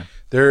 Yeah.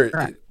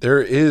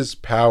 There is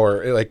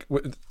power.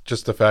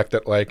 Just the fact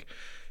that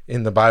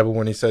in the Bible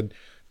when he said,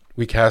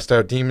 we cast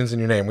out demons in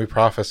your name, we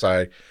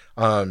prophesy.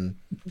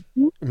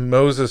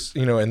 Moses,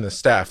 and the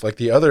staff,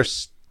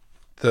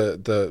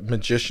 the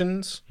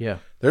magicians,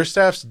 their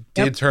staffs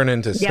did turn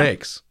into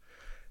snakes,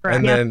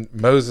 and then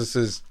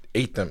Moses's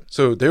ate them.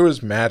 So there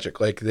was magic.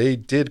 They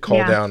did call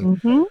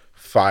down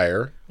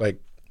fire.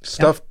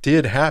 Stuff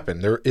did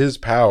happen. There is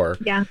power.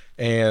 Yeah,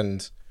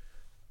 and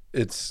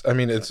it's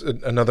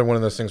another one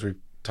of those things we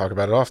talk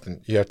about it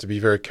often. You have to be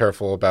very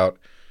careful about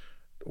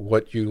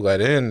what you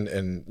let in,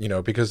 and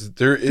because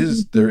there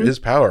is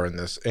power in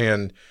this.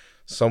 And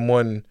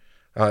someone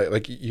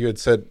like you had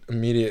said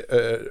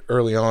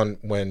early on,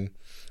 when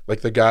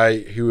the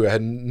guy who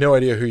had no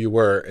idea who you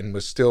were and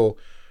was still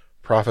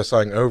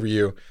prophesying over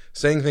you,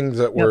 saying things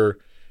that were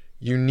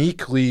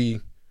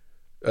uniquely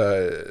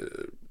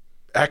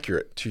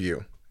accurate to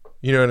you.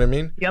 You know what I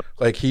mean? Yep.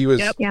 He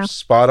was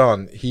spot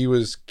on. He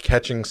was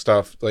catching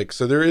stuff.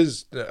 So there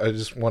is, I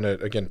just want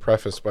to, again,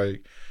 preface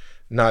by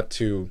not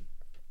to,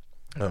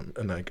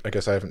 and I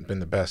guess I haven't been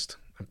the best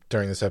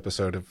during this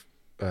episode of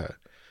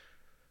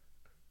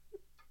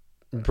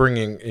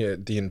bringing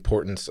the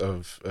importance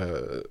of,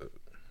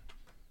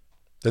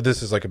 that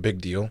this is a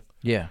big deal.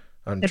 Yeah.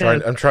 I'm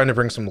trying to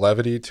bring some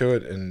levity to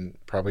it, and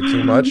probably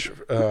too much.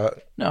 No,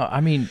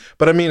 I mean.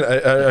 But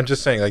I'm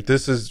just saying,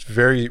 this is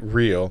very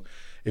real.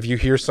 If you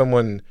hear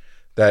someone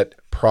that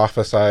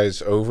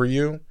prophesies over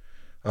you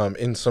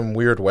in some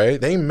weird way,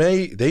 they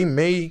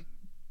may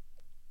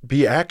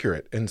be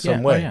accurate in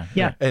some way. Oh,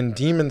 yeah. And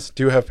demons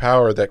do have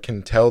power that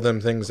can tell them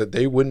things that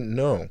they wouldn't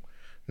know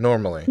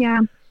normally.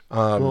 Yeah.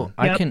 Well,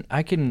 I can.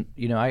 I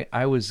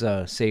was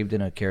saved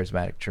in a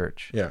charismatic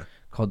church.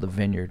 Called the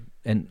Vineyard,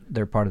 and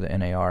they're part of the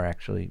NAR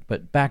actually.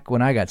 But back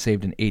when I got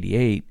saved in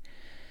 '88,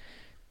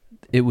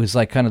 it was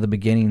kind of the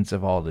beginnings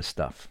of all this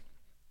stuff.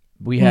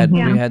 We had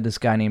this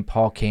guy named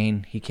Paul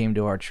Kane. He came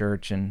to our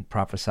church and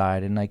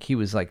prophesied, and he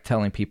was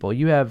telling people,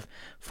 you have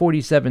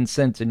 47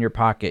 cents in your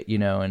pocket,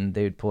 and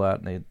they would pull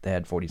out and they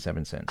had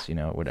 47 cents,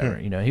 whatever.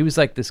 He was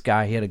this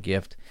guy, he had a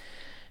gift.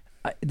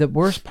 the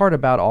worst part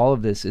about all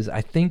of this is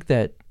I think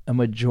that a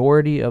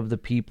majority of the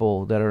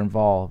people that are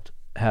involved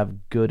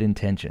have good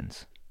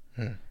intentions.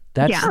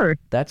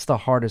 That's the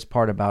hardest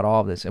part about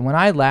all of this. And when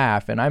I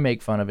laugh and I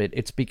make fun of it,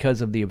 it's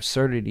because of the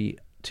absurdity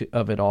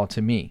of it all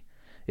to me.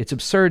 It's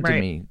absurd to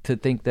me to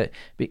think that.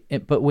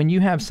 But when you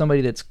have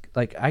somebody that's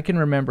like, I can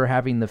remember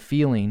having the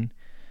feeling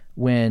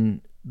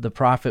when the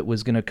prophet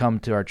was going to come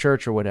to our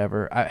church or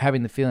whatever,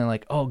 having the feeling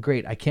like, oh,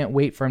 great, I can't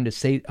wait for him to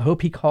say, I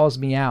hope he calls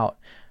me out.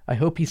 I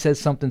hope he says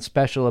something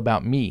special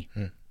about me.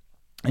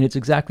 And it's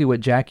exactly what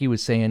Jackie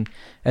was saying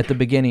at the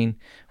beginning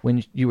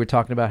when you were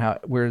talking about how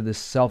we're this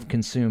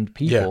self-consumed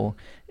people.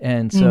 Yeah.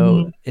 And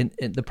so and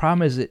the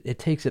problem is it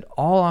takes it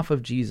all off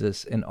of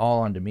Jesus and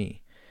all onto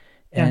me.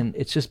 And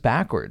it's just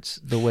backwards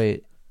the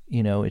way,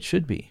 it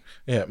should be.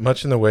 Yeah,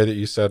 much in the way that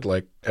you said,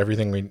 like,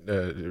 everything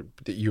that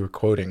you were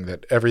quoting,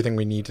 that everything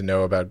we need to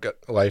know about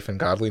life and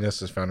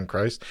godliness is found in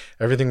Christ.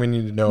 Everything we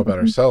need to know about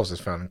ourselves is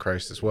found in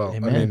Christ as well.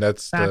 Amen. I mean,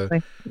 that's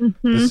the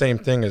same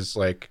thing as,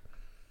 like...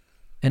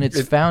 And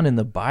it's found in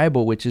the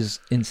Bible, which is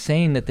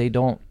insane that they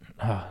don't...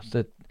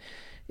 that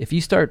if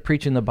you start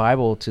preaching the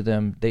Bible to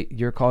them,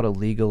 you're called a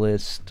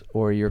legalist,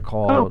 or you're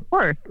called...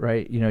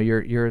 right?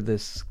 You're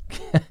this...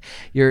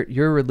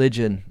 you're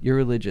religion. You're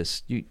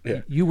religious.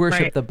 You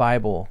worship the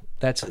Bible.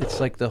 It's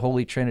like the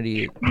Holy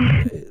Trinity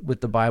with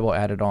the Bible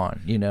added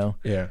on,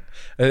 Yeah.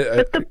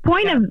 But the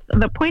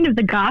point of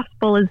the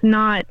gospel is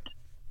not,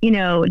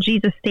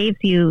 Jesus saves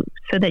you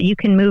so that you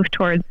can move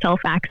towards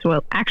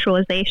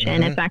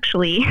self-actualization. It's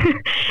actually,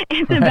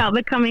 it's about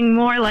becoming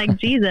more like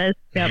Jesus.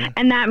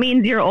 And that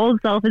means your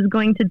old self is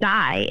going to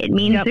die. It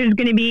means there's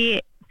going to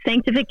be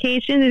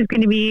sanctification, there's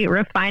going to be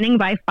refining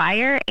by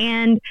fire,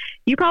 and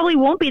you probably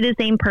won't be the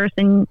same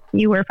person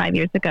you were 5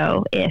 years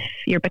ago if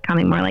you're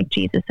becoming more like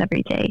Jesus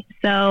every day.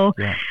 So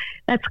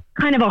that's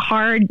kind of a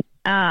hard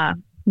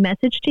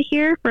message to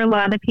hear for a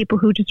lot of the people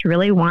who just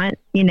really want,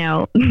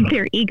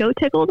 their ego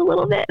tickled a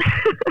little bit.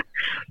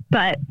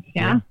 But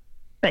you're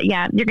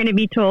going to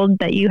be told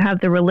that you have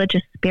the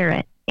religious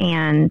spirit,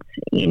 and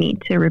you need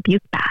to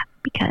rebuke that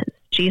because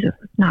Jesus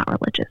is not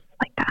religious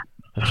like that.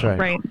 That's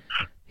right.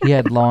 He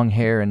had long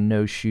hair and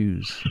no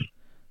shoes.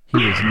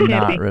 He was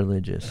not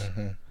religious.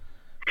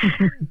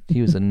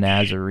 He was a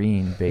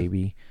Nazarene,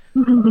 baby.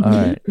 All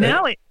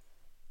right.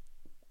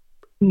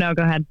 No,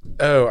 go ahead.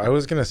 Oh, I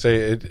was gonna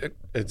say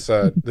it's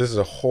this is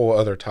a whole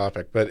other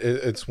topic, but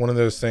it's one of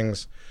those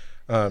things.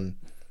 I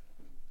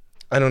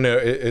don't know.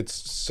 It's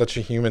such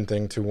a human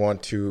thing to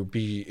want to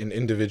be an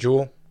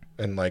individual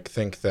and like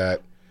think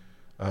that,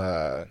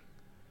 there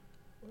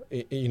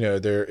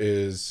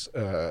is.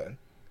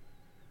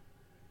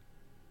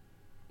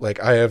 Like,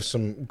 I have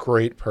some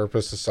great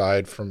purpose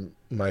aside from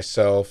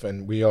myself,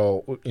 and we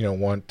all,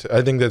 want to,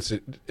 I think that's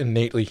an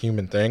innately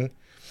human thing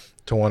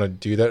to want to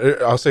do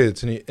that. I'll say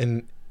it's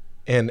an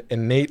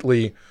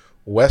innately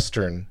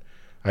Western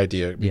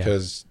idea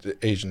because the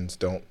Asians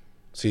don't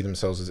see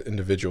themselves as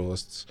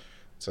individualists.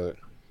 It's a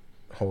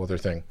whole other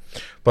thing.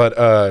 But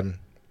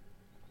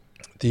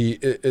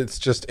it's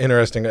just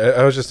interesting.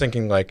 I was just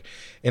thinking, like,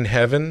 in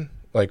heaven,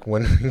 like,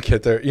 when we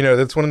get there,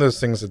 that's one of those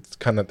things that's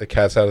kind of the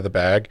cat's out of the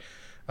bag.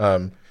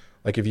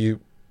 Like if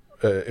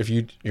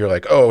you're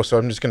like, oh, so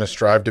I'm just going to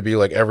strive to be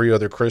like every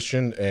other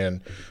Christian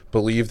and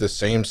believe the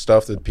same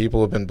stuff that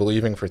people have been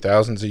believing for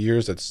thousands of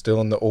years that's still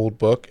in the old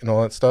book and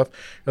all that stuff.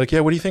 You're like,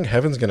 yeah, what do you think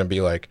heaven's going to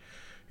be like?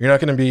 You're not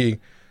going to be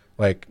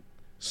like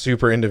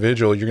super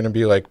individual. You're going to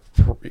be like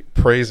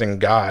praising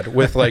God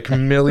with like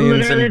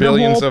millions and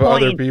billions of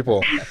other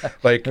people.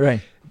 Like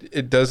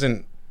it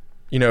doesn't,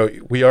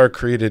 we are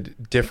created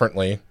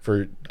differently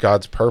for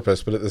God's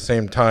purpose, but at the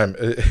same time,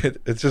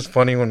 it's just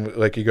funny when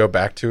like you go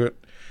back to it.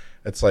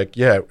 It's like,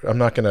 I'm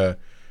not gonna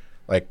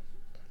like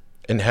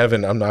in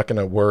heaven. I'm not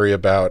gonna worry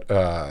about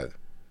what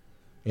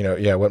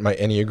my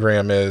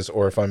Enneagram is,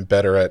 or if I'm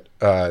better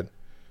at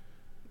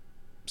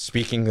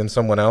speaking than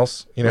someone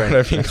else. You know what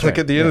I mean? That's like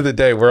at the end of the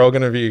day, we're all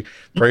gonna be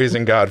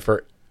praising God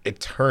for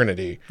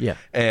eternity. Yeah.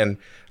 And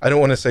I don't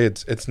want to say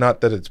it's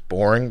not that it's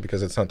boring,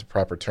 because it's not the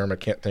proper term. I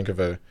can't think of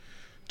a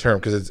term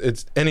because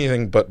it's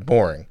anything but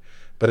boring,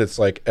 but it's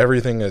like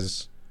we're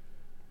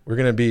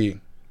going to be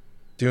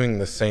doing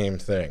the same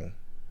thing.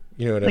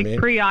 You know what I mean?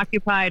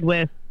 Preoccupied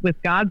with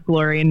God's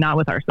glory and not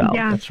with ourselves.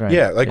 Yeah, that's right.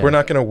 Yeah, we're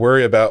not going to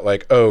worry about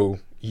like, oh,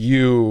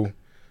 you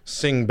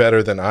sing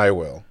better than I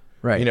will.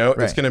 Right.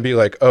 It's going to be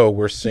like, oh,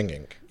 we're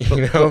singing.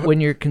 But when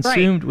you're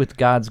consumed with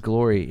God's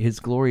glory, His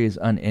glory is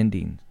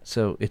unending.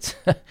 So it's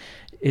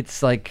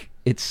like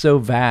it's so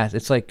vast.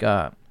 It's like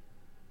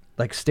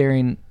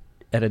staring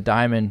at a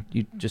diamond.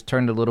 You just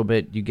turn it a little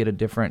bit, you get a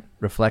different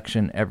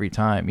reflection every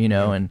time,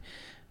 and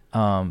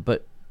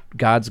but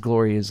God's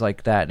glory is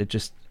like that. It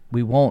just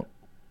we won't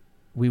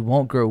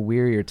grow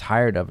weary or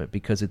tired of it,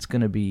 because it's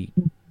going to be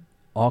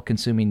all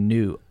consuming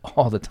new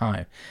all the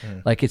time.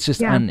 Like it's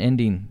just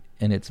unending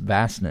in its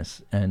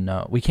vastness, and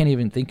we can't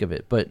even think of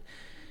it. But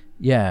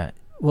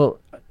well,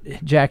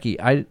 Jackie,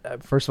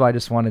 first of all, I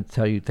just wanted to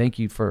tell you thank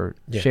you for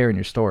sharing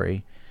your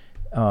story.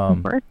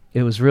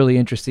 It was really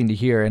interesting to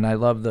hear, and I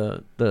love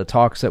the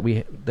talks that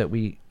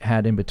we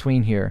had in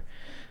between here.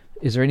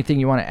 Is there anything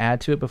you want to add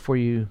to it before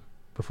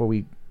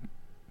we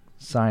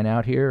sign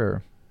out here?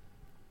 Or?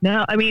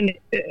 No, I mean,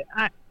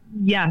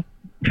 yes.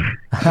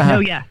 No,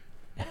 yes.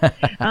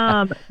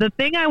 The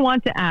thing I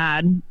want to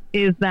add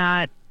is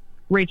that,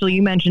 Rachel,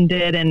 you mentioned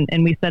it,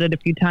 and we said it a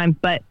few times,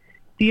 but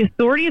the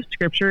authority of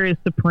Scripture is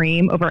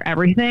supreme over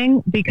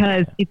everything,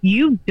 because if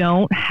you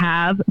don't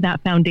have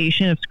that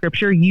foundation of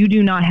Scripture, you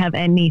do not have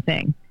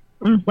anything.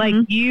 Mm-hmm. Like,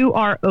 you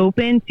are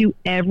open to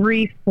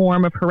every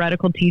form of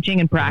heretical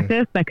teaching and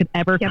practice that could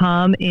ever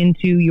come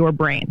into your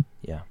brain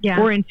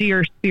or into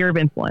your sphere of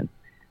influence.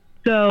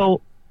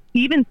 So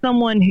even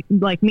someone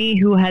like me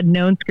who had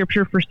known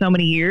Scripture for so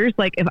many years,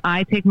 like, if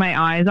I take my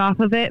eyes off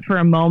of it for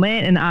a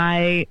moment and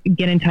I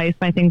get enticed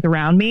by things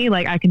around me,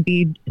 like, I can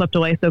be swept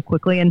away so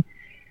quickly. And,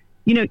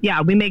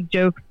 we make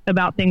jokes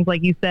about things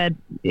like you said.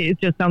 It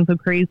just sounds so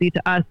crazy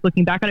to us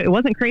looking back on it. It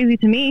wasn't crazy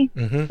to me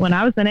when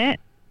I was in it.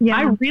 Yeah.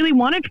 I really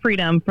wanted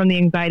freedom from the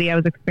anxiety I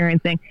was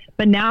experiencing.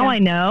 But now I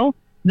know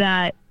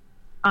that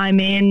I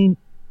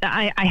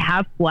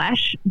have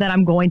flesh that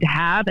I'm going to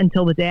have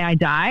until the day I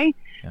die.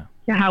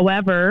 Yeah.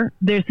 However,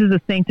 this is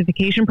a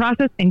sanctification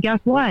process. And guess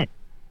what?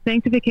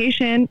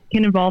 Sanctification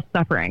can involve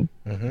suffering.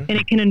 And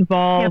it can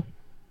involve,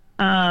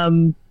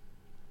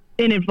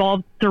 it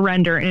involves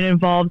surrender, and it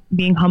involves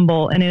being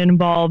humble, and it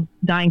involves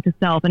dying to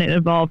self, and it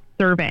involves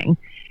serving.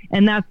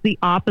 And that's the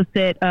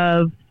opposite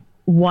of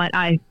what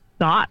I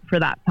thought for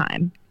that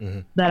time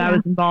that I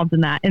was involved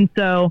in that. And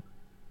so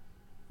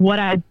what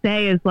I'd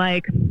say is,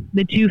 like,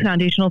 the two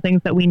foundational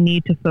things that we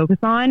need to focus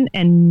on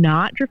and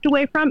not drift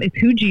away from is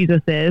who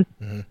Jesus is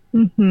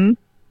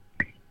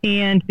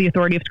and the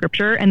authority of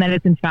Scripture, and that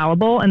it's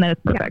infallible and that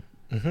it's perfect.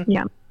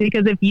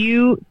 Because if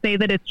you say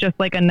that it's just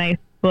like a nice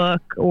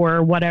book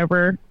or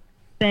whatever,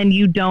 then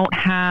you don't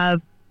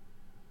have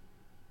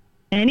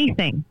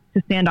anything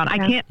to stand on. I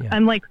can't,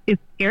 I'm like,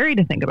 it's scary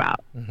to think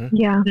about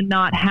to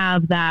not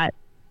have that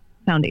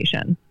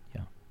foundation.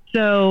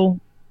 So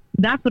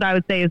that's what I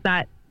would say, is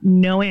that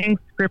knowing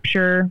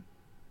Scripture,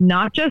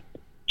 not just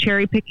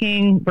cherry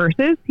picking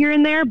verses here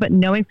and there, but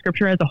knowing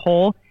Scripture as a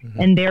whole,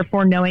 and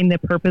therefore knowing the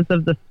purpose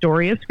of the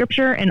story of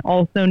Scripture, and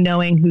also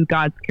knowing who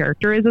God's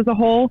character is as a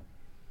whole,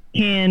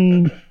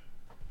 can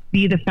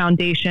be the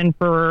foundation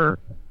for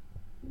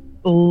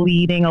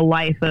leading a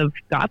life of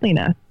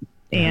godliness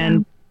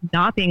and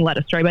not being led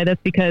astray by this.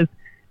 Because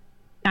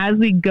as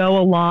we go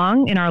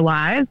along in our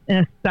lives,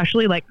 and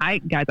especially, like,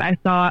 I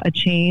saw a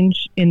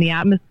change in the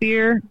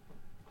atmosphere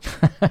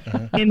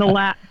in the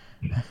last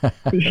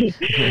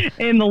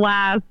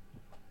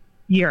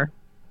year.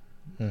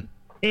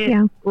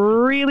 It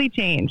really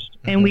changed,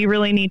 and we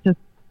really need to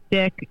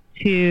stick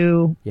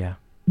to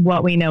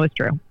what we know is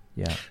true.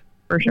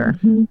 For sure.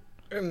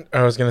 And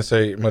I was going to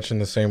say, much in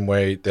the same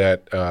way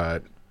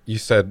that you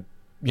said,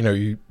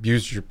 you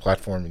used your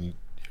platform and you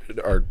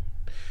are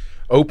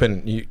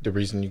open. The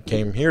reason you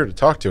came here to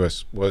talk to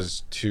us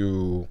was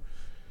to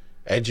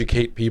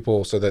educate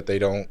people so that they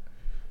don't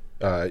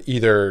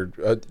either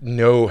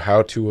know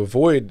how to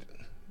avoid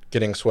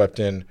getting swept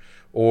in,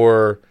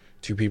 or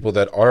to people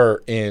that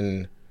are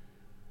in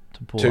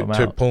to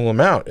pull them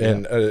out.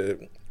 And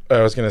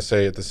I was going to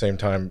say at the same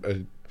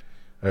time,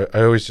 I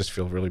always just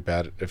feel really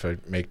bad if I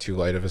make too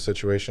light of a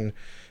situation,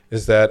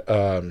 is that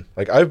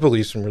like, I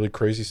believe some really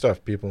crazy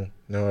stuff. People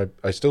know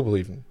I still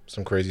believe in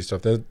some crazy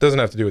stuff that doesn't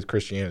have to do with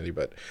Christianity,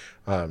 but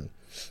and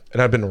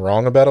I've been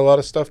wrong about a lot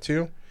of stuff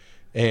too.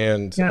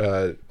 And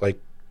like,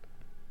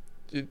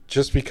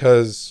 just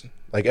because,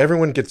 like,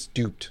 everyone gets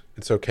duped,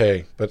 it's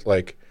okay, but,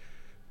 like,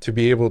 to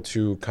be able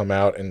to come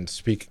out and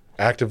speak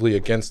actively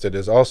against it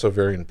is also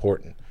very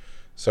important.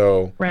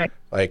 So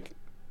like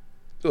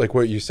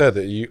what you said,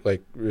 that you,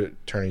 like,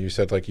 Turner, you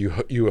said, like,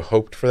 you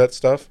hoped for that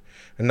stuff,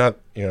 and not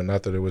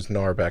that it was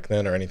NAR back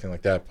then or anything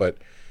like that, but,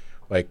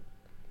 like,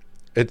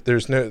 there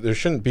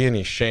shouldn't be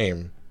any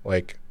shame,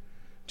 like,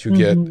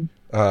 to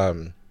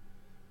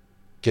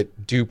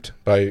get duped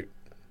by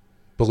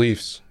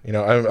beliefs.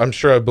 I'm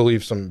sure I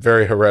believed some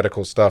very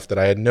heretical stuff that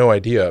I had no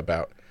idea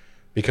about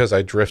because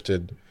I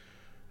drifted,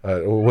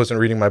 wasn't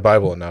reading my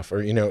Bible enough,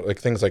 or like,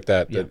 things like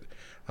that.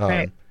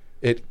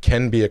 It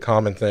can be a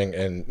common thing,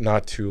 and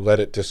not to let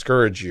it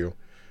discourage you,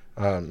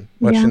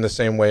 much in the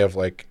same way of,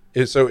 like,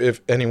 so if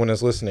anyone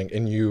is listening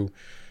and you're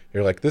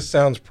like, this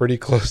sounds pretty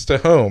close to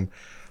home,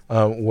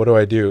 what do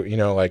I do?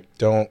 Like,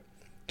 don't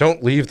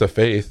leave the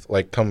faith,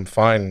 like, come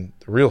find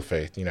the real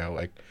faith.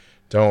 Like,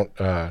 don't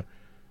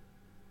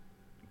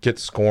get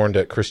scorned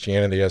at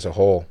Christianity as a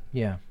whole.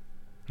 I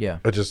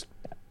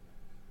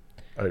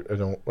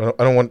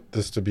don't want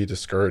this to be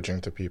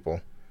discouraging to people.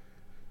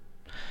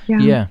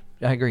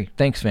 I agree.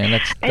 Thanks, man.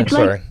 That's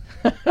sorry.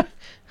 Go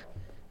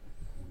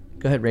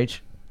ahead,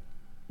 Rach.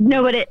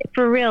 No, but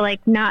for real, like,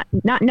 not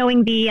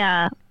knowing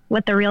the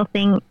what the real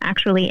thing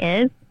actually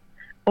is,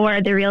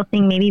 or the real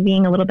thing maybe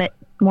being a little bit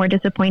more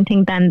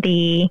disappointing than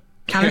the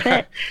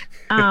counterfeit.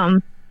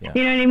 Yeah.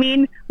 You know what I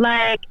mean?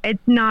 Like,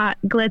 it's not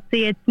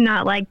glitzy. It's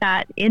not like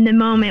that in the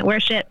moment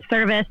worship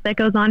service that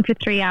goes on for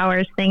 3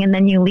 hours thing, and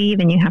then you leave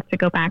and you have to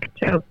go back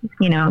to,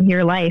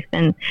 your life.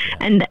 And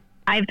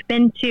I've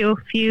been to a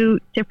few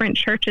different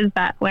churches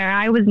where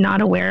I was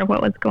not aware of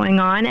what was going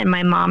on. And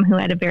my mom, who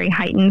had a very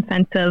heightened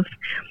sense of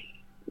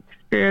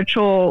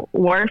spiritual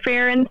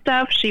warfare and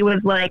stuff, she was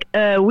like,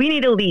 we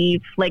need to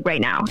leave, like,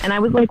 right now. And I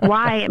was like,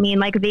 why? I mean,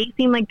 like, they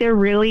seem like they're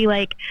really,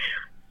 like,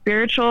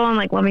 spiritual and,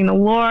 like, loving the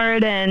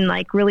Lord and,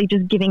 like, really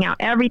just giving out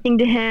everything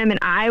to him. And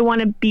I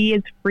want to be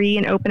as free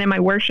and open in my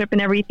worship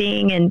and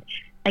everything. And,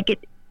 like,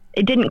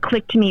 it didn't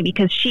click to me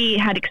because she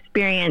had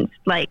experienced,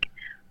 like,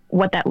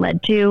 what that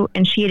led to.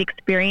 And she had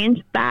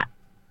experienced that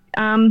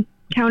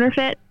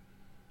counterfeit.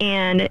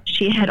 And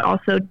she had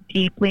also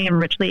deeply and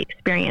richly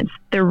experienced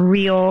the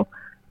real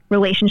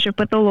relationship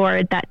with the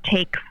Lord that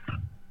takes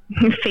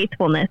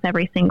faithfulness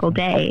every single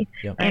day.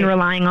 Yep. And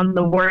relying on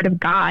the word of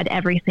God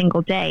every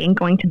single day and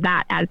going to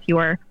that as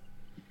your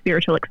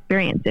spiritual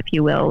experience, if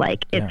you will.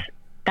 Like, it's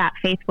that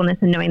faithfulness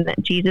and knowing that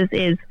Jesus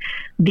is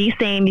the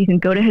same. You can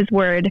go to his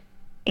word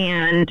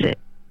and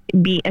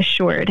be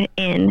assured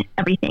in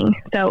everything.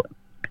 So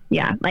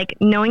yeah, like,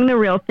 knowing the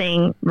real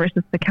thing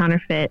versus the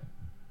counterfeit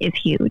is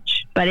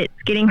huge, but it's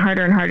getting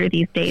harder and harder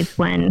these days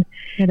when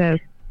it is.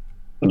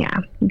 Yeah,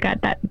 you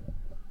got that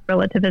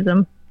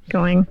relativism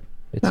going.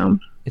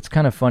 It's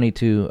kind of funny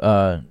too.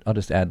 I'll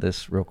just add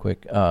this real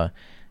quick. A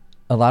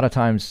lot of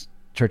times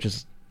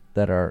churches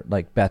that are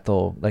like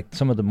Bethel, like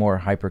some of the more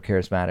hyper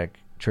charismatic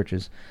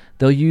churches,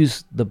 they'll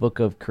use the book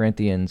of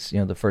Corinthians, the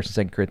 1st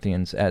and 2nd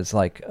Corinthians, as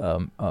like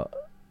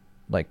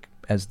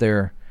as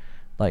their,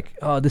 like,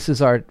 oh, this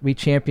is we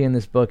champion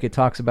this book. It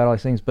talks about all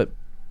these things, but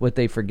what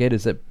they forget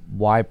is that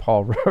why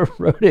Paul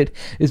wrote it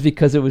is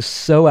because it was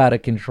so out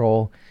of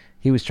control.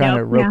 He was trying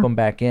to rope them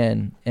back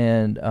in,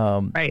 and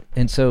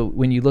and so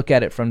when you look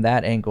at it from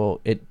that angle,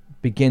 it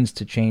begins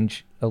to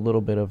change a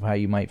little bit of how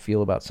you might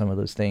feel about some of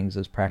those things,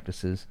 those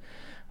practices,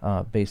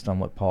 based on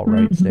what Paul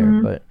writes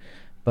there.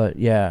 But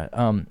yeah,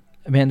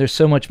 man, there's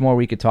so much more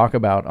we could talk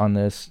about on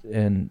this,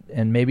 and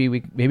maybe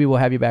we'll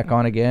have you back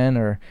on again,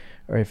 or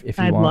if you want,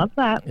 I'd love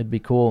that. It'd be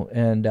cool.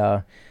 And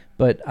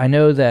but I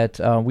know that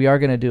we are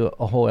going to do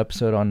a whole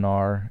episode on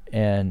NAR,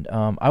 and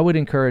I would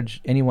encourage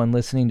anyone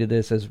listening to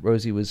this, as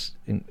Rosie was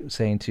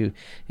saying too,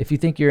 if you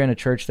think you're in a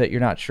church that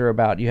you're not sure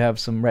about, you have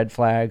some red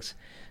flags,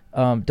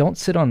 don't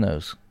sit on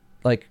those.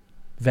 Like,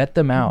 vet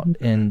them out,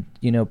 and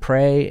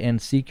pray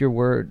and seek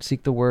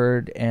the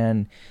word,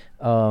 and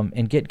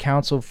get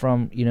counsel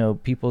from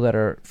people that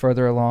are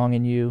further along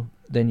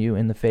than you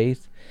in the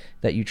faith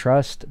that you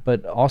trust,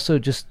 but also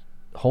just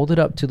hold it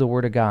up to the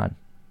word of God.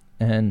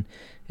 And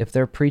if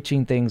they're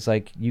preaching things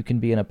like you can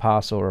be an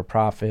apostle or a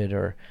prophet,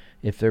 or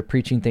if they're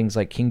preaching things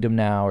like kingdom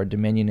now or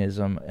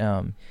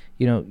dominionism,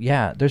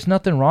 there's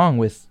nothing wrong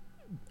with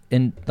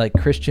like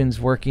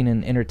Christians working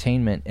in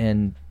entertainment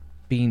and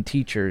being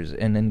teachers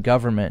and in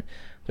government.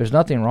 There's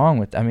nothing wrong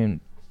with, I mean,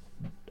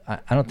 I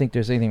don't think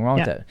there's anything wrong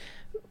with that.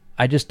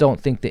 I just don't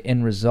think the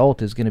end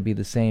result is going to be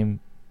the same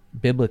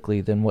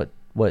biblically than what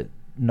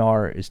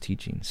NAR is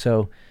teaching.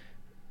 So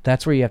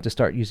that's where you have to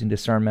start using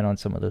discernment on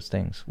some of those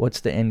things.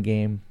 What's the end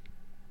game?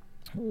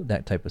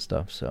 That type of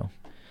stuff. So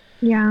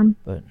yeah,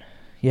 but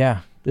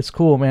yeah, it's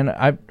cool, man.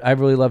 I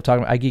really love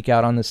talking. I geek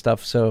out on this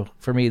stuff, so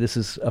for me this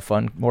is a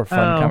more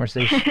fun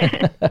conversation.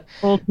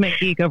 Ultimate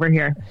geek over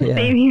here. Yeah.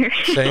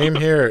 Same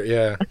here.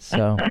 Yeah.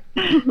 So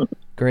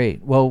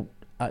great. Well,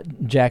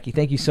 Jackie,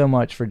 thank you so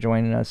much for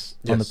joining us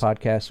on the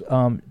podcast.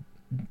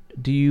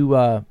 Do you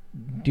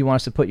want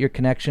us to put your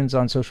connections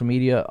on social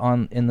media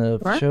in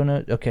the show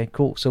notes? Okay,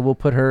 cool. So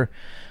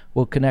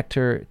we'll connect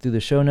her through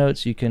the show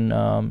notes. You can,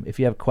 if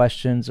you have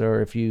questions,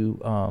 or if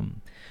you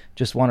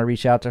just want to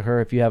reach out to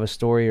her, if you have a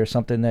story or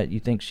something that you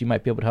think she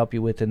might be able to help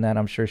you with, in that,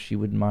 I'm sure she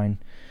wouldn't mind.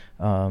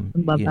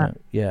 Love that.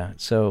 Yeah.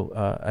 So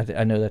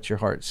I know that's your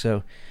heart.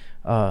 So,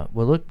 well,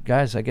 look,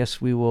 guys, I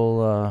guess we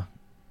will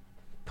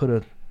put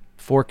a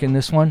fork in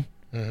this one.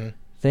 Mm-hmm.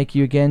 Thank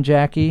you again,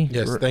 Jackie.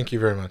 Yes, thank you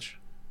very much.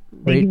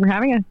 Thank you for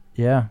having us.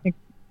 Yeah.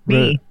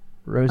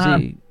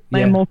 Rosie.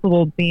 My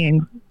multiple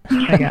beings,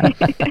 I guess.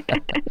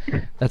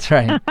 That's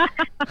right.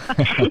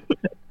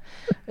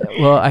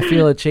 Well, I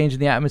feel a change in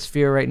the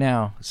atmosphere right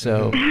now,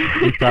 so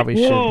we probably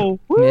should. Whoa.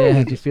 Yeah,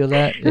 did you feel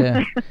that?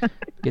 Yeah.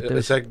 Get those.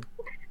 It's like,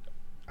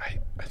 I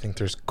think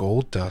there's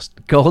gold dust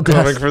coming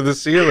from the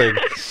ceiling.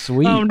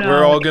 Sweet. Oh, no.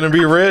 We're all going to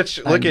be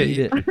rich. Look at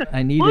you.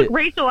 I need Look, it.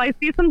 Rachel, I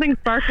see something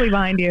sparkly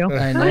behind you.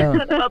 I know.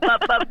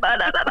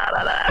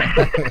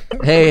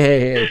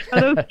 Hey.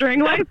 Are those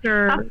string lights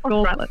or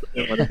gold lights?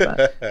 What is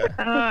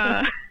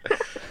that?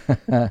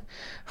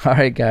 All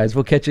right, guys.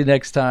 We'll catch you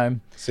next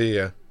time. See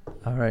ya.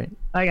 All right.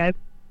 Bye, guys.